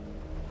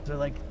 So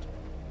like,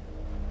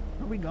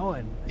 where are we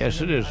going?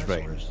 Yes, it is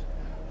raining.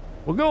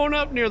 We're going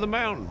up near the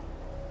mountain.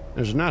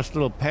 There's a nice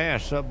little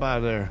pass up by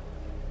their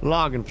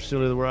logging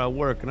facility where I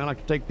work, and I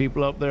like to take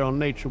people up there on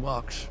nature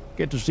walks.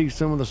 Get to see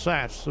some of the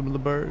sights, some of the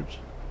birds.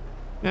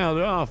 Now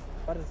they're off.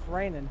 But it's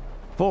raining.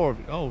 4 of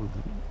you. Oh,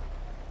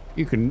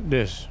 you can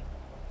this.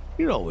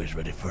 You're always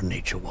ready for a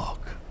nature walk.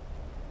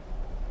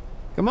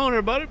 Come on,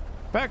 everybody.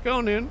 Pack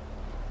on in.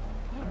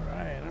 All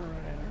right.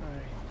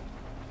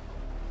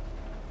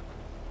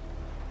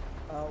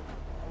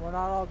 We're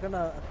not all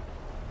gonna.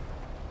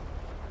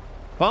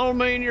 Follow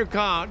me in your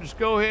car. Just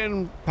go ahead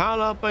and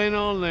pile up in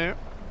on there.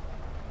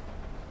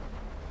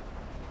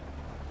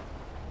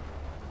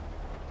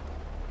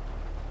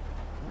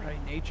 All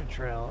right, nature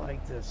trail. I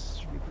like this.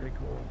 Should be pretty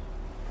cool.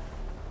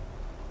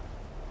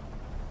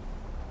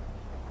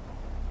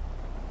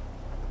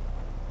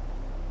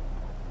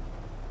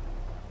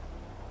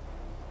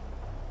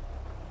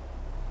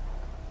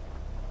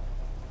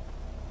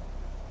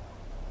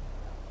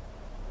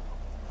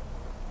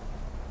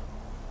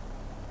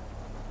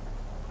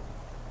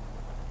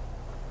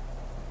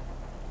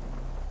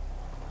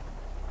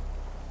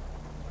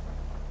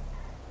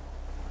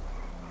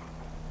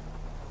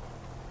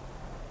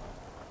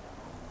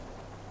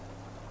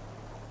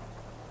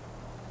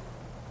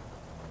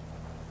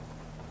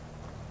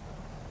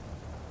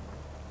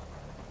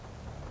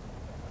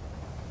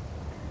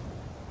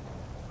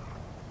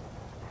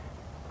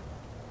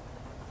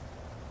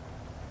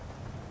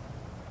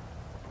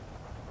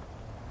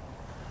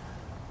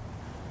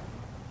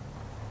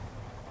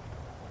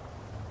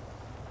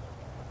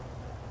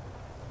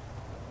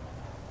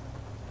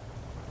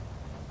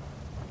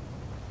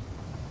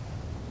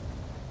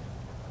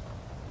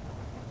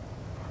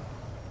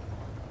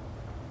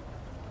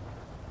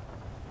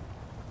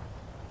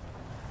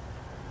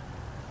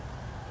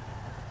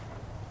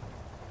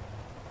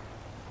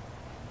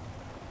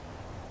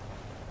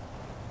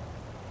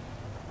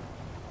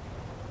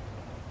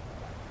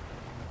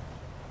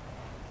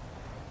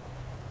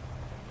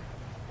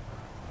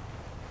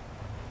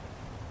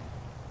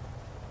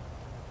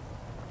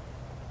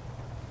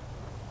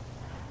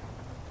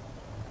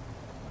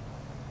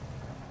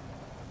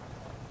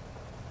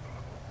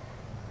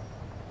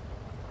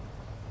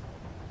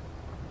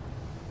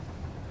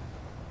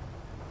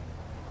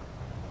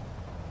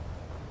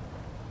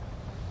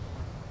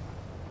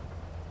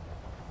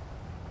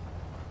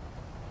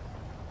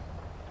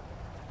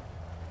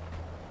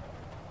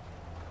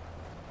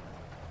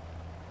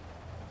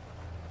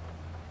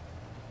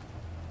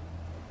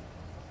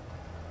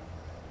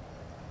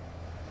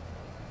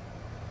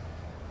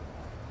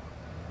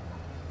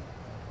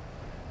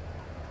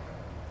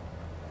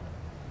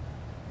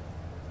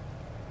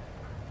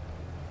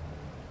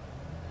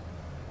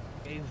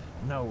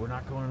 No, we're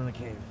not going in the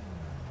cave.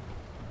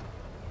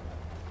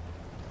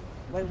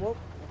 Wait, what?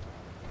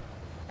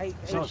 Hey,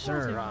 So, hey,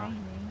 sir,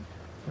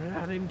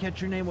 I didn't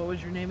catch your name. What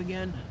was your name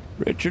again?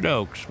 Richard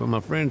Oakes, but my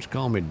friends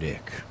call me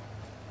Dick.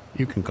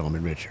 You can call me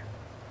Richard.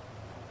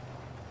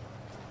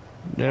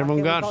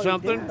 Everyone got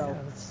something?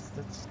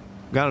 That's...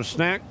 Got a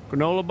snack,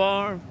 granola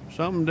bar,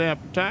 something to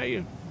appetite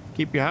you,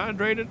 keep you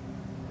hydrated?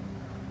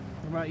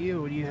 What about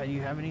you? Do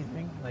you have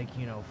anything? Like,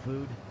 you know,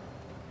 food?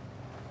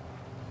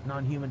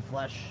 Non-human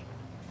flesh?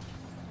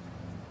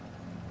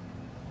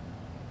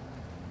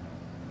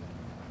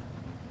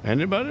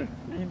 Anybody?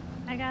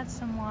 I got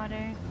some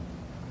water.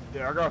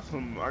 Yeah, I got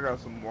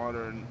some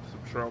water and some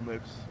trail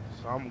mix,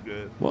 so I'm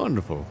good.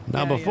 Wonderful.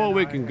 Now, Yeah, before yeah,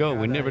 we no, can I go,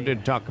 got we never a-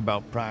 did talk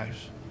about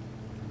price.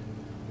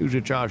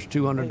 Usually charge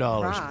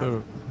 $200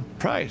 per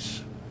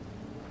price.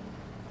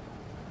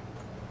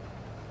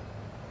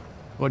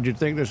 What'd you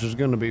think this was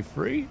going to be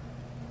free?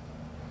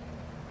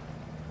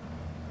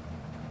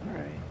 All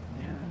right.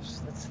 Yeah,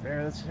 that's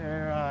fair. That's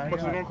fair.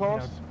 What's it gonna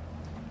cost?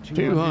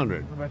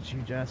 200. What about you,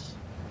 Jess?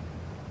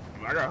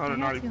 I got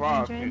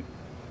 195.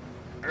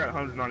 I got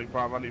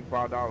 195. I need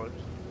 $5.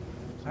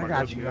 I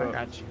got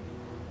you.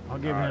 I'll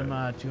give him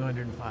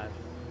 205.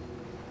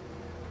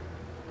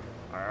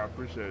 I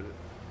appreciate it.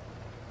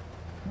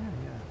 Yeah.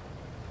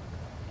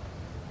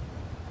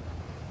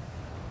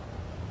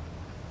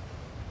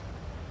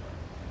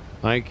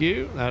 Thank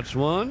you. That's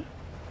one.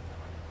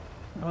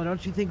 Oh,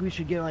 don't you think we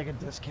should get like a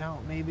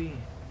discount, maybe?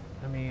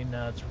 I mean,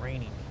 it's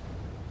raining.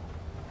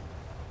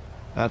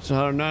 That's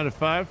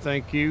 195.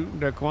 Thank you,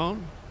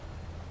 Daquan.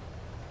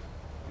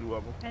 You're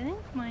welcome. I think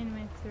mine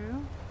went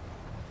through.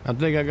 I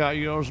think I got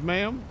yours,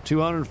 ma'am.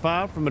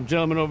 205 from a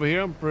gentleman over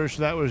here. I'm pretty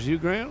sure that was you,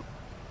 Grant.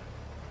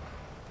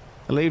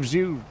 It leaves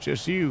you,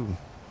 just you.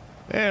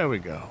 There we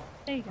go.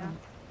 There you go.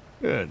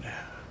 Good.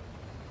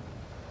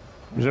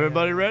 Is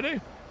everybody ready?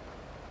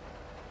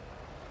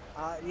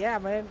 Yeah,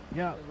 man.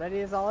 Yeah. Ready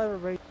as all ever,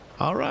 baby.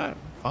 All right.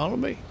 Follow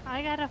me.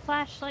 I got a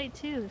flashlight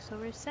too, so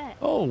we're set.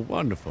 Oh,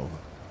 wonderful.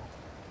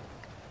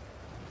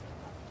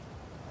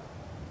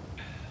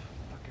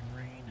 Fucking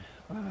rain.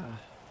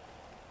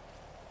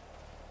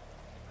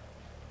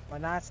 My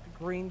nice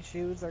green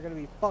shoes are gonna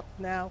be fucked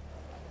now.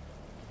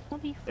 We'll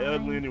be Ugly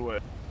fine. anyway.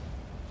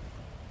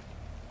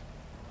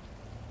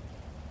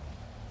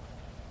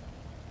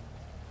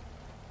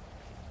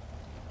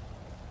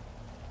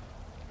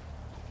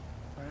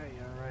 All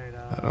right.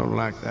 I don't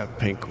like that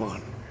pink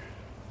one.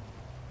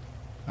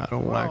 I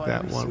don't like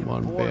that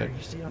one bit.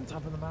 You see on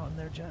top of the mountain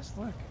there, Jess?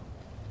 Look.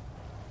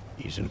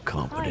 He's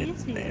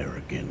incompetent and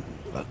arrogant,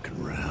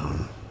 fucking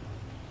around.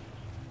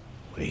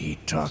 Way he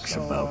talks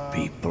about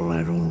people,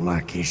 I don't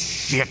like his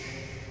shit.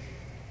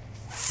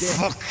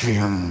 Fuck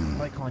him. I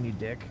like calling you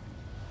Dick.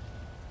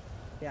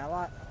 Yeah, a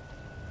lot.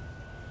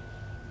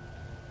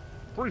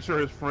 Pretty sure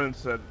his friend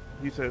said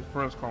his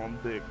friends call him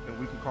Dick, and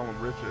we can call him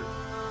Richard.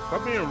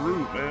 Stop being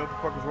rude, man. What the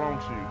fuck is wrong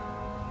with you?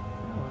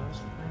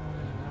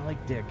 I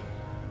like Dick.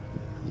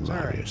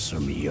 Marry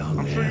some young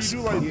I'm sure you ass do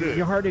like punk. Dick.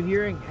 You're hard of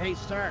hearing. Hey,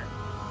 sir.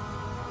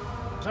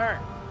 Sir.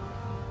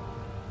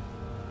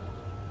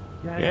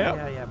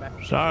 Yeah. Back.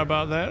 Sorry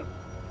about that.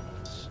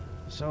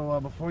 So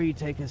before you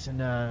take us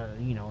into,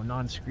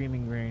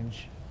 non-screaming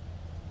range,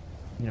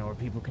 where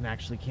people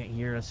can't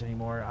hear us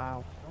anymore,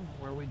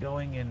 where are we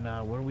going and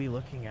what are we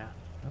looking at?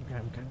 I'm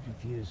kind of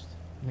confused.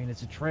 I mean,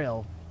 it's a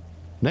trail.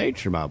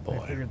 Nature, my I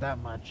boy. figured that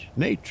much.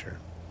 Nature.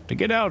 To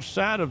get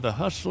outside of the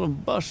hustle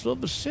and bustle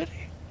of the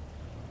city.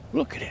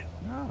 Look at it.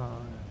 Oh.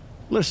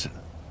 Listen.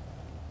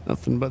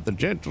 Nothing but the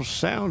gentle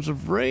sounds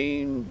of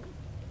rain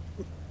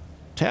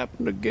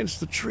tapping against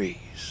the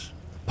trees,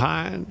 the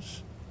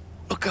pines.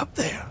 Look up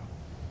there.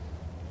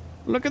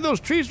 Look at those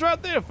trees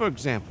right there, for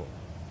example.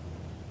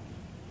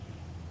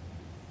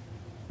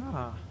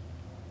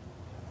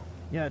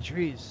 Yeah,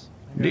 trees.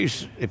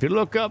 If you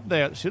look up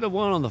there, see the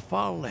one on the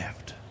far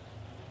left?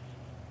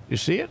 You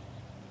see it?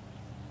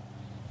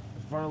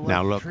 Far left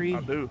Now look. tree.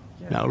 I do.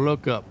 Now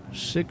look up.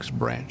 6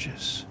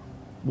 branches.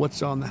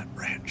 What's on that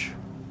branch?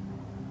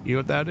 You know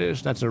what that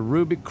is? That's a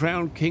ruby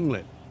crown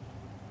kinglet.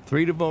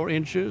 3 to 4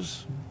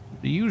 inches.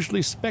 They're usually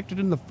expected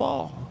in the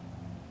fall.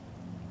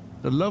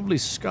 The lovely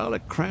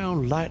scarlet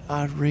crown,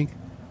 light-eyed ring,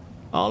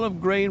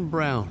 olive gray and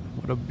brown.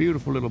 What a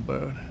beautiful little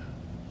bird.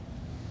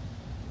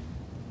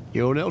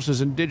 You know what else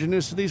is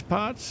indigenous to these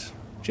parts,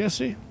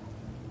 Jesse?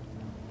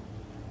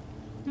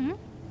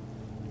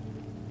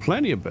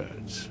 Plenty of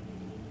birds.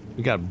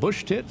 We got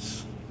bush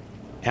tits,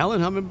 Allen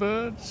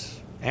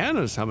hummingbirds,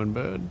 Anna's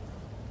hummingbird.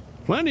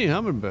 Plenty of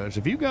hummingbirds.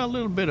 If you got a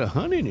little bit of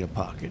honey in your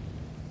pocket,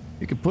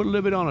 you can put a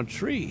little bit on a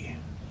tree.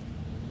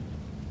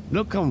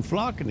 They'll come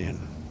flocking in.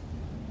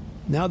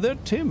 Now they're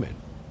timid.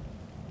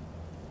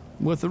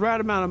 With the right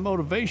amount of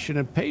motivation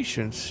and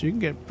patience, you can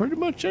get pretty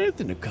much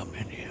anything to come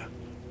in here.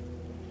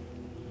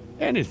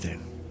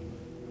 Anything.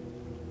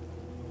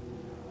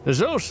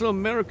 There's also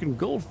American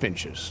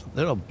goldfinches.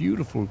 They're a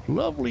beautiful,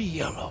 lovely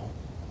yellow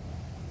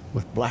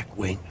with black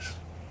wings.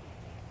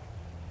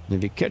 And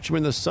if you catch them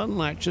in the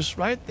sunlight just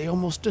right, they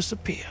almost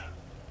disappear.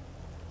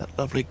 That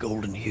lovely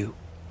golden hue.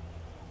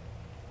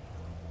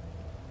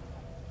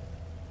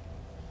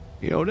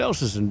 You know what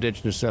else is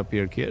indigenous up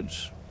here,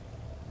 kids?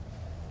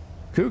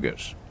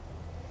 Cougars.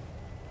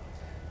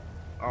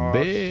 Oh,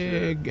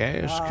 Big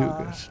ass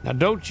cougars. Now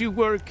don't you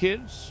worry,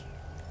 kids.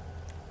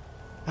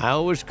 I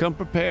always come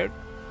prepared.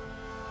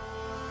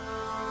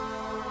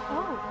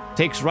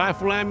 Takes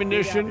rifle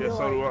ammunition, Yeah,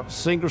 so do I.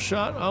 single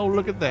shot. Oh,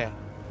 look at that.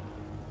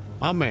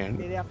 My man.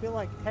 Dude, I feel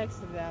like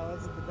texting now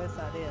isn't the best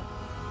idea.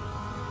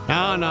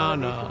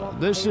 No.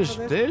 This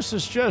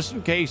is just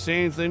in case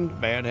anything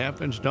bad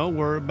happens. Don't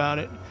worry about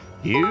it.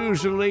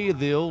 Usually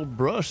the old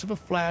brush of a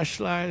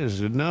flashlight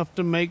is enough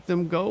to make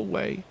them go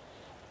away.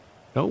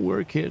 Don't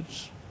worry,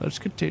 kids. Let's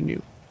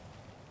continue.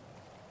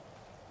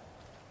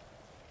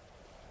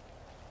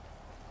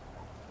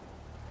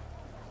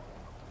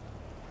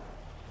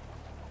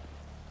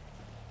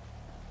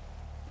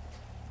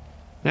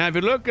 Now, if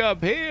you look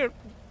up here,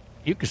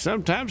 you can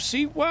sometimes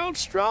see wild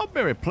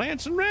strawberry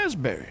plants and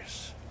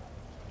raspberries.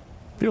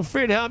 Feel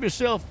free to help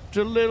yourself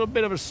to a little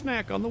bit of a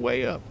snack on the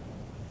way up.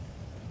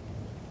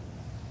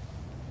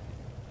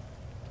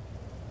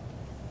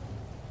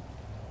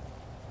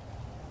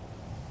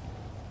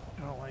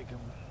 I don't like him.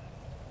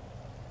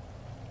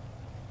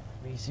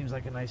 I mean, he seems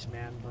like a nice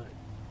man, but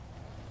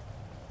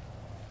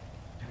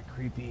kind of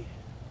creepy.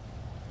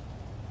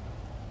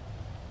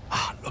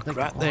 Ah, look Like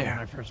right Daquan there. When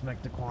I first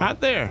met Daquan. Right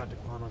there. I thought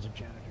Daquan was a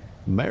janitor.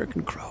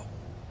 American crow.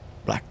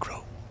 Black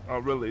crow. Oh,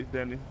 really,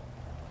 Danny?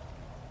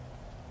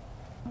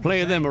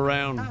 Play them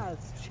around. Ah,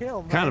 it's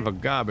chill, man. Kind of a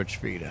garbage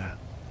feeder.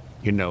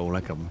 You know,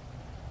 like a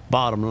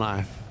bottom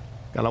life.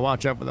 Gotta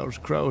watch out for those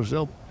crows.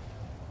 They'll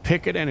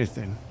pick at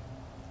anything.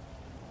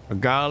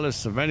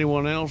 Regardless of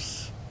anyone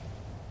else.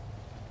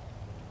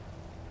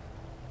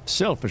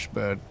 Selfish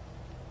bird.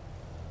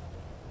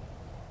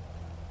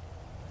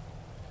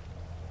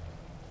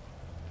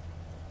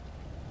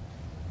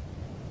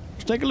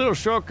 Let's take a little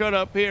shortcut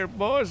up here,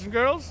 boys and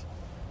girls.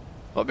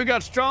 Hope you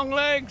got strong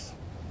legs.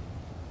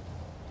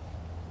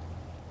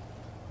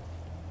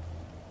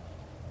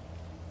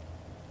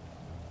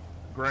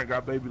 Grant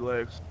got baby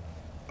legs.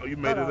 Oh, you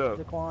made it up.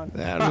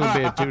 That a little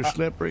bit too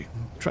slippery.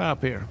 Try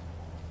up here.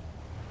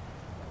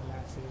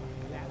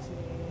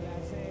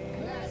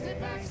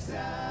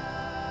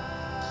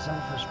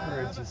 Selfish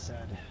birds, he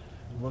said.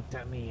 He looked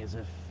at me as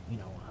if, you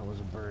know, I was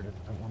a bird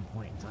at one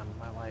point in time in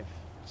my life.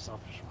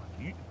 Selfish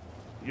one.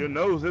 Your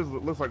nose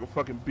looks like a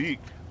fucking beak,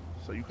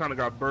 so you kind of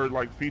got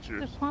bird-like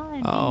features.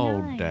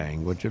 Oh,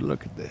 dang. Would you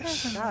look at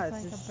this?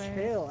 Guys, just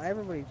chill.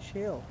 Everybody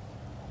chill.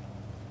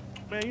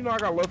 Man, you know I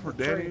got love for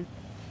Danny.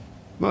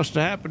 Must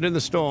have happened in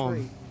the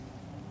storm.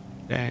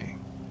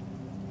 Dang.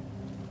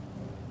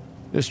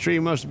 This tree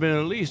must have been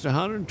at least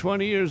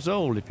 120 years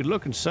old. If you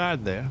look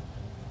inside there,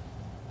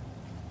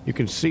 you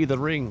can see the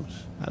rings.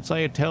 That's how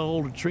you tell how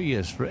old a tree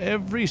is. For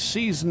every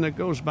season that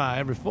goes by,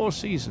 every 4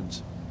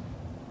 seasons,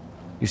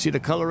 you see the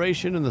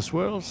coloration and the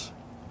swirls?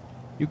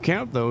 You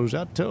count those,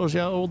 that tells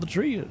you how old the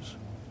tree is.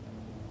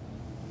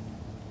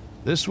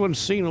 This one's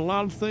seen a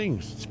lot of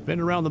things. It's been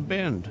around the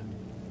bend.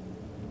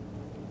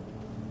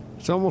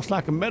 It's almost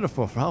like a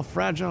metaphor for how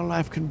fragile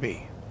life can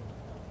be.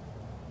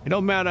 It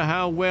don't matter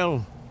how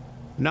well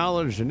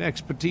knowledge and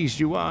expertise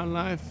you are in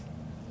life,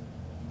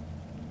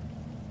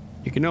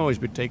 you can always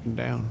be taken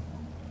down.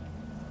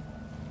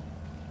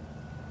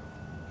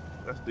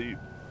 That's deep.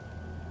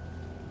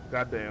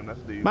 Goddamn, that's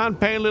deep. Mind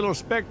paying a little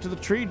respect to the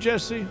tree,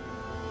 Jesse?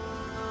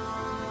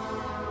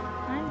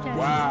 I'm Jesse.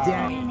 Wow.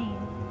 Danny.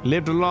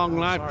 Lived a long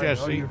life, Sorry, oh,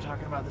 Jesse. you were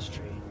talking about this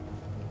tree.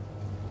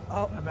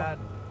 Oh, my bad.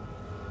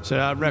 Said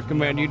I'd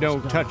recommend you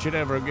don't touch it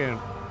ever again.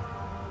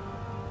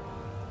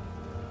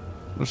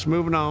 Let's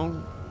moving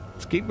on.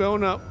 Let's keep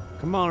going up.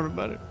 Come on,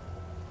 everybody.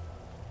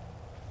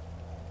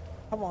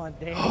 Come on,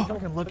 Danny. Don't Don't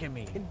fucking look at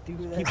me. do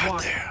that. Keep Right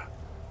walking. there.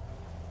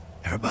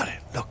 Everybody,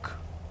 look.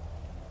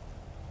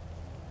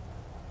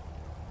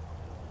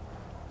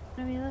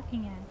 What are we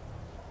looking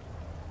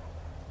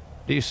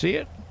at? Do you see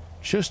it?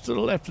 Just to the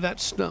left of that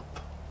stump.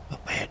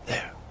 Up ahead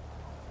there.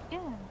 Yeah.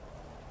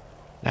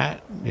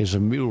 That is a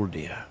mule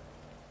deer.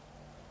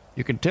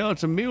 You can tell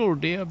it's a mule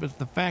deer by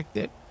the fact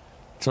that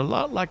it's a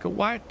lot like a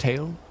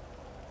whitetail,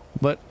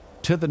 but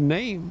to the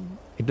name,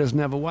 it doesn't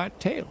have a white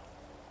tail.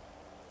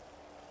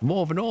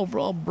 More of an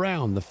overall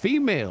brown. The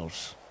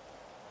females,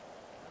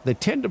 they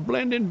tend to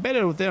blend in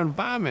better with their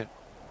environment.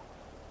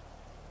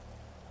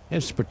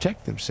 And to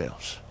protect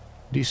themselves.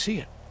 Do you see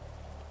it?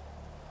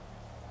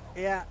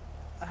 Yeah.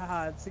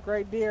 It's a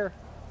great deer.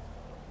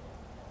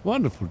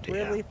 Wonderful deer.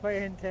 Really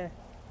fantastic.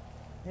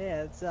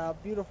 Yeah, it's a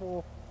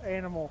beautiful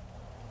animal.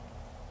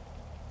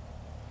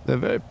 They're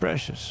very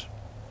precious.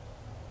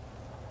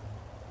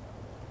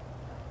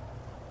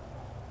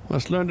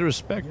 Must learn to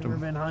respect You ever them.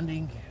 been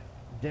hunting,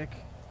 Dick?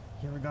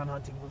 You ever gone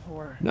hunting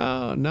before?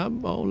 No, no.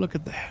 Oh, look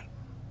at that.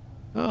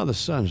 Oh, the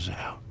sun's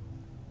out.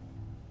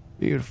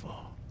 Beautiful.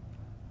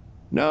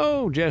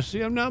 No,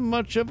 Jesse, I'm not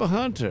much of a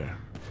hunter.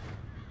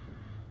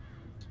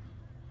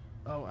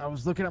 Oh, I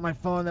was looking at my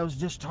phone that was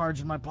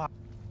discharged in my pocket.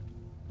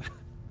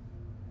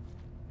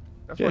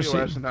 That's why Jesse.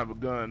 your ass shouldn't have a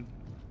gun.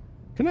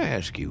 Can I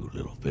ask you a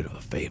little bit of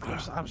a favor?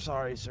 I'm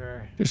sorry,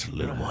 sir. Just a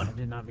little one. I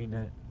did not mean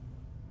to.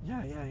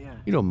 Yeah, yeah, yeah.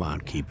 You don't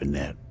mind keeping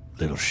that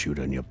little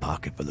shooter in your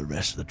pocket for the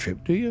rest of the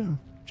trip, do you,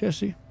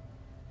 Jesse?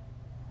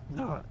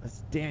 No,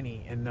 it's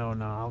Danny, and no,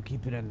 I'll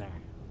keep it in there.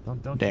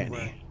 Don't you Danny.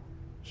 worry.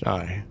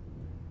 Sorry.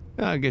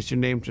 I guess your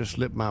name just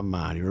slipped my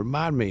mind. You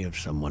remind me of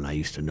someone I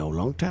used to know a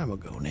long time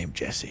ago named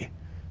Jesse.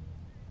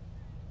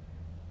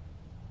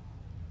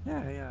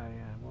 Yeah.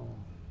 Well,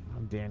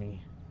 I'm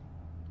Danny.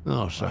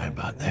 Oh, sorry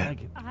about that.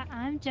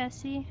 I'm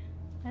Jesse.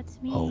 That's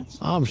me. Oh,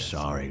 I'm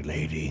sorry,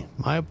 lady.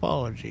 My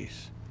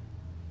apologies.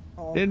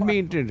 Oh Didn't my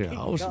mean to do.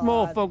 I was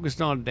more God.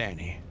 focused on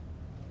Danny.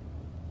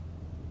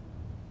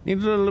 Need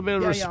a little bit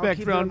of Yeah, I'll respect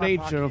keep for it our in my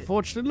nature. pocket.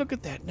 Unfortunately, look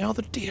at that. Now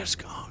the deer's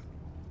gone.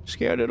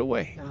 Scared it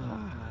away.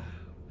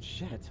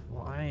 Shit.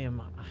 Well, I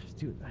am,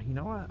 dude. You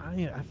know what?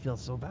 I feel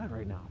so bad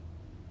right now.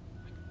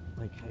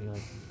 Like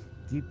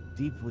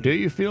deeply. Do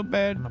you feel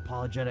bad, I'm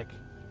apologetic.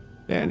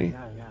 Danny?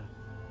 Yeah.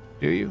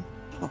 Do you?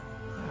 Well,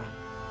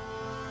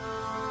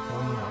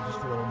 you know, just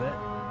for a little bit.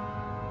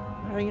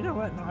 You know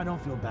what? No, I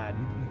don't feel bad.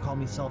 You called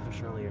me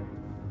selfish earlier.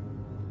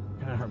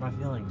 Kind of hurt my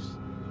feelings.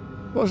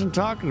 Wasn't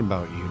talking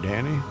about you,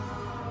 Danny.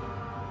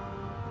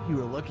 You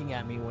were looking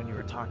at me when you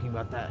were talking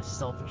about that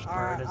selfish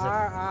part, as if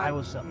I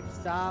was selfish.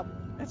 Stop.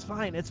 It's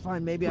fine.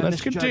 Maybe I Let's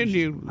misjudged.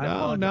 continue. I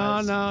No.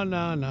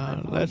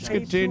 apologize. Let's Pay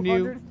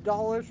continue.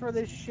 $200 for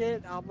this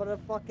shit. I'm gonna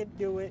fucking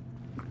do it.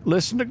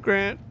 Listen to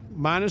Grant.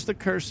 Minus the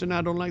cursing.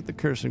 I don't like the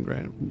cursing,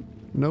 Grant.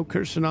 No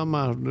cursing on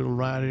my little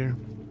ride here.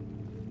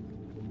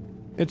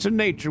 It's a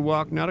nature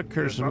walk, not a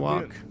cursing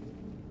walk.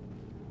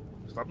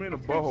 Stop being a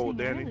butthole,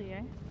 Danny.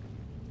 Earlier.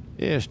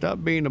 Yeah,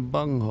 stop being a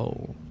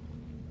bunghole.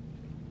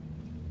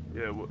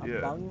 Yeah, well, A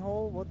yeah.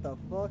 bunghole? What the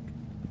fuck?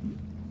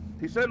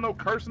 He said no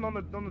cursing on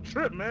the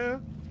trip,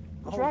 man.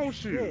 What's wrong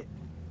with you? shit.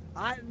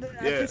 That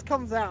Yeah. just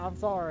comes out. I'm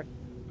sorry.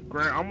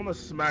 Grant, I'm gonna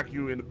smack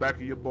you in the back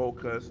of your bowl,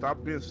 cuz.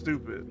 Stop being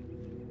stupid.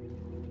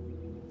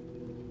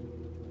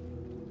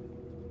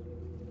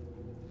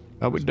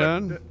 Are we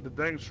done? The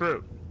dang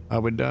trip.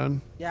 Are we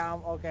done? Yeah,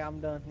 I'm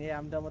done. Yeah,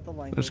 I'm done with the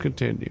language. Let's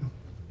continue.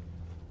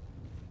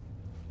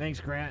 Thanks,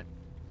 Grant.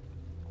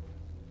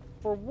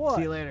 For what?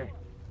 See you later.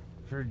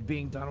 For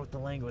being done with the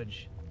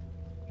language.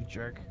 You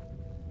jerk.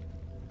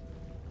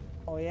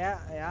 Oh yeah.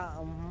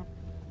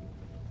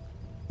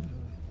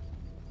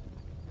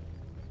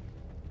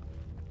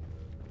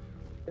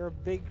 You're a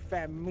big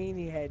fat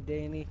meanie head,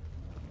 Danny.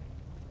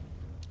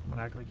 I'm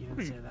gonna act like you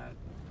didn't say that.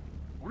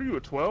 What are you, a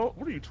 12?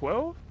 What are you,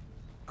 12?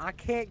 I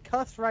can't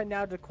cuss right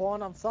now,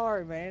 Daquan. I'm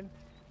sorry, man.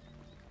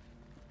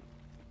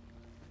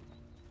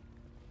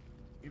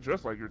 You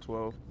dress like you're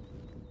 12.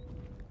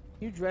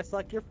 You dress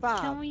like you're 5.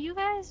 Can you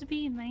guys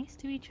be nice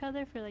to each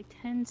other for like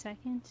 10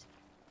 seconds?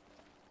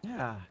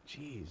 Yeah,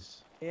 jeez.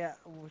 Yeah,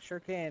 we sure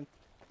can.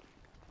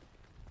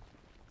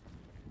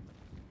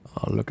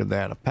 Oh, look at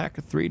that. A pack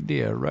of 3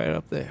 deer right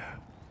up there.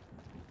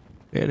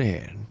 Dead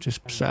ahead,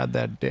 just beside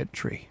that dead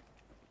tree.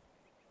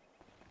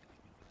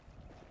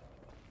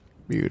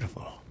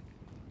 Beautiful.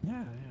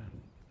 Yeah.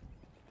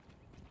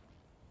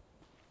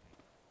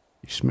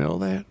 You smell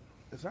that?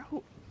 Is that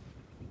who?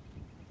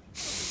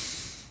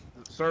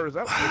 Sir, is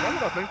that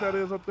what I think that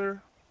is up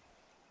there?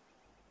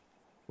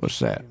 What's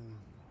that?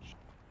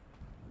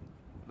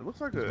 It looks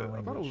like I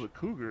thought it was a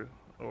cougar.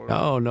 Or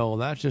Oh, no,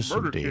 that's just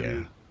some murder deer.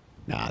 kitty.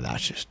 Nah,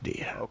 that's just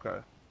deer. Okay.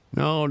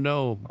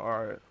 No.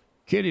 All right.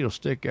 Kitty will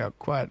stick out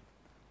quite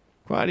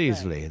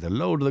easily. They're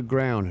low to the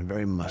ground and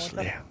very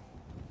muscly.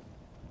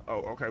 Oh,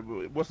 okay.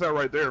 But what's that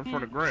right there in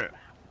front of Grant?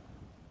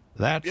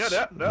 That's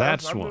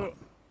that's I'm one.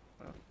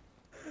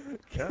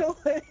 Kill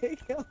it.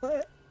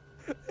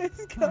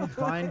 It's No, it's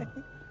fine.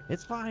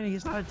 It's fine.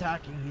 He's not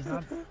attacking. He's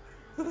not.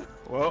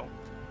 Well.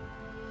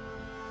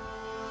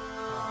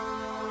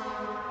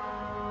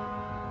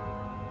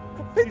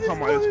 You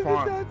talking about it's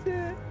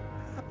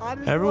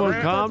fine.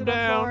 Everyone calm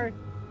down.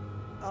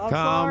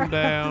 Calm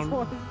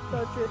down.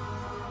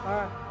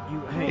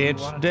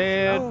 It's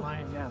dead.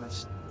 Yeah,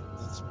 that's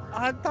smart.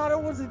 I thought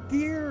it was a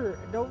deer.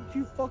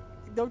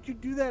 Don't you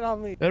do that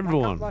on me.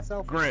 Everyone. I cut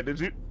myself. Grant, did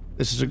you?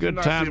 This is a good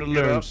not time see to him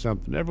get learn up?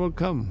 something. Everyone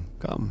come.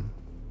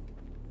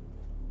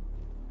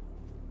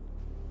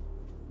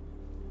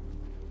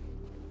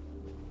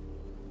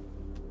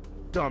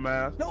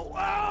 Dumbass. No,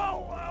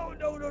 ow,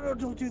 no,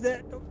 don't do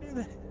that. Don't do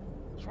that.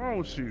 What's wrong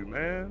with you,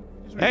 man?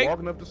 You just be Hey.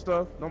 walking up to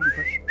stuff. Don't be.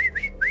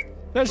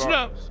 Listen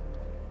up. Sorry.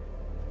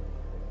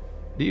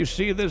 Do you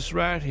see this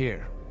right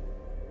here?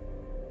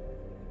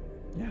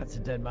 Yeah, it's a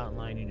dead mountain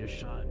lion you just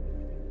shot.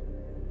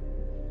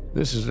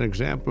 This is an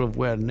example of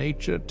where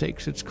nature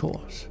takes its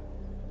course.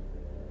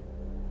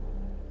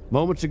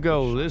 Moments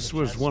ago, this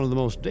was one of the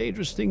most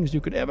dangerous things you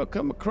could ever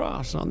come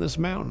across on this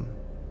mountain.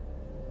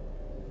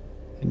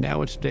 And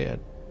now it's dead.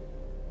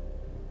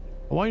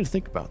 I want you to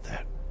think about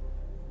that.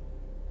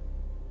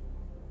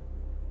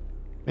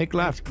 Make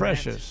life Thanks, Grant.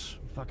 precious.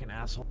 You fucking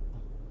asshole.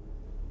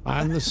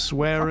 Mind the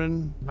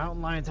swearing.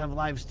 Mountain lions have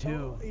lives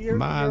too. Your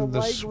Mind the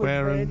language,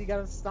 swearing. man. You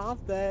gotta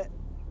stop that.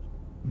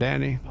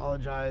 Danny.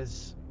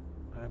 Apologize.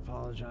 I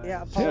apologize.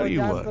 Yeah, Tell you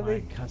apologize what. to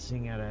me. My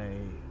cussing at a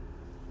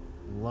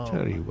low.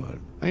 Tell you what.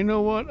 You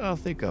know what? I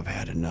think I've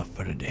had enough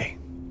for today.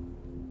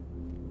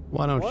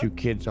 Why don't What? you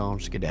kids all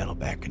skedaddle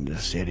back into the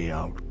city?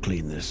 I'll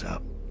clean this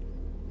up.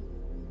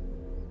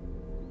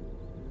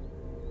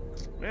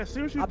 Man,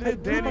 see what you I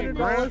did, paid Danny and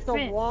 $200 Grant?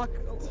 to walk.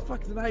 What the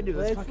fuck did I do?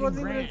 This It's fucking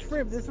wasn't even Grant. a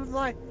trip. This was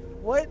like,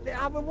 what?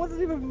 I mean, it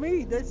wasn't even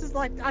me. This is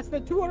like, I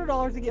spent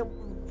 $200 to get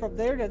from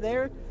there to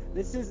there.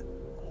 This is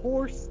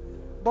horse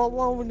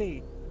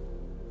baloney.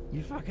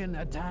 You fucking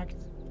attacked.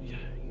 You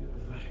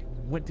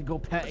went to go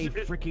pet a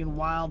freaking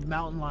wild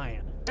mountain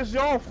lion. It's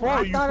y'all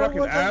fault, I you thought it fucking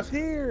was ass. a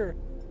deer.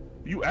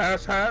 You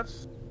ass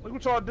hats. Look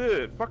what y'all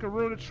did. Fucking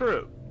ruined the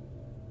trip.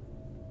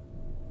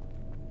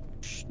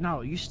 Shh,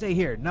 no, you stay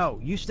here. No,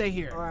 you stay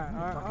here.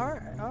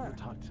 Alright.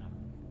 Talk to him.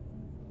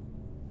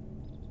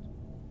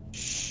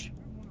 Shh.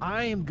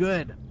 I am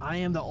good. I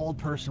am the old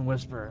person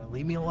whisperer.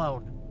 Leave me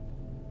alone.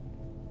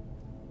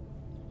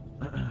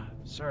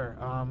 Sir,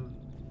 I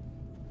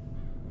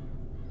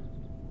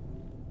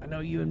know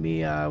you and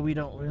me, we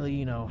don't really,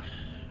 you know,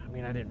 I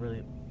mean, I didn't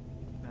really,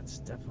 that's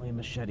definitely a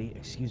machete.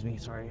 Excuse me,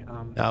 sorry.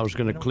 I was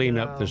gonna we don't clean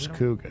get, up this we don't-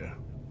 cougar.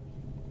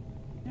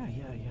 Yeah.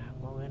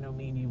 Well, I know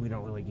me and you, we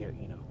don't really get,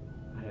 you know,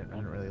 I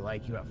didn't really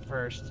like you at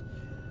first.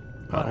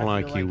 I but don't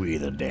like feel you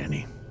either,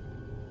 Danny.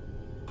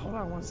 Hold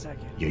on one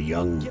second. You're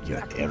young, Get you're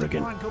back,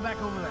 arrogant. Come on, go back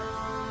over there.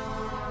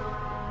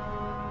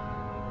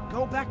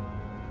 Go back.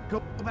 Go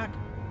back.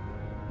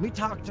 Let me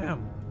talk to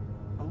him.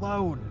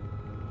 Alone.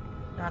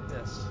 Got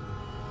this.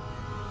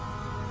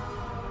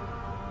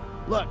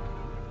 Look.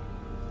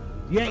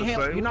 You ain't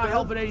you're not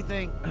helping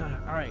anything.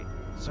 All right,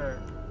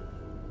 sir.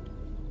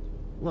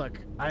 Look,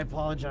 I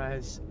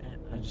apologize,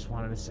 and I just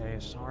wanted to say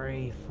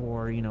sorry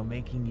for, you know,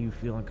 making you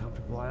feel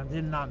uncomfortable. I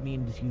did not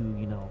mean to,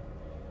 you know,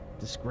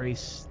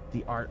 disgrace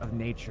the art of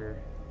nature,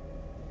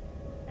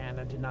 and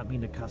I did not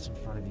mean to cuss in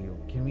front of you.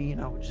 Can we, you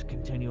know, just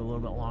continue a little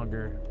bit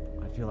longer?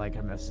 I feel like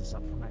I messed this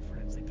up for my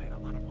friends. They paid a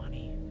lot of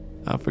money.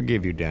 I'll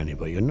forgive you, Danny,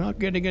 but you're not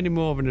getting any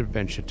more of an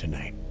adventure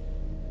tonight.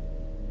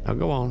 Now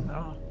go on.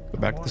 No, Go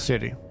back to the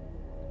city.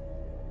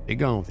 Be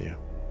gone with you.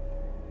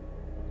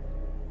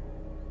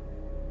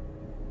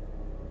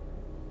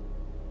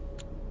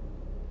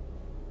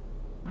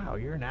 Wow,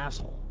 you're an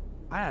asshole.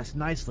 I asked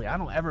nicely. I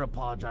don't ever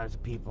apologize to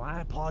people.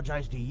 I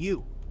apologize to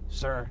you,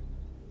 sir.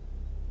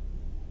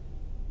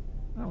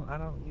 No, I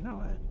don't. You know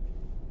what?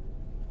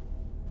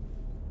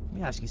 Let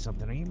me ask you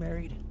something. Are you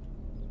married?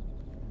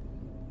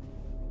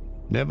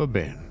 Never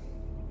been.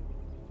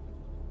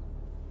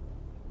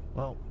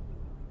 Well,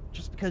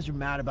 just because you're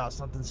mad about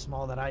something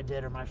small that I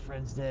did or my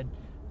friends did,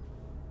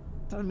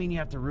 doesn't mean you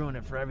have to ruin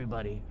it for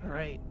everybody,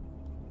 alright?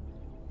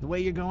 The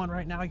way you're going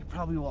right now, you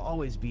probably will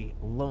always be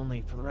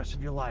lonely for the rest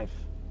of your life.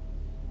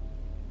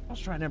 I was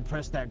trying to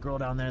impress that girl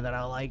down there that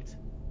I liked,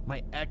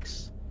 my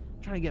ex,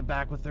 trying to get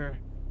back with her.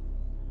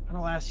 And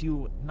I'll ask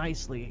you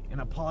nicely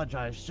and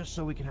apologize just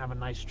so we can have a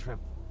nice trip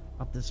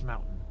up this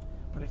mountain.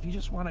 But if you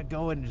just want to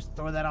go and just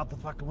throw that out the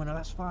fucking window,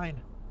 that's fine.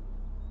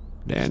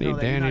 Danny, know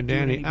that you're not doing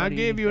Danny, I anybody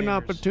gave any you an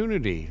favors.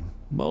 opportunity,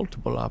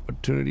 multiple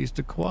opportunities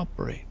to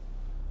cooperate.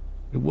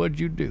 And what'd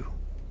you do?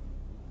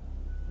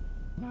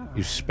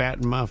 You spat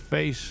in my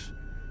face,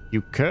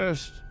 you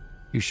cursed,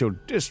 you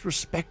showed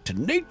disrespect to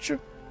nature.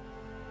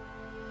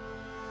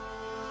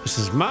 This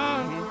is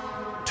my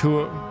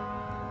tour,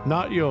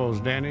 not yours,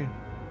 Danny.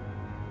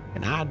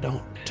 And I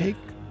don't take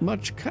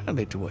much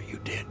kindly to what you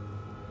did.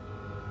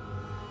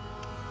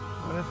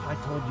 What if I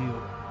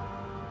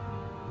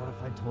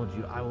told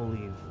you I will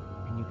leave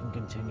and you can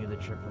continue the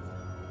trip with me?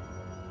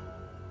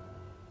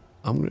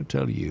 I'm going to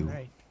tell you,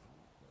 Right.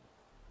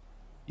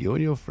 you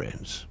and your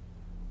friends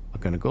are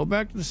going to go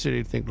back to the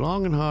city, think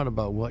long and hard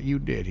about what you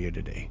did here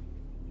today,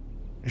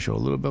 and show a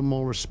little bit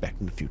more respect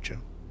in the future.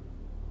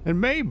 And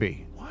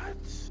maybe,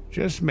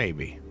 just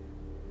maybe,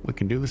 we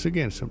can do this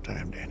again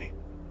sometime, Danny.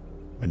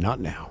 But not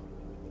now.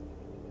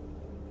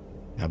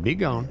 Now be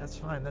gone. That's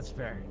fine, that's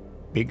fair.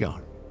 Be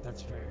gone.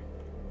 That's fair.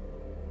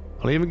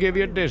 I'll even give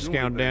you a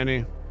discount,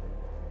 Danny.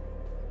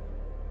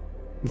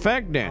 In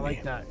fact, Danny, I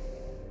like that.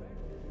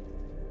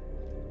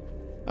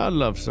 I'd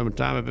love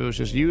sometime if it was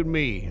just you and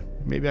me.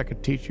 Maybe I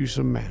could teach you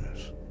some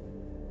manners.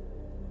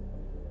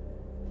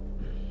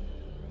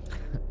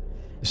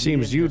 It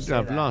seems you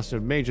have lost a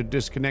major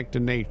disconnect to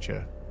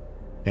nature,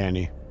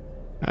 Danny.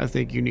 I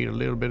think you need a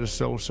little bit of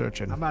soul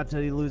searching. I'm about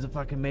to lose a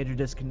fucking major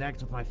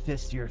disconnect with my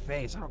fist to your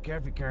face. I don't care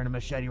if you're carrying a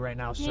machete right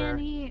now, sir.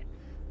 Danny,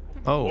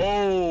 Oh,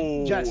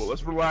 Whoa, Jess.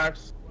 let's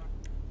relax.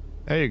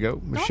 there you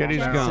go. Machete's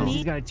Jess gone. says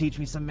he's gonna teach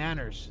me some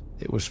manners.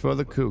 It was for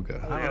the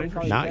cougar,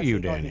 not you,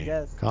 Danny.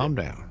 Calm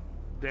down.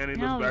 Danny,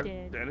 No, just he back.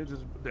 did.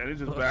 Danny,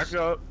 just back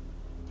up.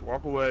 Just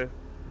walk away.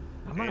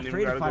 I'm not Ain't even afraid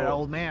to gotta fight an go.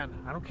 old man.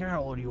 I don't care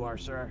how old you are,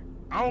 sir.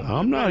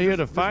 I'm not here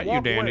to fight you,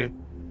 walk Danny. away.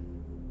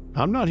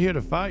 I'm not here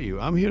to fight you.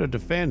 I'm here to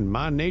defend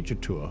my nature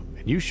tour.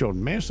 And you showed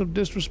massive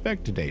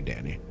disrespect today,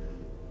 Danny.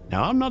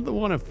 Now, I'm not the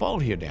one at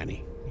fault here,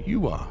 Danny.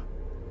 You are.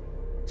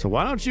 So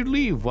why don't you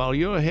leave while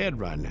you're ahead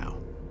right now?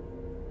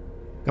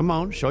 Come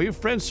on, show your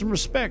friends some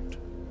respect.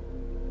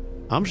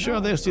 I'm sure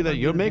they'll see that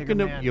you're making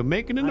you're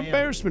making an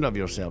embarrassment of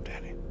yourself,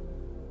 Danny.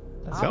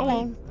 Go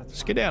on,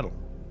 skedaddle.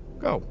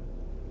 Go.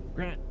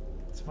 Grant,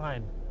 it's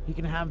fine. He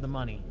can have the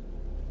money.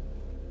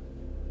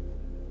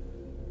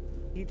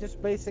 He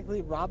just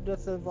basically robbed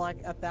us of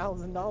like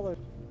 $1,000.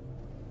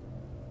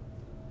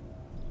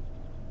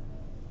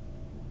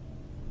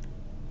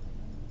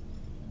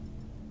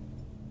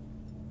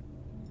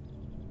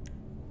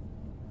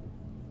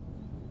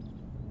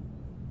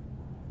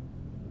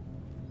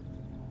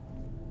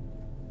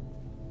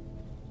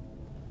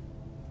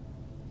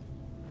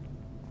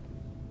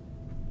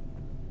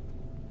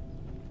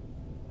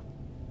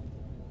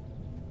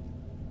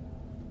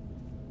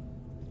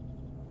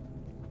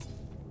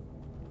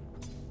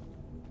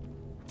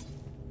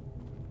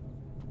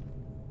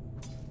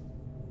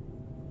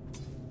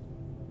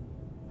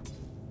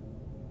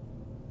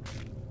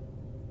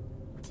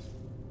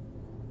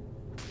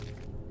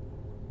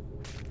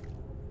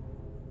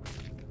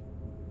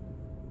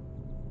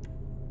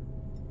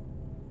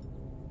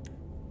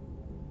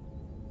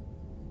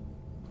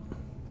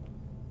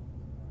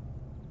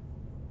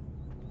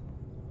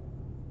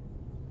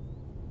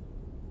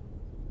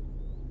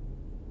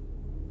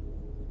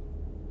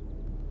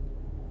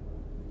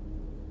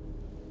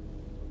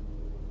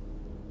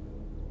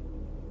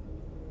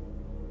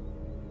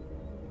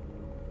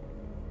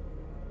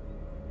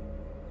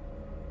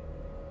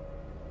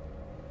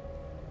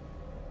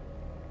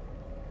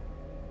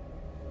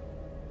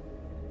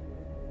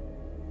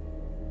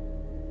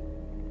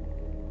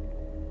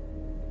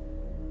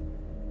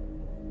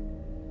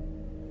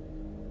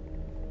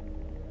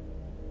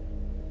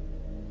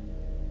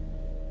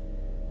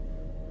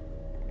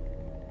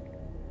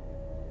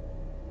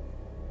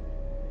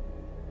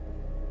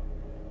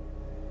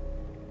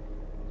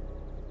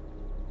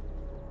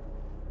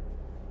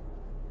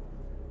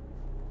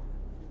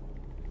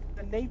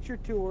 A nature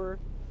tour,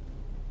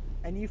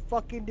 and you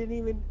fucking didn't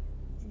even.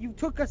 You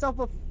took us up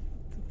a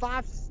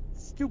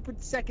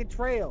 5-stupid-second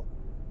trail.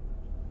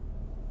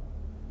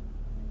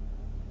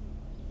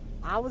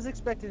 I was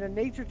expecting a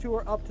nature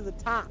tour up to the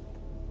top.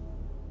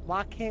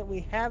 Why can't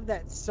we have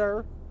that,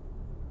 sir?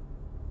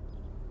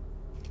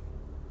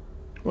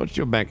 What's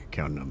your bank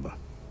account number?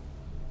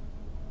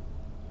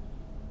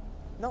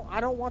 No,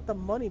 I don't want the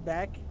money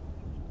back.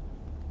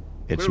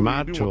 It's Clearly my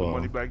you do want the tour.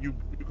 money back. You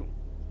can-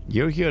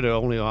 You're here to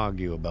only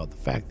argue about the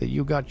fact that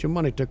you got your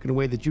money taken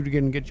away, that you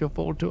didn't get your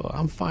full tour.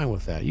 I'm fine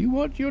with that. You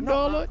want your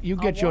dollar? You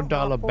get your want my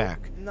dollar full-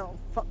 back. No,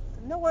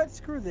 you know what?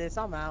 Screw this.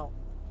 I'm out.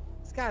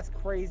 This guy's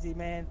crazy,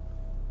 man.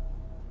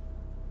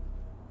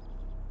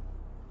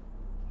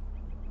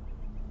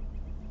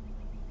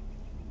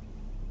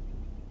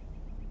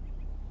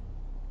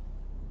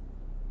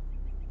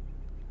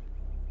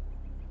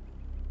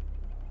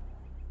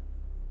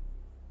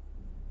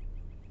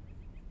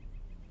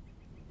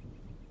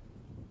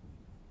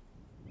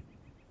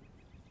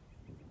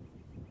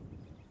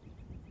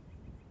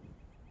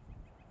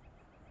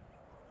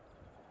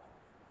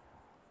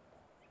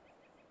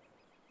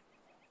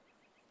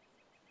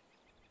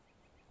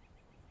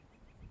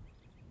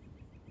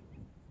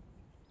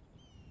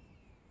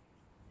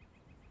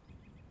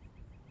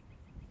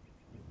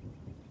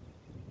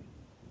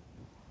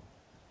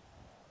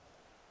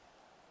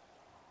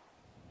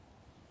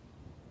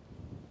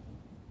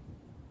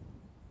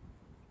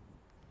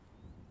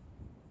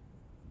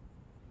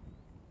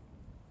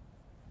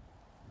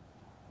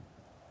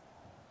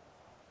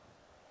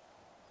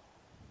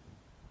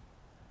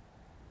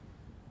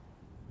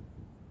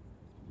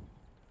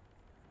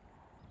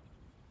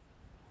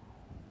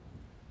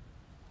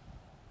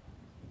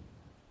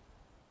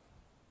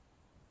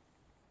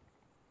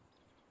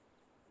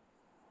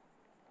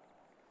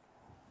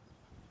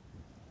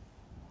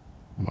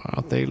 Why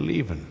aren't they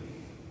leaving?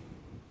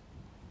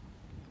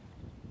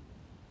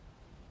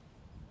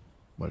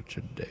 Bunch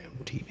of damn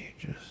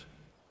teenagers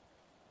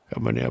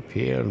coming up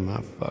here on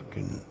my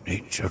fucking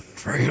nature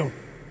trail.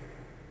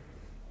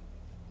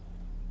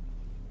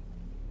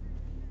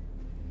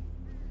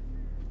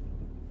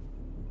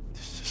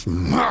 This is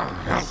my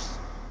house.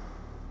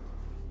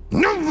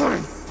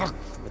 Nobody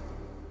fucks with it.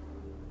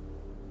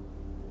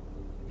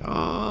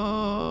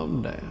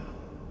 Calm down.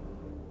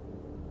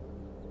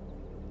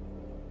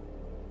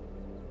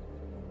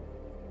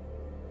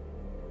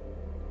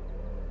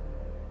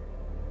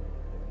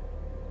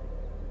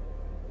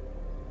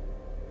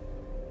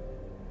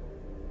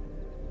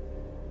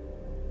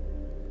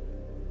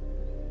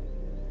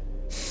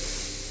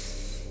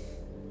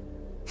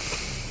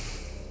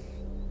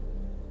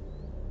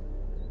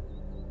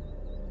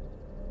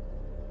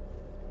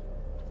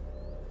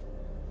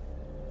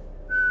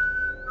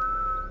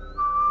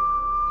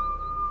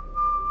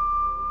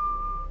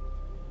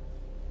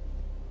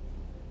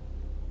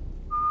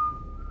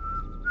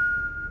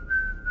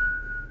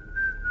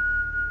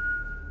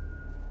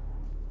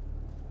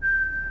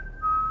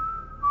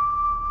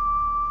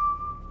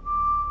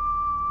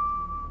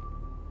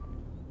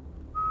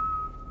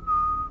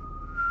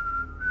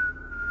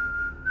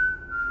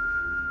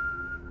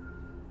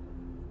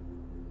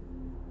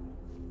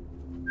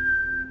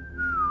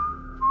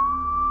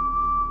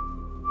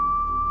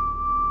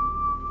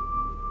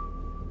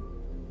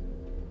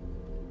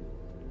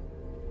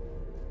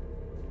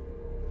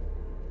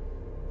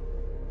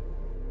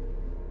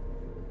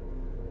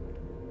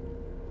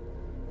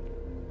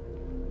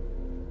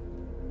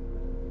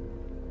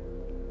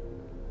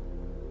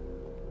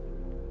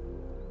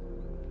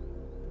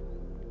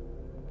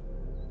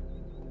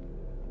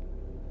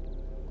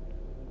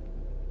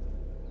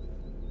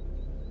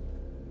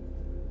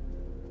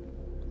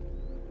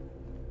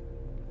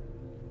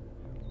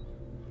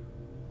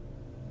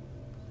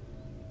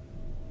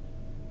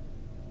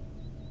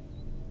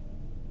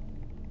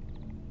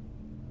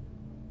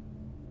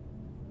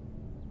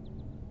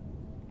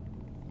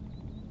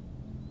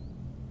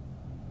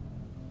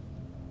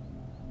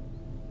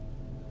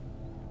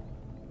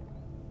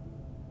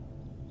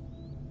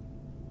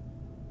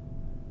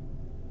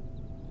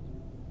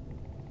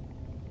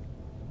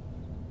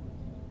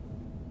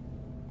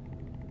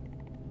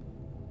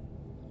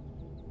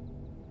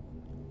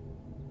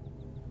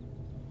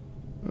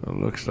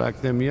 Looks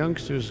like them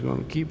youngsters are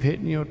gonna keep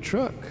hitting your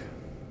truck.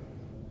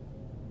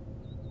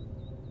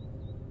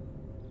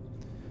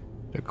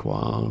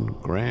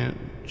 Daquan, Grant,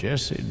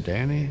 Jesse,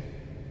 Danny.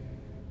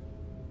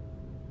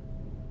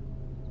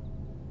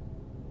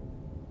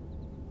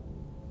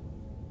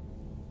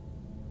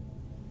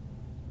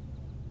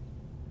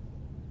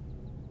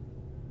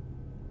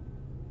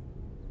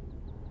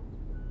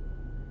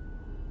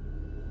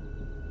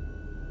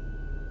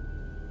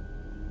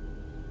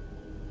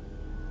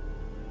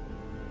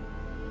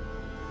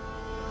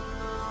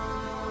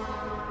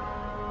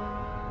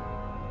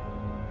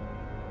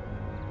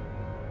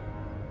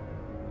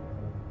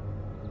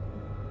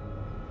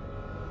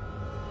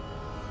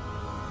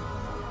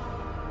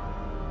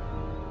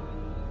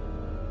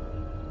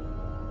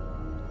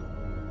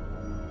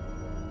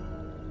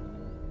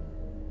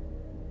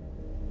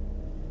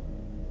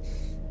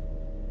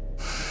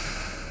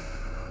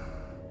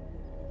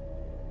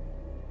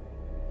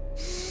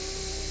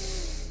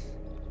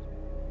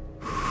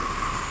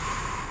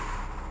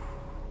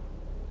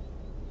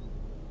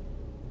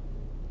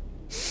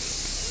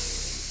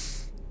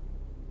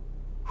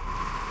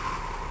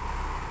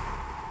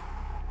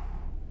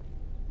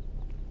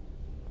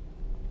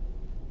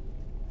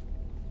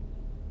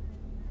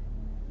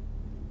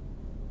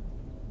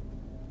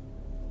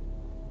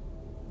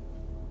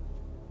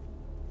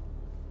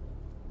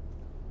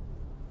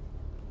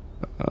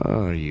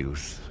 Ah,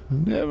 youth.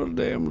 Never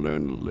damn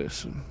learn to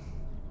listen.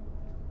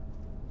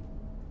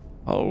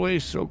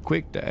 Always so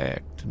quick to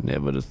act,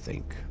 never to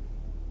think.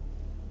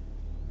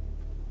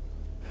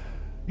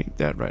 Ain't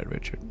that right,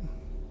 Richard?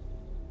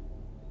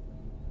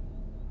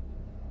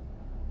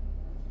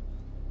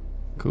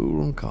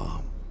 Cool and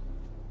calm.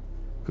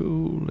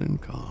 Cool and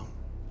calm.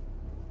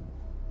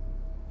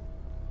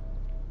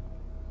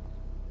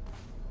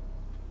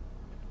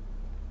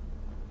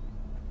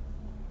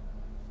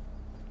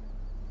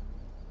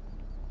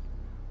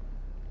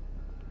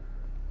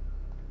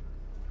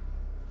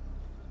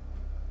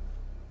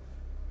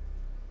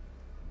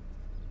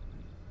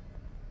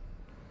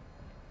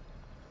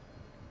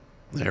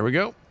 There we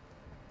go.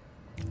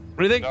 What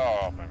do you think? Door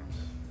opens,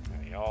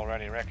 and he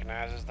already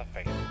recognizes the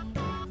face.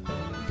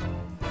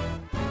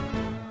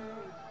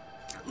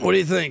 What do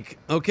you think?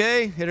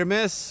 Okay? Hit or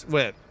miss?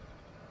 What?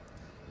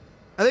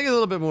 I think a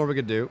little bit more we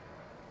could do.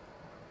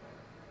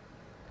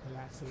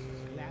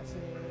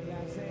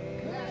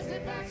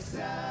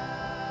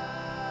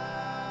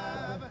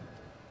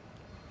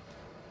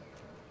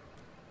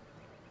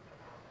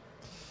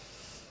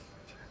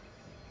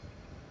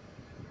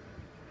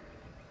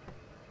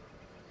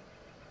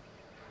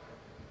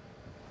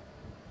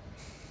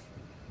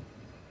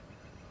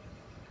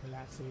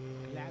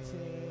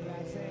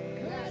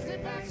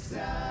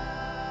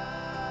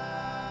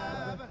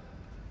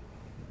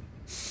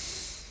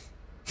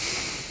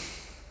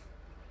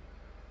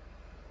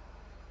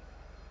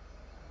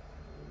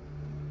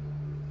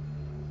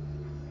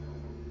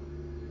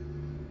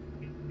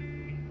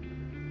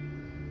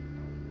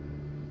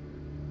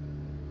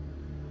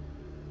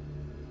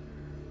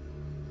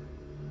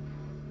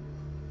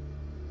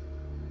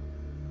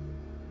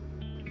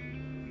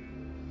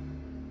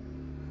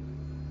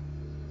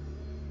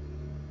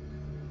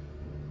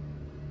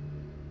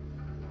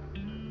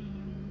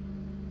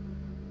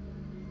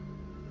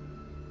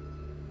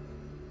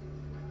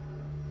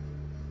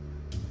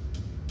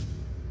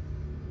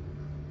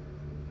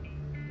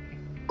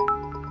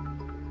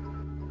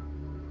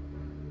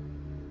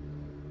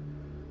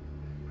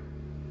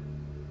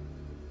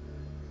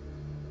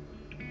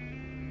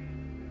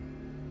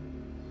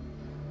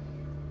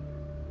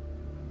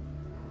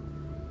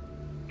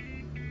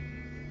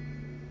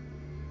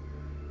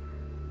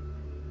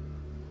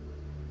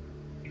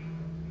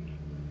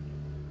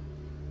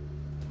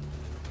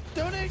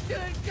 Donation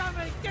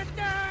incoming! Get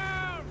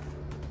down!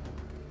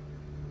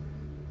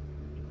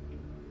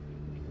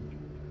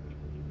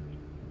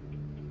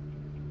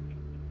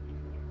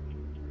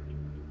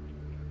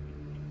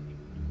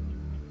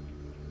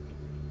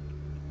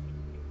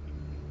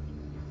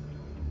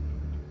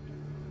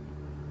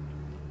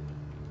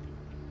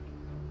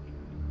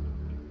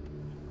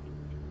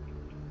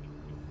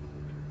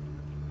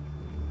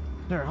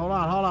 Sir, hold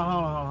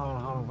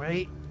on.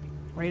 Wait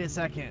a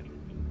second.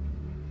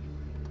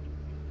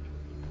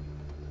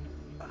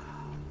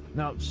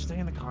 No, just stay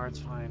in the car, it's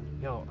fine.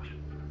 Yo.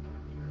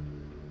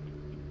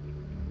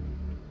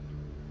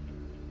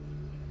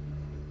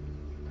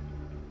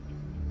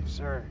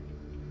 Sir.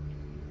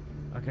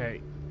 Okay.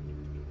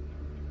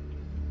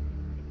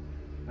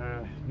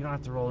 You don't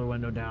have to roll the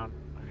window down.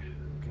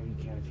 Okay, you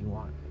can if you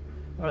want.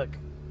 Look.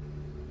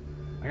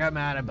 I got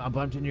mad, I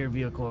bumped into your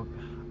vehicle.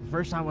 The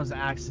first time was an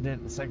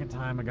accident, the second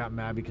time I got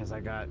mad because I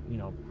got, you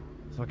know,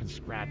 fucking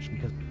scratched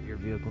because of your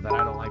vehicle that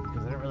I don't like because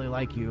I didn't really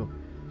like you.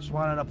 Just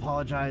wanted to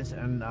apologize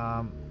and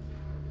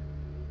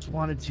just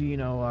wanted to, you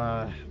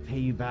know, pay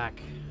you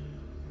back.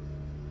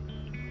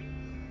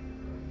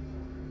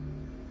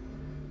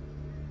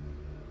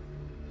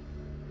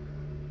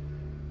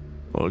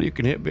 Well, you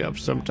can hit me up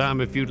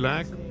sometime if you'd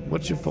like.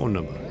 What's your phone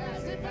number?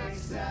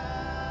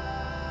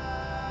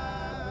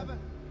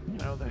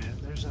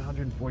 there's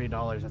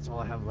 $140. That's all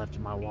I have left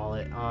in my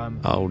wallet.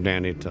 Oh,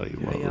 Danny, tell you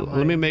what. yeah,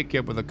 Let me make you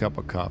up with a cup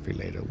of coffee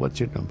later. What's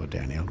your number,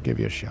 Danny? I'll give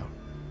you a shout.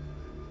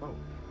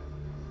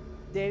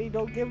 Danny,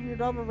 don't give him your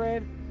number,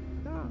 man.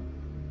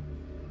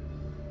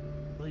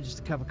 Really just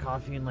a cup of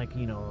coffee and, like,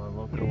 you know, a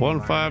local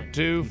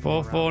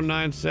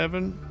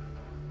 152-4497.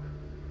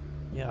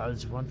 Yeah,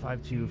 it's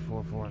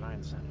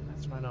 152-4497.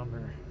 That's my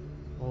number.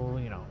 Well,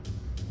 you know,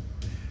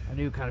 I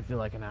do kind of feel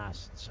like an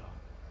ass, so.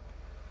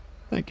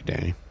 Thank you,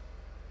 Danny.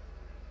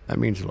 That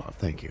means a lot.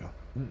 Thank you.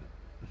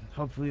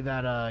 Hopefully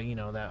that, you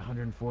know, that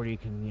 140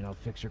 can, you know,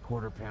 fix your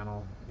quarter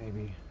panel,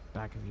 maybe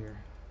back of your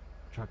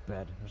truck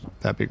bed or something.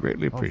 That'd be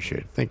greatly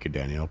appreciated. Thank you,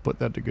 Danny. I'll put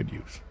that to good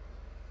use.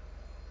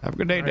 Have a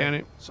good day, All right.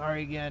 Danny.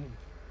 Sorry again.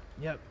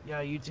 Yep.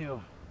 Yeah, you too.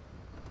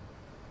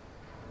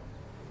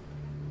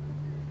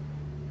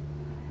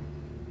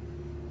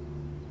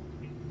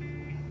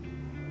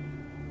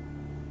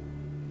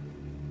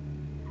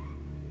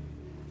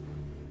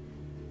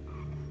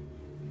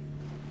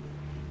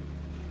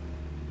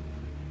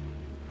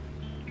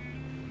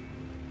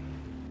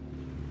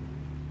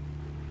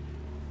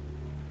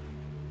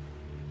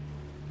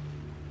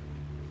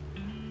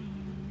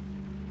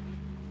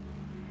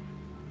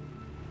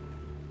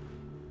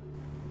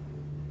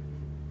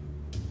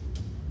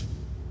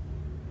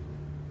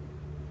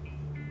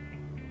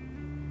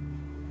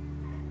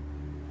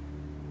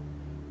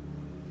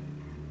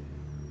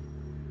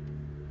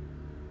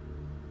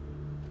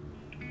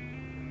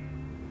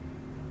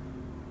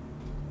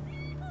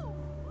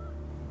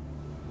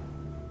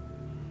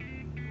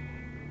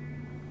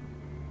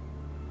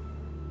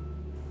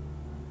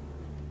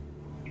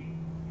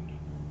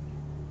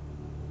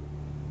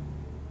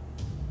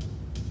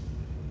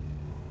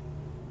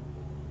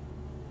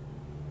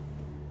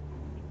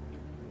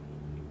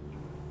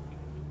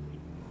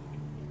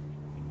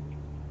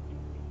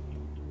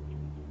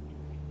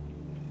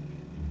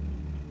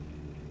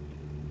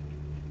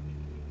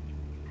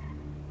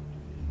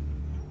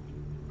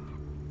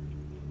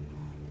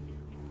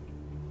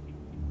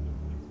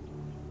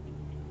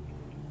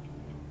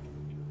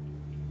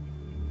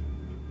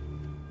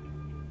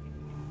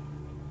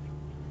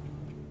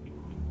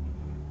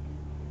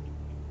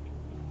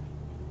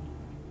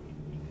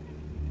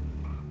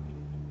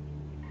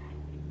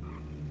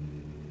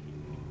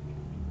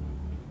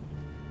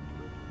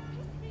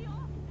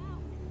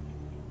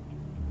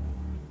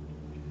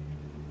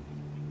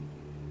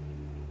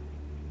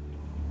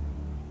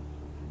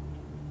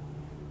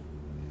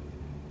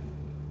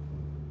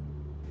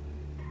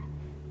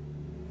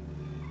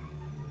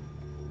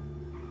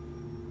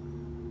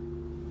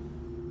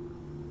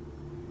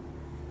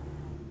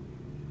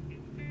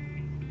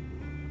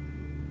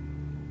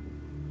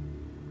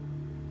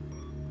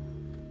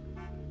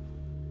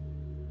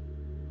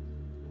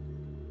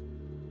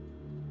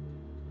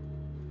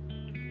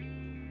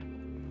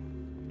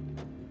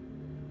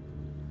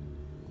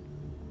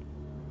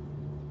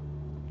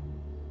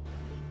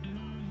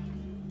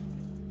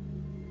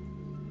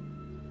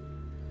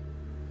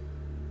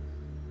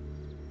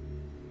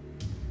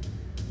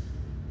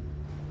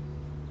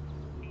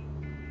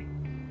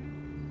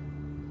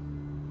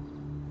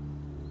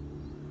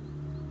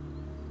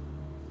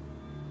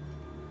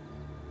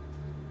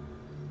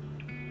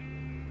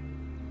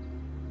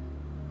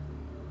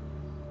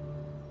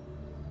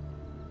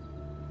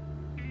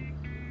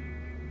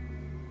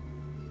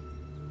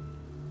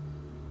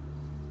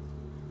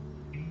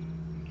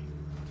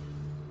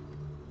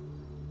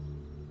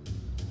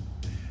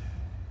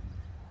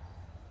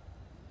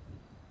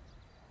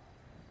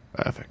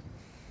 Perfect.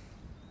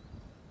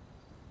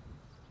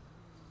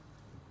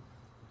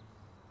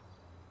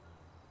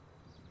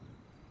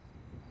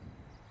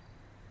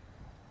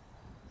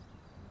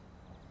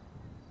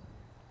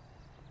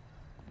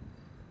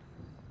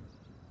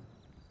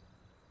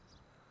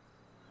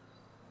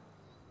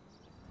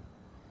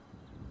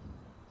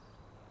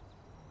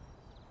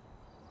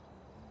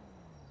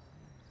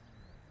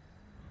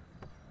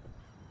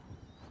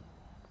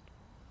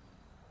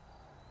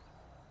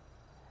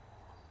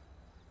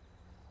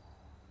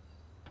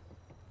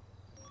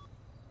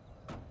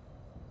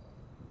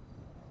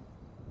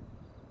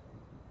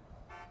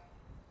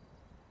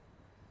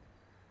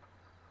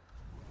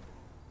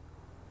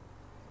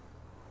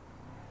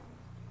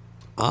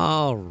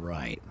 All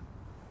right.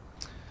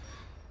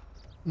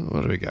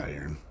 What do we got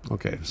here?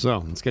 Okay, so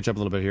let's catch up a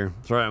little bit here.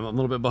 Sorry, I'm a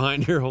little bit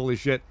behind here. Holy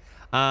shit.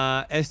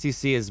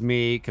 STC is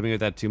me coming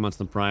with that 2 months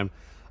in the prime.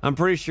 I'm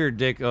pretty sure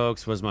Dick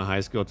Oaks was my high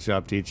school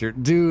shop teacher.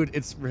 Dude,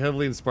 it's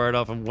heavily inspired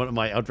off of one of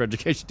my outdoor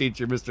education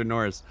teacher, Mr.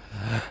 Norris.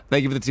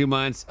 Thank you for the 2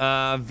 months.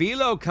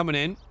 Velo coming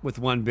in with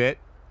 1 bit.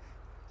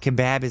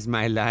 Kebab is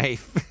my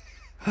life.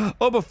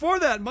 Oh, before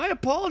that, my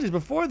apologies.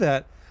 Before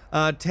that,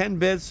 10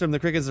 bits from the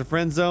Crickets of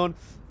Friend Zone.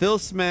 Phil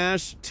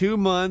Smash, 2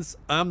 months.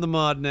 I'm the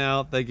mod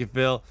now. Thank you,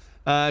 Phil.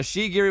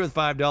 Shigiri with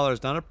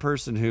 $5. Not a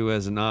person who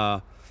has an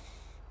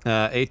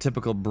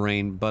atypical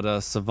brain, but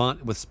a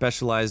savant with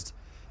specialized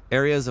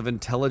areas of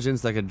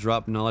intelligence that could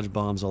drop knowledge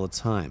bombs all the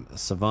time. A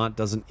savant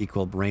doesn't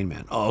equal brain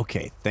man. Oh,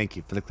 okay. Thank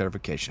you for the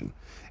clarification.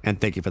 And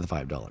thank you for the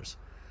 $5.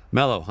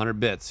 Mellow, 100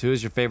 bits. Who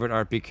is your favorite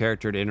RP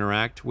character to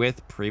interact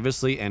with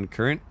previously and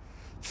current?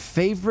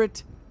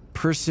 Favorite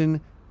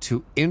person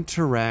to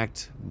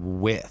interact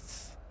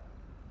with.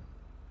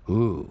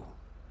 Ooh.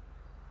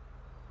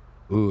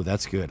 Ooh,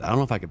 that's good. I don't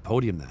know if I could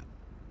podium that.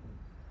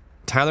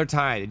 Tyler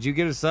Ty, did you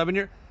get a sub in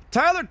here?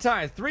 Tyler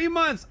Ty, 3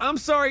 months. I'm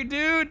sorry,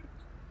 dude.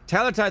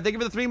 Tyler Ty, thank you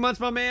for the 3 months,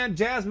 my man.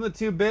 Jasmine with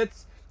 2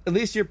 bits. At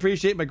least you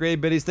appreciate my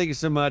great biddies. Thank you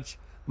so much.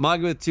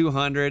 Mog with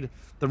 200.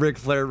 The Ric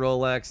Flair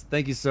Rolex.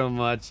 Thank you so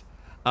much.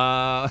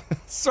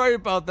 Sorry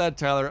about that,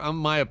 Tyler.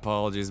 My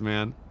apologies,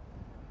 man.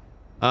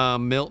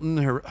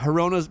 Milton,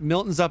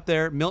 Milton's up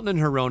there. Milton and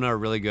Herona are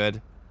really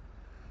good.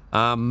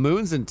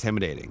 Moon's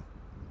intimidating.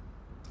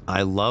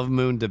 I love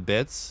Moon to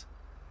bits.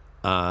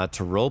 To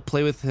role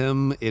play with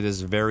him, it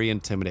is very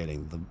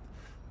intimidating.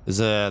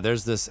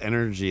 There's this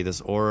energy, this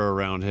aura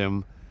around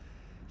him.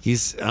 I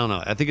don't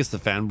know. I think it's the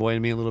fanboy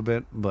in me a little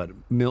bit, but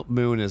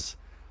Moon is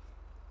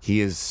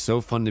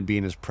so fun to be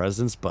in his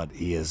presence, but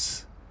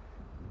he's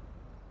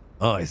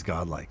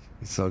godlike.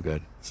 He's so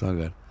good. So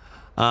good.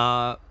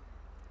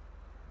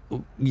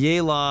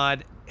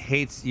 Yaylod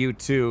hates you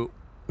too.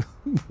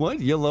 What?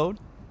 Yaylod?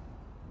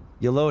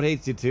 Yaylod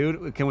hates you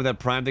too. Come with that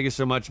Prime. Thank you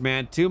so much,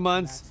 man. 2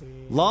 months.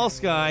 Lol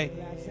Sky.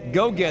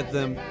 Go get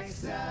them.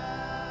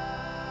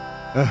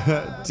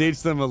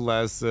 Teach them a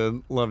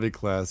lesson. Love you,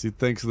 Classy.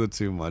 Thanks for the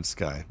 2 months,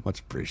 Sky. Much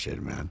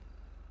appreciated, man.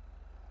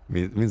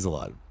 It means a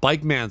lot.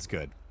 Bike Man's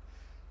good.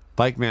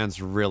 Bike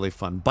Man's really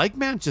fun. Bike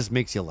Man just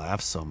makes you laugh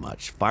so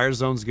much. Fire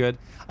Zone's good.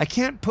 I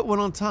can't put one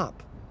on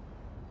top.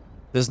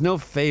 There's no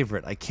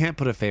favorite. I can't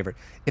put a favorite.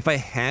 If I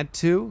had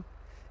to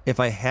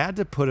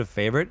put a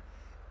favorite,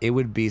 it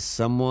would be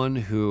someone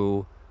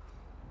who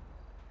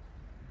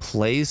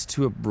plays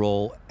to a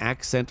role,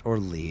 accent or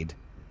lead,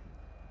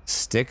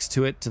 sticks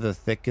to it through the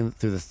thick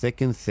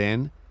and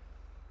thin,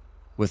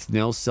 with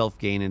no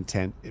self-gain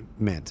intent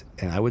meant.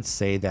 And I would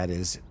say that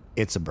is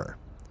Itzabur.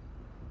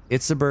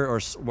 Itzabur,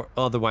 or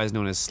otherwise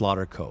known as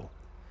Slaughter Co.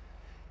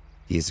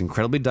 He's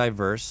incredibly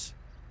diverse.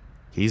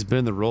 He's been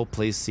in the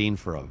role-play scene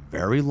for a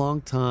very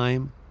long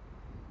time.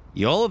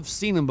 You all have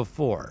seen him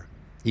before.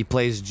 He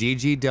plays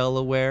GG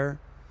Delaware.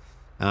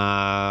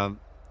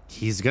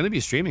 He's going to be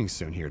streaming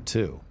soon here,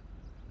 too.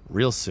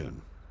 Real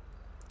soon.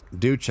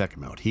 Do check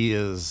him out. He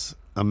is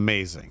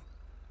amazing.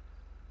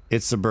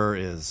 Itzabur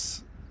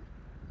is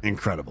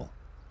incredible.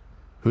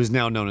 Who's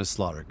now known as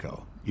Slaughter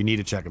Co. You need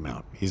to check him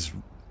out. He's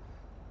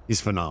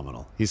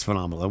phenomenal. He's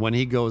phenomenal. And when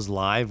he goes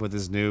live with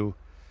his new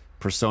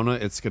persona,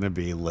 it's going to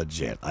be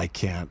legit. I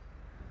can't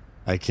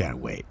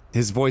wait.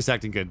 His voice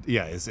acting good.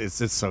 Yeah,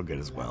 it's so good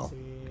as well.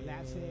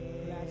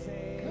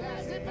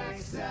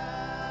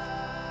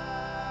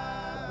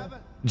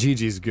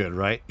 GG's good,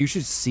 right? You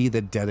should see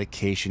the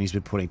dedication he's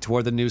been putting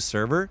toward the new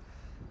server.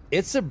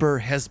 Itzabur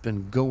has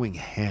been going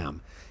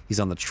ham. He's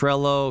on the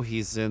Trello.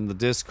 He's in the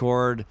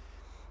Discord.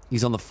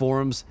 He's on the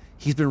forums.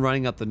 He's been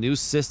running up the new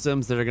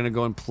systems that are going to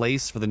go in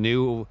place for the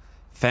new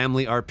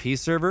family RP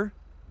server.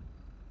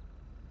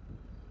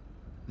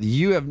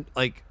 You have,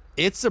 like,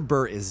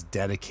 Itzabur is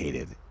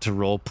dedicated to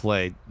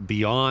roleplay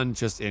beyond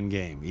just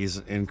in-game. He's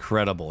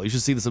incredible. You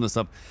should see some of the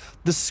stuff.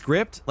 The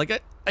script,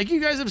 like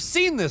you guys have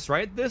seen this,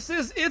 right? This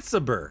is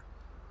Itzabur.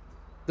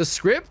 The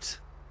script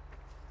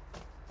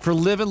for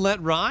Live and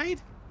Let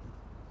Ride.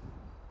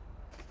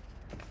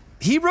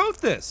 He wrote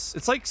this.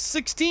 It's like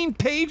 16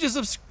 pages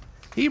of.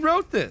 He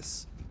wrote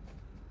this.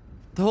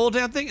 The whole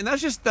damn thing, and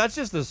that's just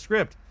the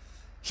script.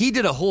 He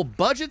did a whole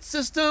budget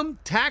system,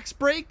 tax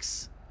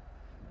breaks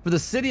for the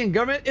city and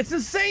government. It's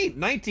insane.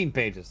 19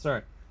 pages.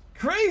 Sorry.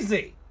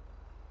 Crazy.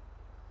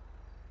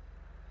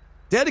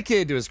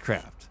 Dedicated to his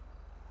craft.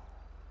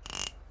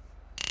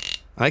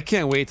 I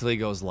can't wait till he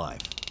goes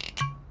live.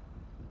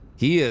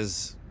 He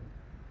is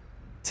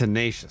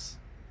tenacious.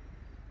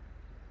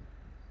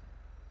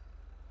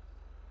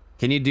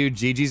 Can you do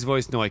Gigi's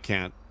voice? No, I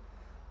can't.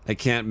 I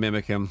can't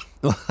mimic him.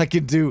 I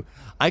can do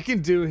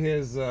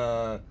his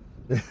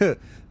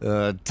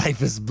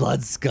typhus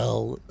blood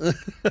skull.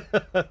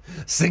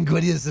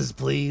 Sanguinius is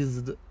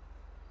pleased.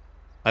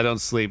 I don't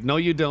sleep. No,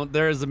 you don't.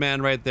 There is a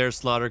man right there,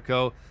 Slaughter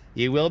Co.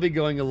 He will be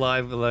going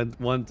alive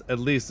at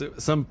least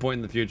at some point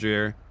in the future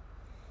here.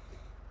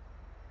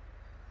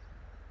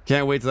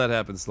 Can't wait till that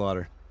happens,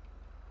 Slaughter.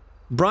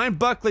 Brian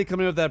Buckley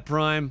coming in with that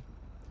Prime.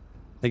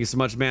 Thank you so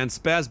much, man.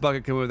 Spaz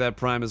Bucket coming with that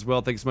Prime as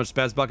well. Thank you so much,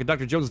 Spaz Bucket.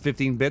 Dr. Jones,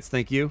 15 bits.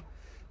 Thank you.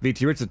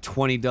 VT Rich at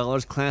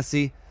 $20.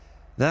 Classy.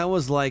 That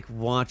was like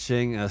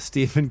watching a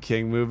Stephen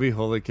King movie.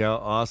 Holy cow.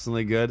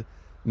 Awesomely good.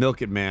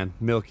 Milk it, man.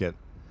 Milk it.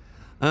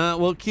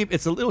 We'll keep. I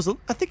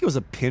think it was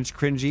a pinch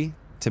cringy.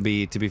 To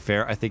be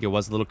fair, I think it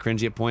was a little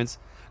cringy at points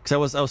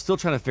because I was still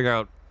trying to figure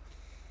out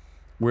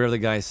where the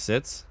guy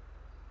sits.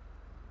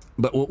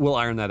 But we'll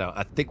iron that out.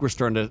 I think we're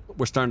starting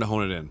to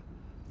hone it in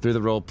through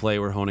the role play.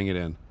 We're honing it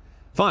in.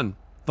 Fun.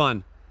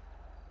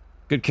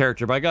 Good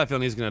character, but I got a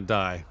feeling he's gonna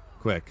die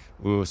quick.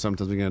 Ooh,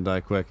 sometimes we're gonna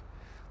die quick.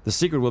 The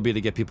secret will be to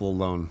get people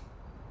alone.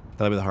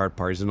 That'll be the hard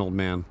part. He's an old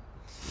man.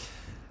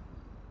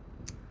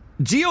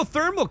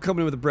 Geothermal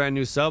coming in with a brand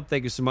new sub.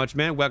 Thank you so much,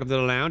 man. Welcome to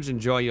the lounge.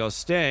 Enjoy your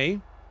stay.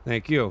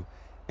 Thank you.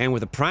 And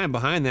with a prime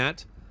behind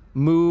that,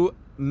 Mwalki?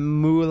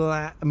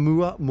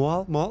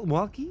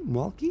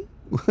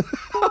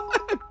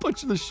 I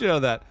butchered the shit out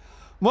of that.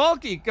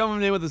 Mwalki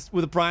coming in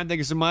with a prime. Thank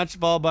you so much.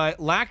 Followed by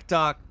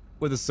Lactalk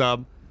with a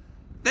sub.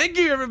 Thank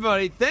you,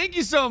 everybody. Thank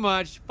you so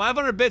much.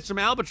 500 bits from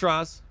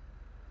Albatross.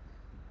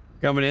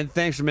 Coming in.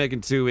 Thanks for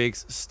making 2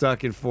 weeks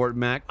stuck in Fort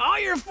Mac. Oh,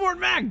 you're Fort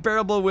Mac.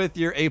 Bearable with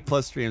your A+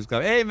 streams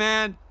club. Hey,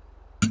 man.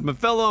 I'm a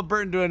fellow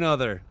Burton to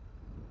another.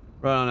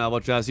 Right on,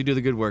 Albatross. You do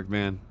the good work,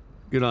 man.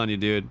 Good on you,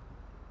 dude.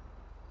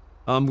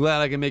 I'm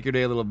glad I can make your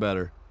day a little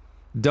better.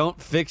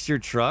 Don't fix your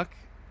truck?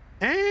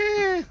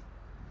 I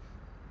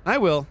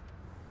will.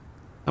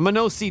 I'm an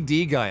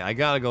OCD guy. I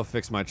gotta go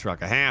fix my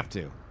truck. I have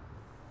to.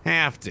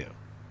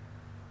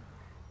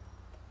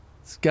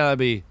 It's gotta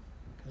be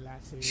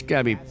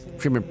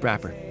prim and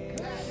proper.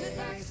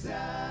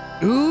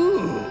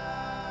 Ooh.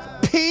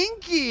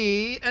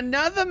 Pinky,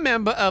 another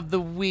member of the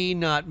We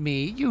Not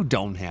Me. You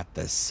don't have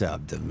to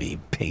sub to me,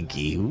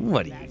 Pinky.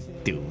 What are you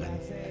doing?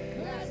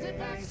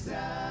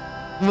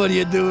 What are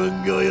you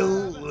doing,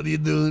 Goyle? What are you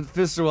doing?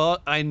 Fist of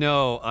Walrus? I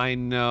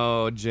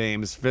know,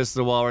 James. Fist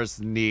of Walrus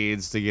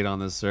needs to get on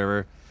the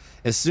server.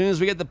 As soon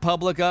as we get the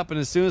public up and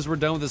as soon as we're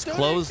done with this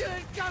closed...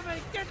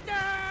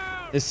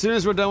 As soon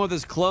as we're done with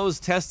this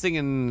closed testing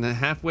and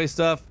halfway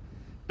stuff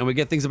and we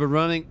get things up and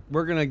running,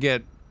 we're going to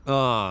get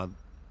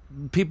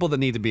people that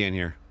need to be in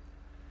here.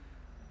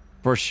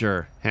 For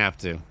sure. Have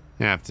to.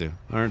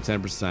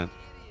 110%.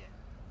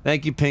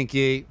 Thank you,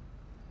 Pinky.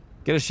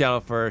 Get a shout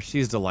out for her.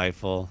 She's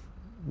delightful.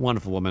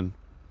 Wonderful woman.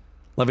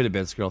 Love you to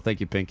bits, girl.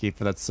 Thank you, Pinky,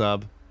 for that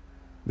sub.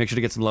 Make sure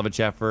to get some love and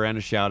chat for her and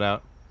a shout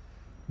out.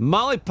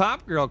 Molly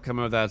Pop Girl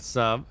coming with that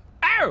sub.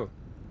 Ow!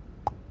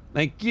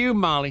 Thank you,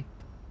 Molly.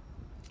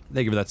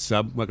 Thank you for that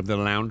sub. Welcome to the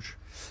lounge.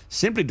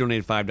 Simply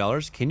donated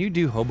 $5. Can you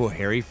do Hobo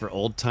Harry for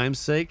old time's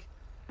sake?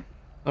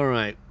 All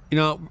right. You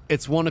know,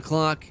 it's 1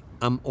 o'clock.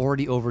 I'm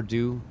already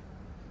overdue.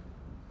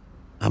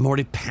 I'm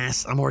already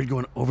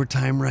going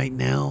overtime right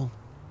now.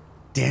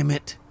 Damn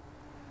it.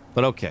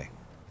 But okay.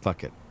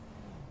 Fuck it.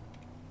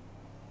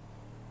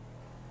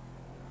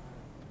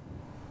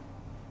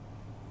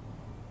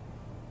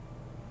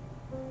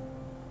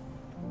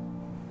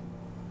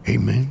 Hey,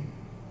 man.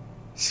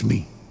 It's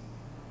me.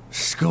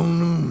 What's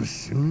going on,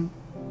 son?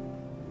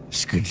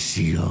 It's good to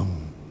see you all.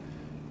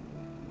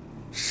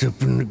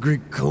 Supping the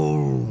great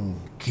cold,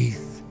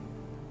 Keith.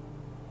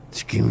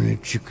 Just give me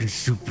that chicken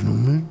soup in a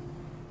minute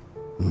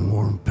and a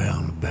warm pal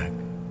in the back.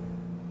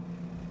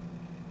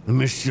 I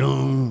miss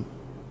young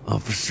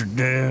Officer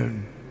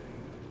Dad.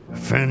 I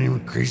found him a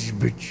crazy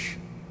bitch.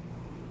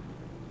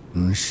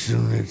 And the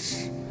son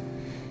that's...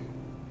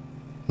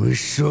 We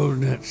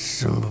sold that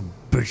son of a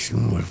bitch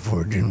and what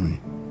for, didn't we?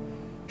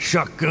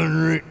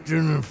 Shotgun right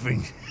to the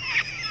face.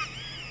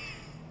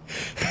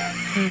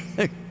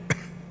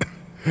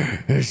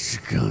 That's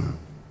the gun.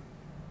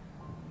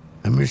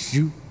 I miss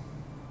you.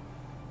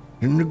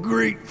 And the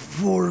great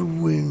four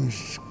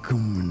winds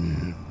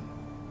coming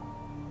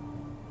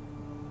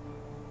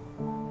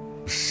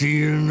in. See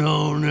you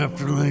now in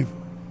afterlife.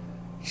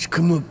 Just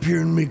come up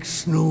here and make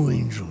snow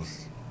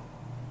angels.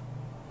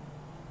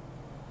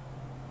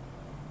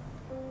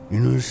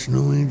 You know the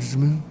snow angels,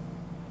 man?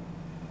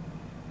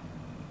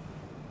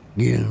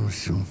 Yeah,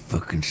 some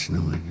fucking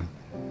snow angel.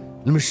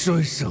 Let me show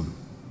you some.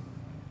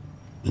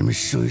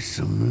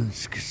 Man.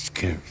 Let's get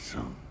scared of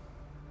some.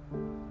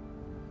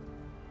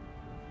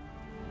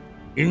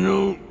 You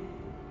know,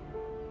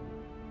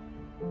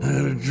 I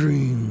had a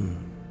dream.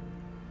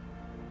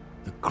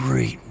 The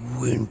great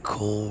wind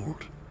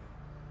cold.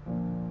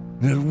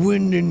 That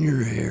wind in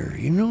your hair,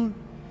 you know?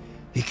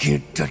 You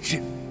can't touch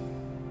it.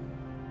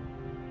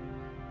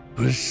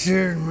 But it's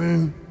there,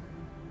 man.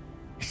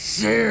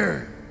 It's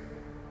there.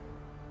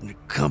 And it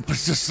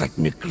compasses us like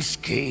Nicolas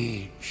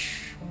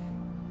Cage.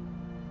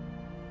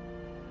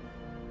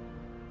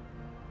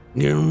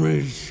 Get him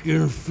ready to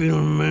get a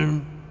feeling,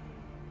 man.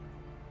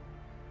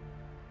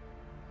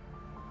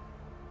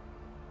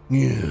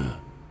 Yeah.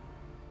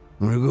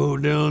 I'm gonna go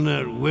down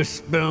that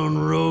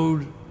westbound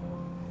road.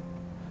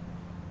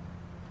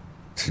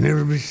 To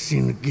never be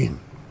seen again.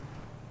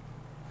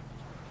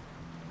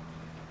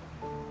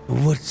 But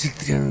what's at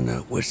the end of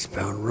that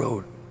westbound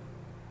road?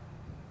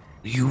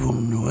 You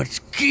won't know. That's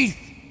Keith.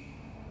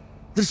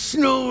 The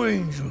snow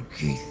angel,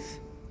 Keith.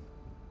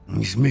 And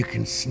he's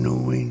making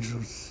snow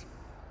angels.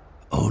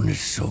 Oh, and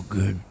it's so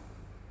good.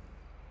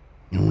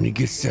 And when he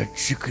gets that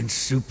chicken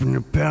soup in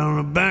the pal on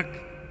the back,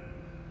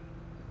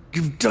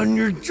 you've done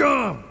your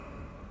job.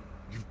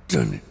 You've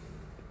done it.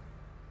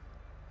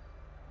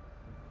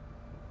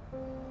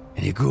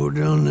 And you go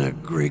down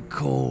that great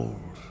cold.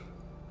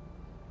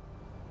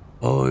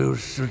 Oh, it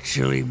was so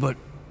chilly, but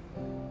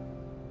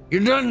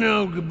you're done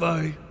now.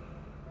 Goodbye.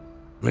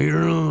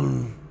 Later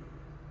on,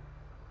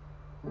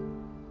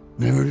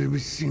 never to be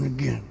seen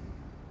again.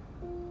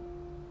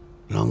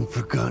 Long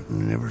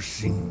forgotten, never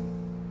seen.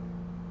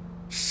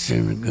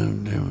 Send a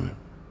gun down it.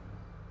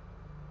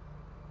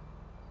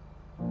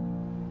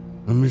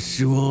 I miss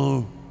you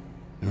all,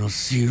 and I'll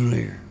see you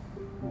later.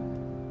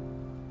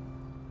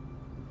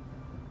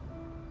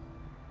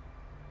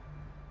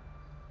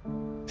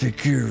 Take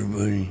care,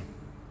 everybody.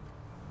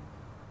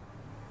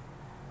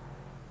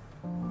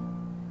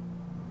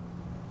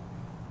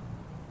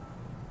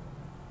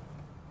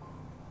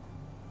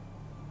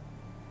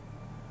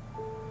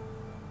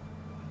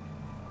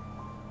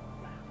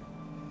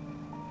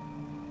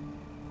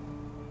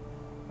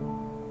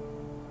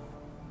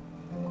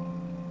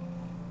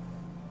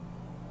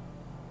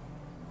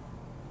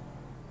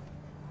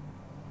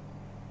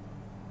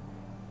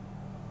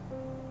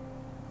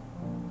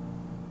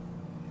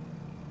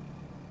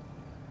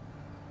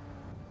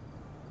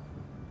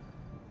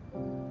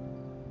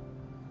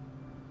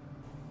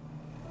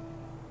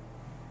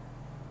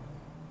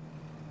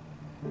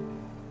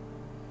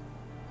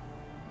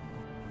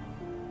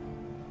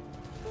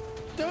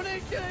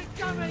 Donation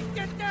incoming!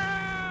 Get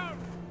down!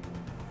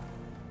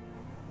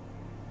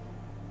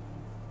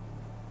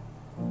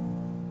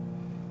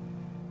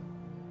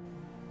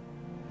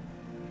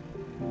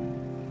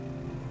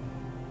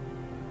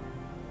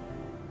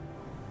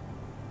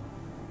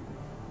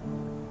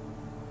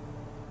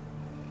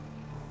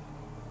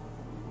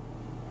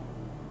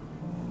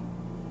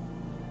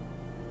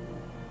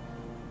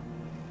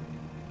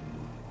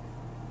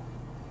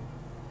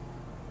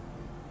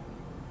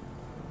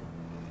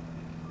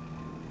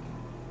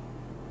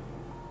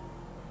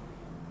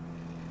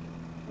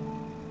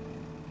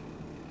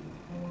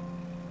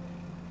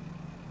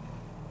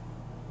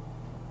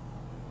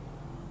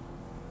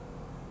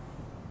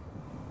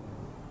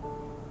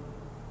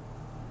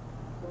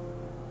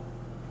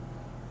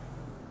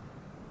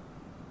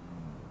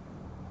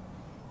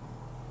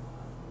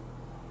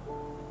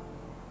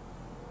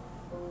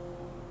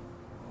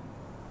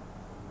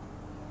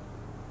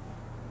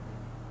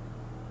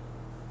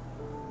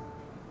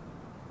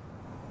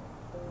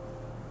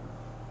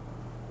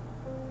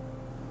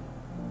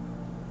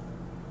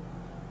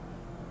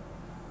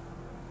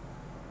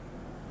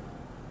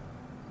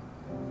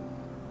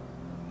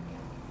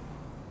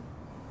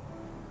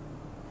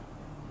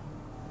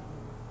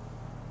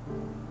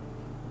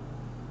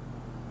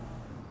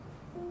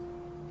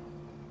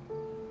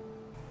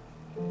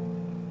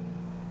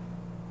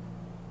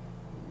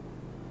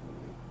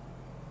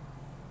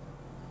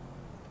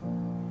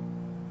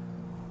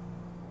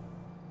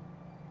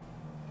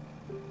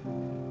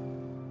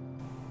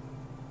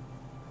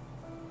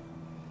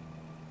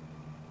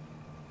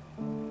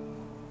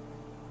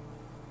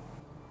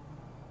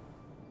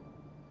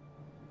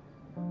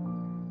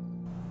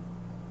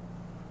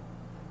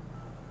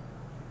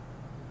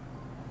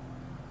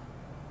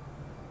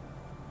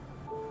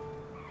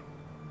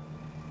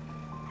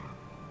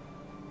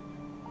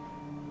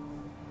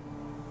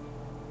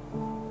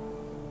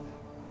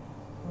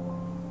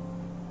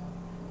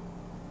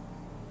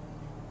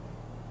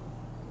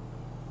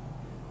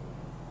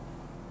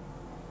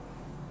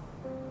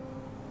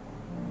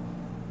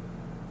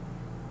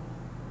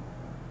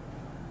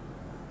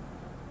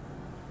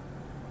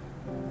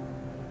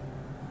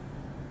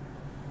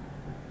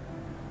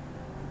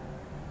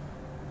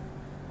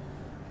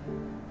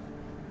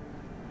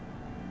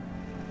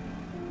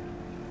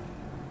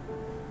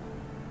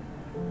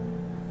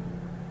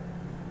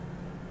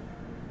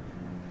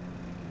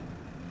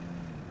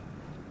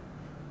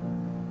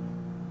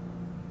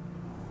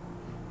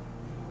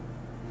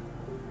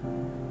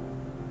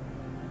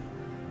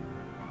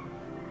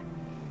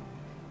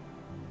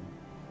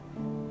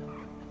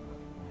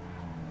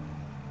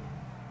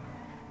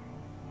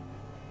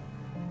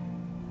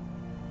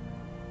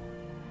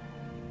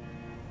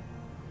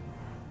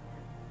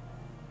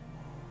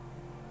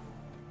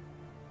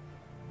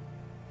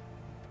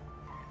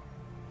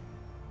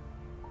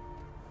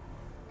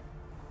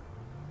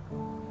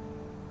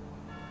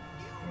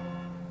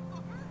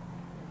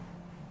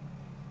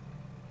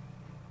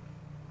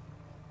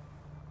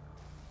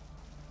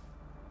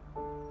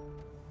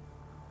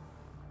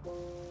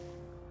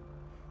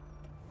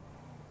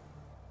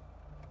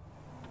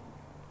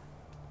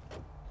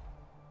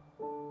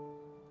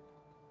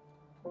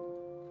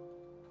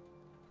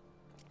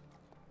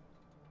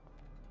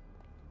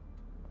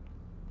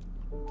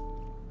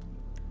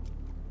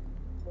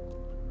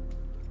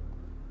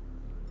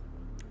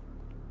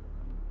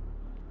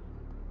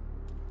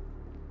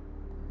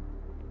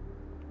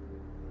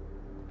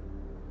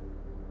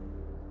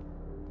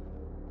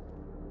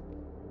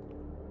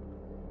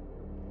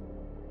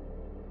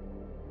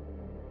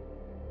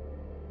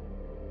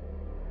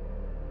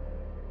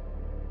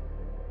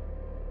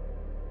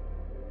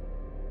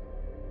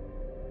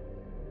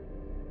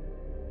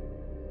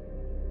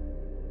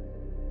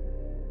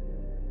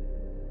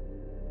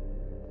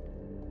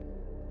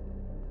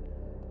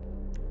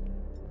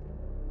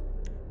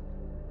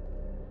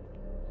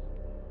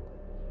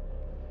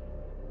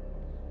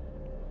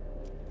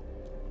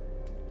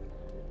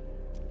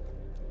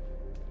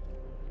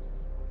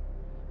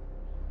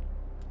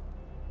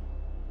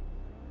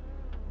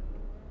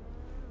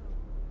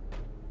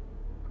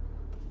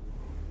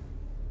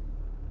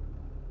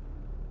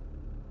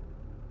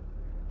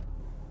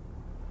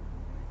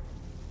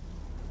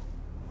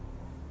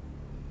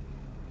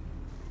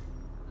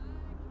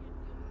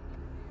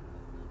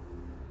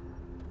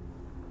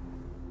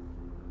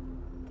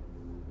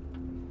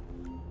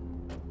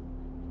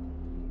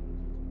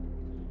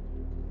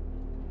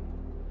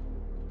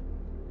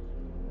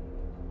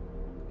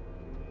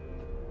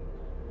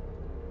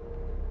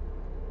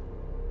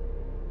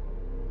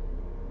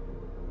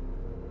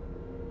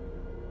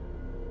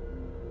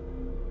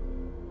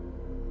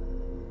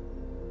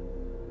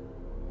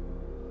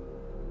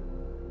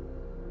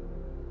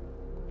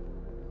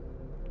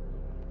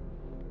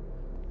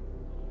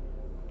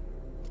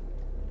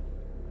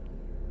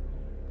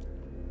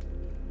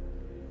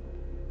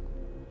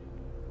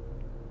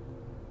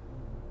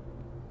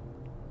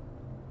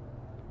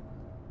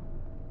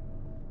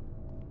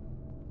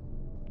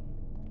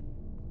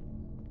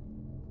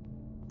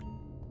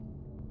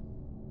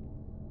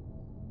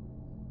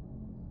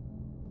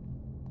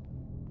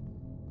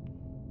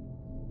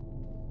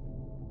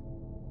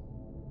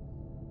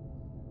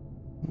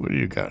 What do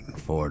you got in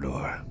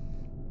 4-door?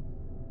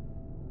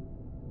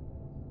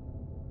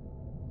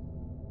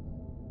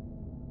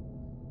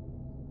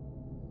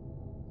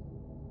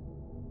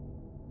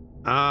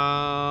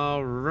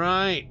 All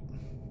right.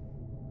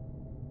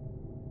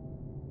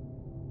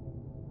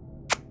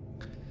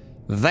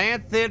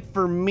 That's it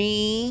for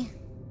me.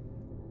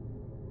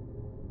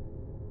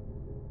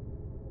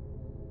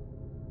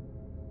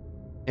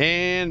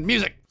 And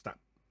music. Stop.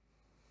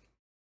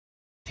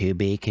 To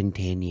be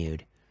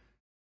continued.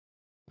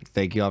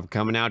 Thank you all for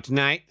coming out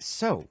tonight.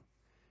 So,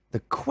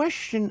 the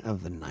question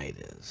of the night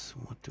is,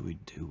 what do we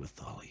do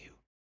with all of you?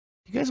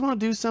 You guys want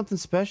to do something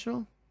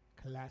special?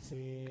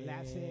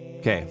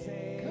 Okay.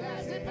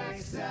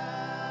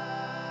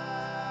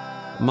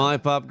 Molly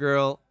Pop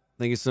Girl,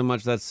 thank you so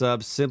much for that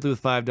sub. Simply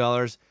with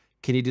 $5.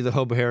 Can you do the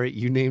Hobo Harry?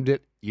 You named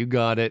it. You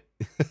got it.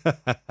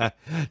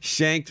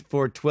 Shanked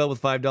for 12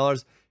 with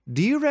 $5.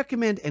 Do you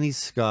recommend any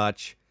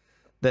scotch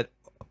that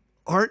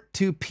aren't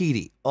too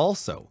peaty?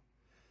 Also,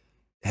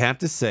 have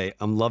to say,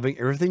 I'm loving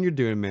everything you're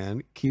doing,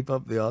 man. Keep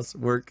up the awesome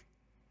work.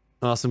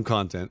 Awesome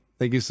content.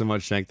 Thank you so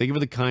much, Shank. Thank you for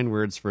the kind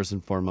words, first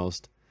and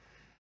foremost.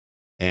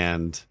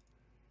 And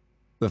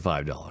the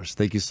 $5.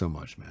 Thank you so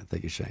much, man.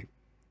 Thank you, Shank.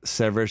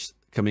 Severus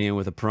coming in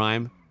with a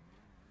prime.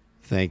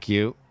 Thank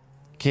you.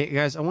 Okay,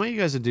 guys, I want you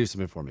guys to do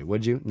something for me,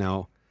 would you?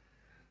 Now,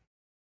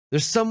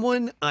 there's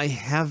someone I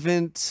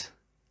haven't...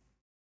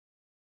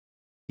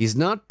 He's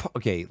not...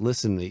 Okay,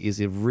 listen,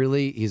 he's a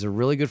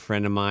really good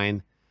friend of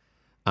mine.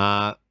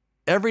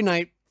 Every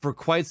night for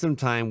quite some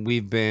time,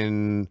 we've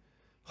been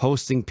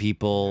hosting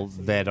people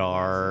that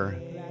are...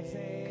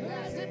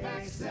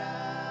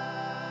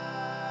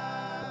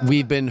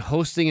 We've been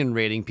hosting and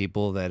rating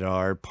people that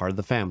are part of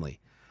the family.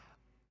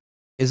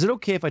 Is it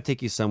okay if I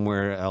take you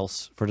somewhere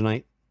else for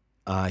tonight?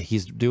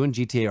 He's doing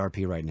GTA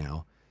RP right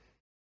now.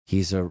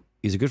 He's a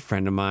good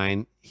friend of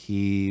mine.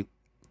 He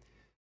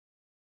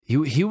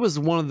was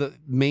one of the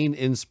main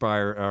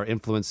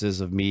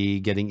influences of me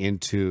getting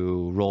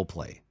into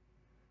roleplay.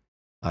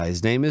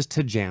 His name is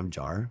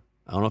Tajamjar.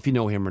 I don't know if you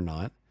know him or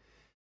not.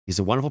 He's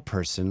a wonderful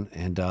person,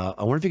 and I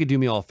wonder if you could do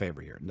me all a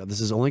favor here. Now,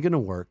 this is only going to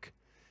work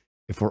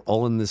if we're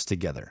all in this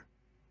together.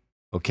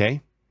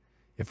 Okay?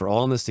 If we're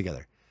all in this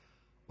together.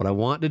 What I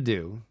want to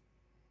do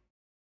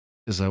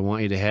is I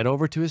want you to head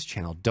over to his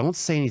channel. Don't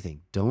say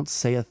anything. Don't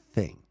say a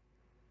thing.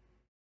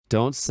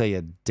 Don't say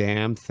a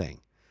damn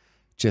thing.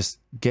 Just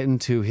get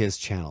into his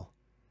channel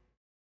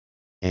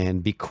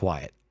and be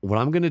quiet. What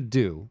I'm going to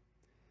do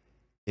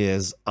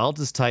is I'll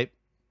just type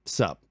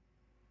sup.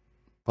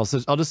 I'll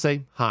just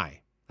say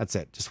hi. That's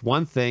it. Just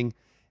one thing.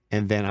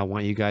 And then I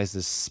want you guys to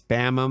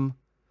spam them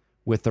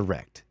with the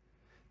rect.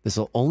 This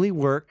will only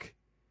work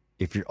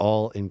if you're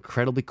all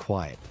incredibly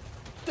quiet.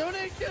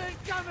 Donation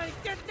incoming!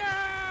 Get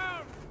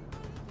down!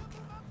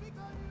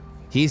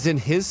 He's in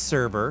his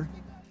server.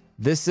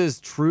 This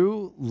is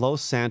True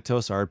Los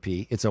Santos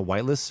RP. It's a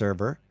whitelist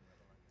server.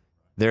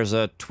 There's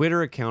a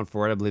Twitter account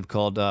for it, I believe,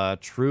 called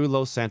True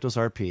Los Santos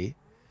RP.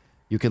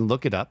 You can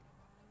look it up.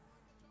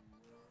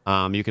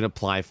 You can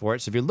apply for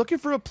it. So if you're looking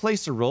for a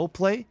place to role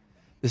play,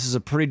 this is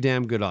a pretty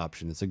damn good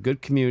option. It's a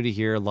good community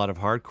here. A lot of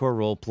hardcore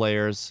role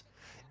players.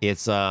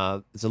 It's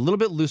a little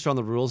bit looser on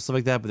the rules, stuff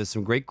like that, but there's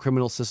some great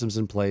criminal systems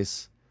in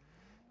place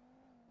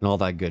and all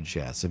that good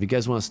jazz. So if you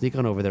guys want to sneak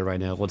on over there right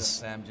now, let's...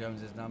 Sam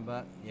Jones's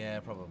number? Yeah,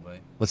 probably.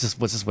 Let's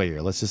just wait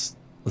here. Let's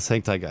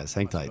hang tight, guys.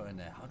 Hang tight.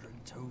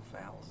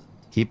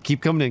 102,000.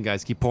 Keep coming in,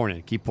 guys. Keep pouring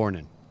in. Keep pouring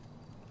in.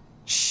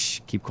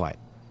 Shh. Keep quiet.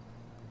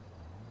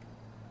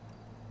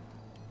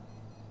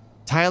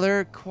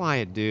 Tyler,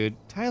 quiet, dude.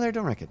 Tyler,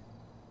 don't wreck it.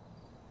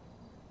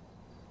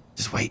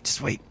 Just wait.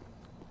 Just wait.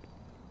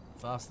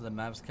 Faster than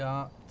Mav's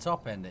car.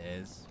 Top end it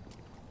is.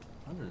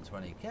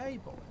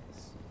 120k, boys.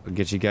 We'll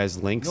get you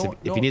guys links.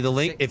 If you need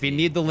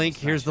the link,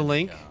 here's the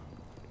link.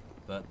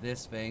 But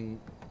this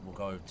thing will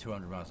go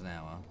 200 miles an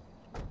hour.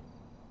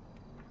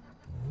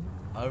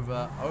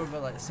 Over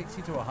like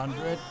 60 to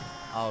 100,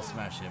 I'll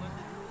smash him.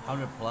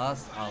 100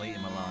 plus, I'll eat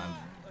him alive.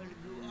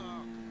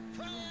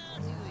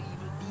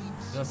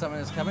 You know something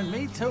that's coming?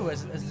 Me too.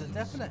 There's a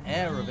definite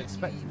air of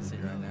expectancy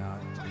right now.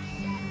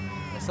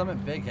 There's something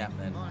big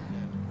happening.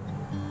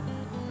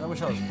 I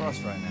wish I was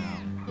Frost right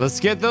now. Let's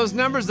get those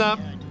numbers up.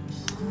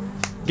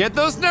 Get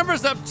those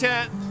numbers up,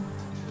 chat.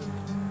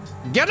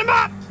 Get them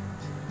up.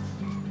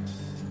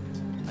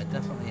 I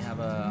definitely have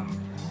a...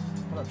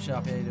 What up,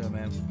 Sharpie? How you doing,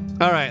 man?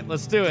 All right,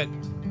 let's do it.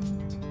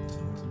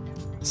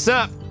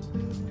 Sup?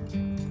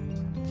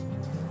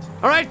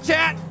 All right,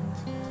 chat.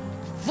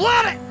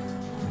 Flood it.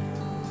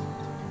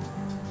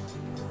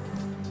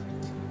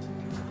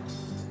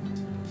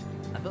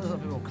 I feel there's a lot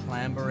of people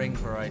clambering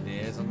for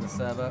ideas on the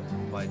server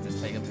by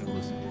just taking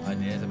people's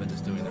ideas and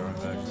just doing their own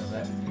version of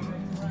it.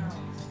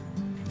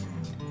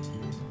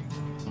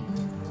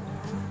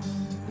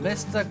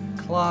 Mr.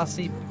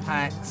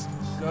 ClassyPax,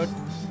 good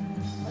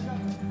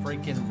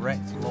freaking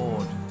wrecked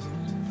lord.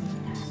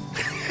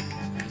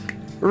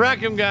 Wreck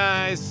him,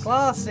 guys.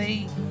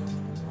 Classy,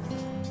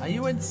 are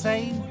you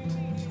insane?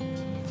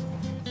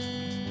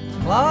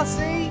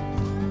 Classy?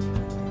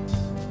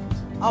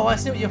 Oh, I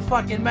see what you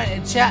fucking meant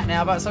in chat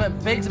now about something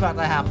big's about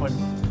to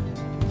happen.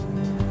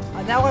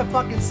 Now I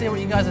fucking see what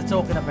you guys are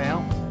talking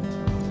about.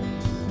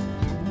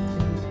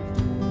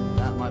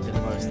 That might be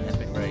the most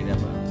epic raid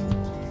ever.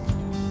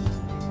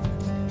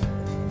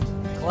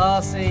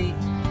 Classy.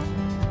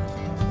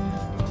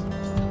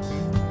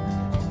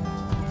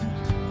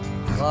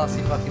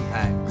 Classy fucking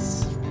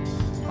Pax.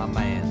 My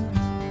man.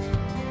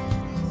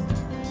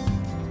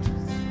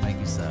 Thank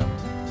you, sir.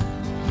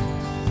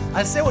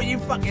 I see what you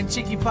fucking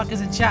cheeky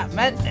fuckers in chat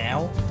meant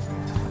now.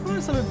 I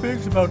thought something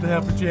big's about to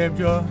happen, Jam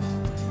Jar.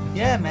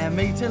 Yeah, man,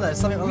 me too. There's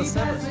something on the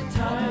server.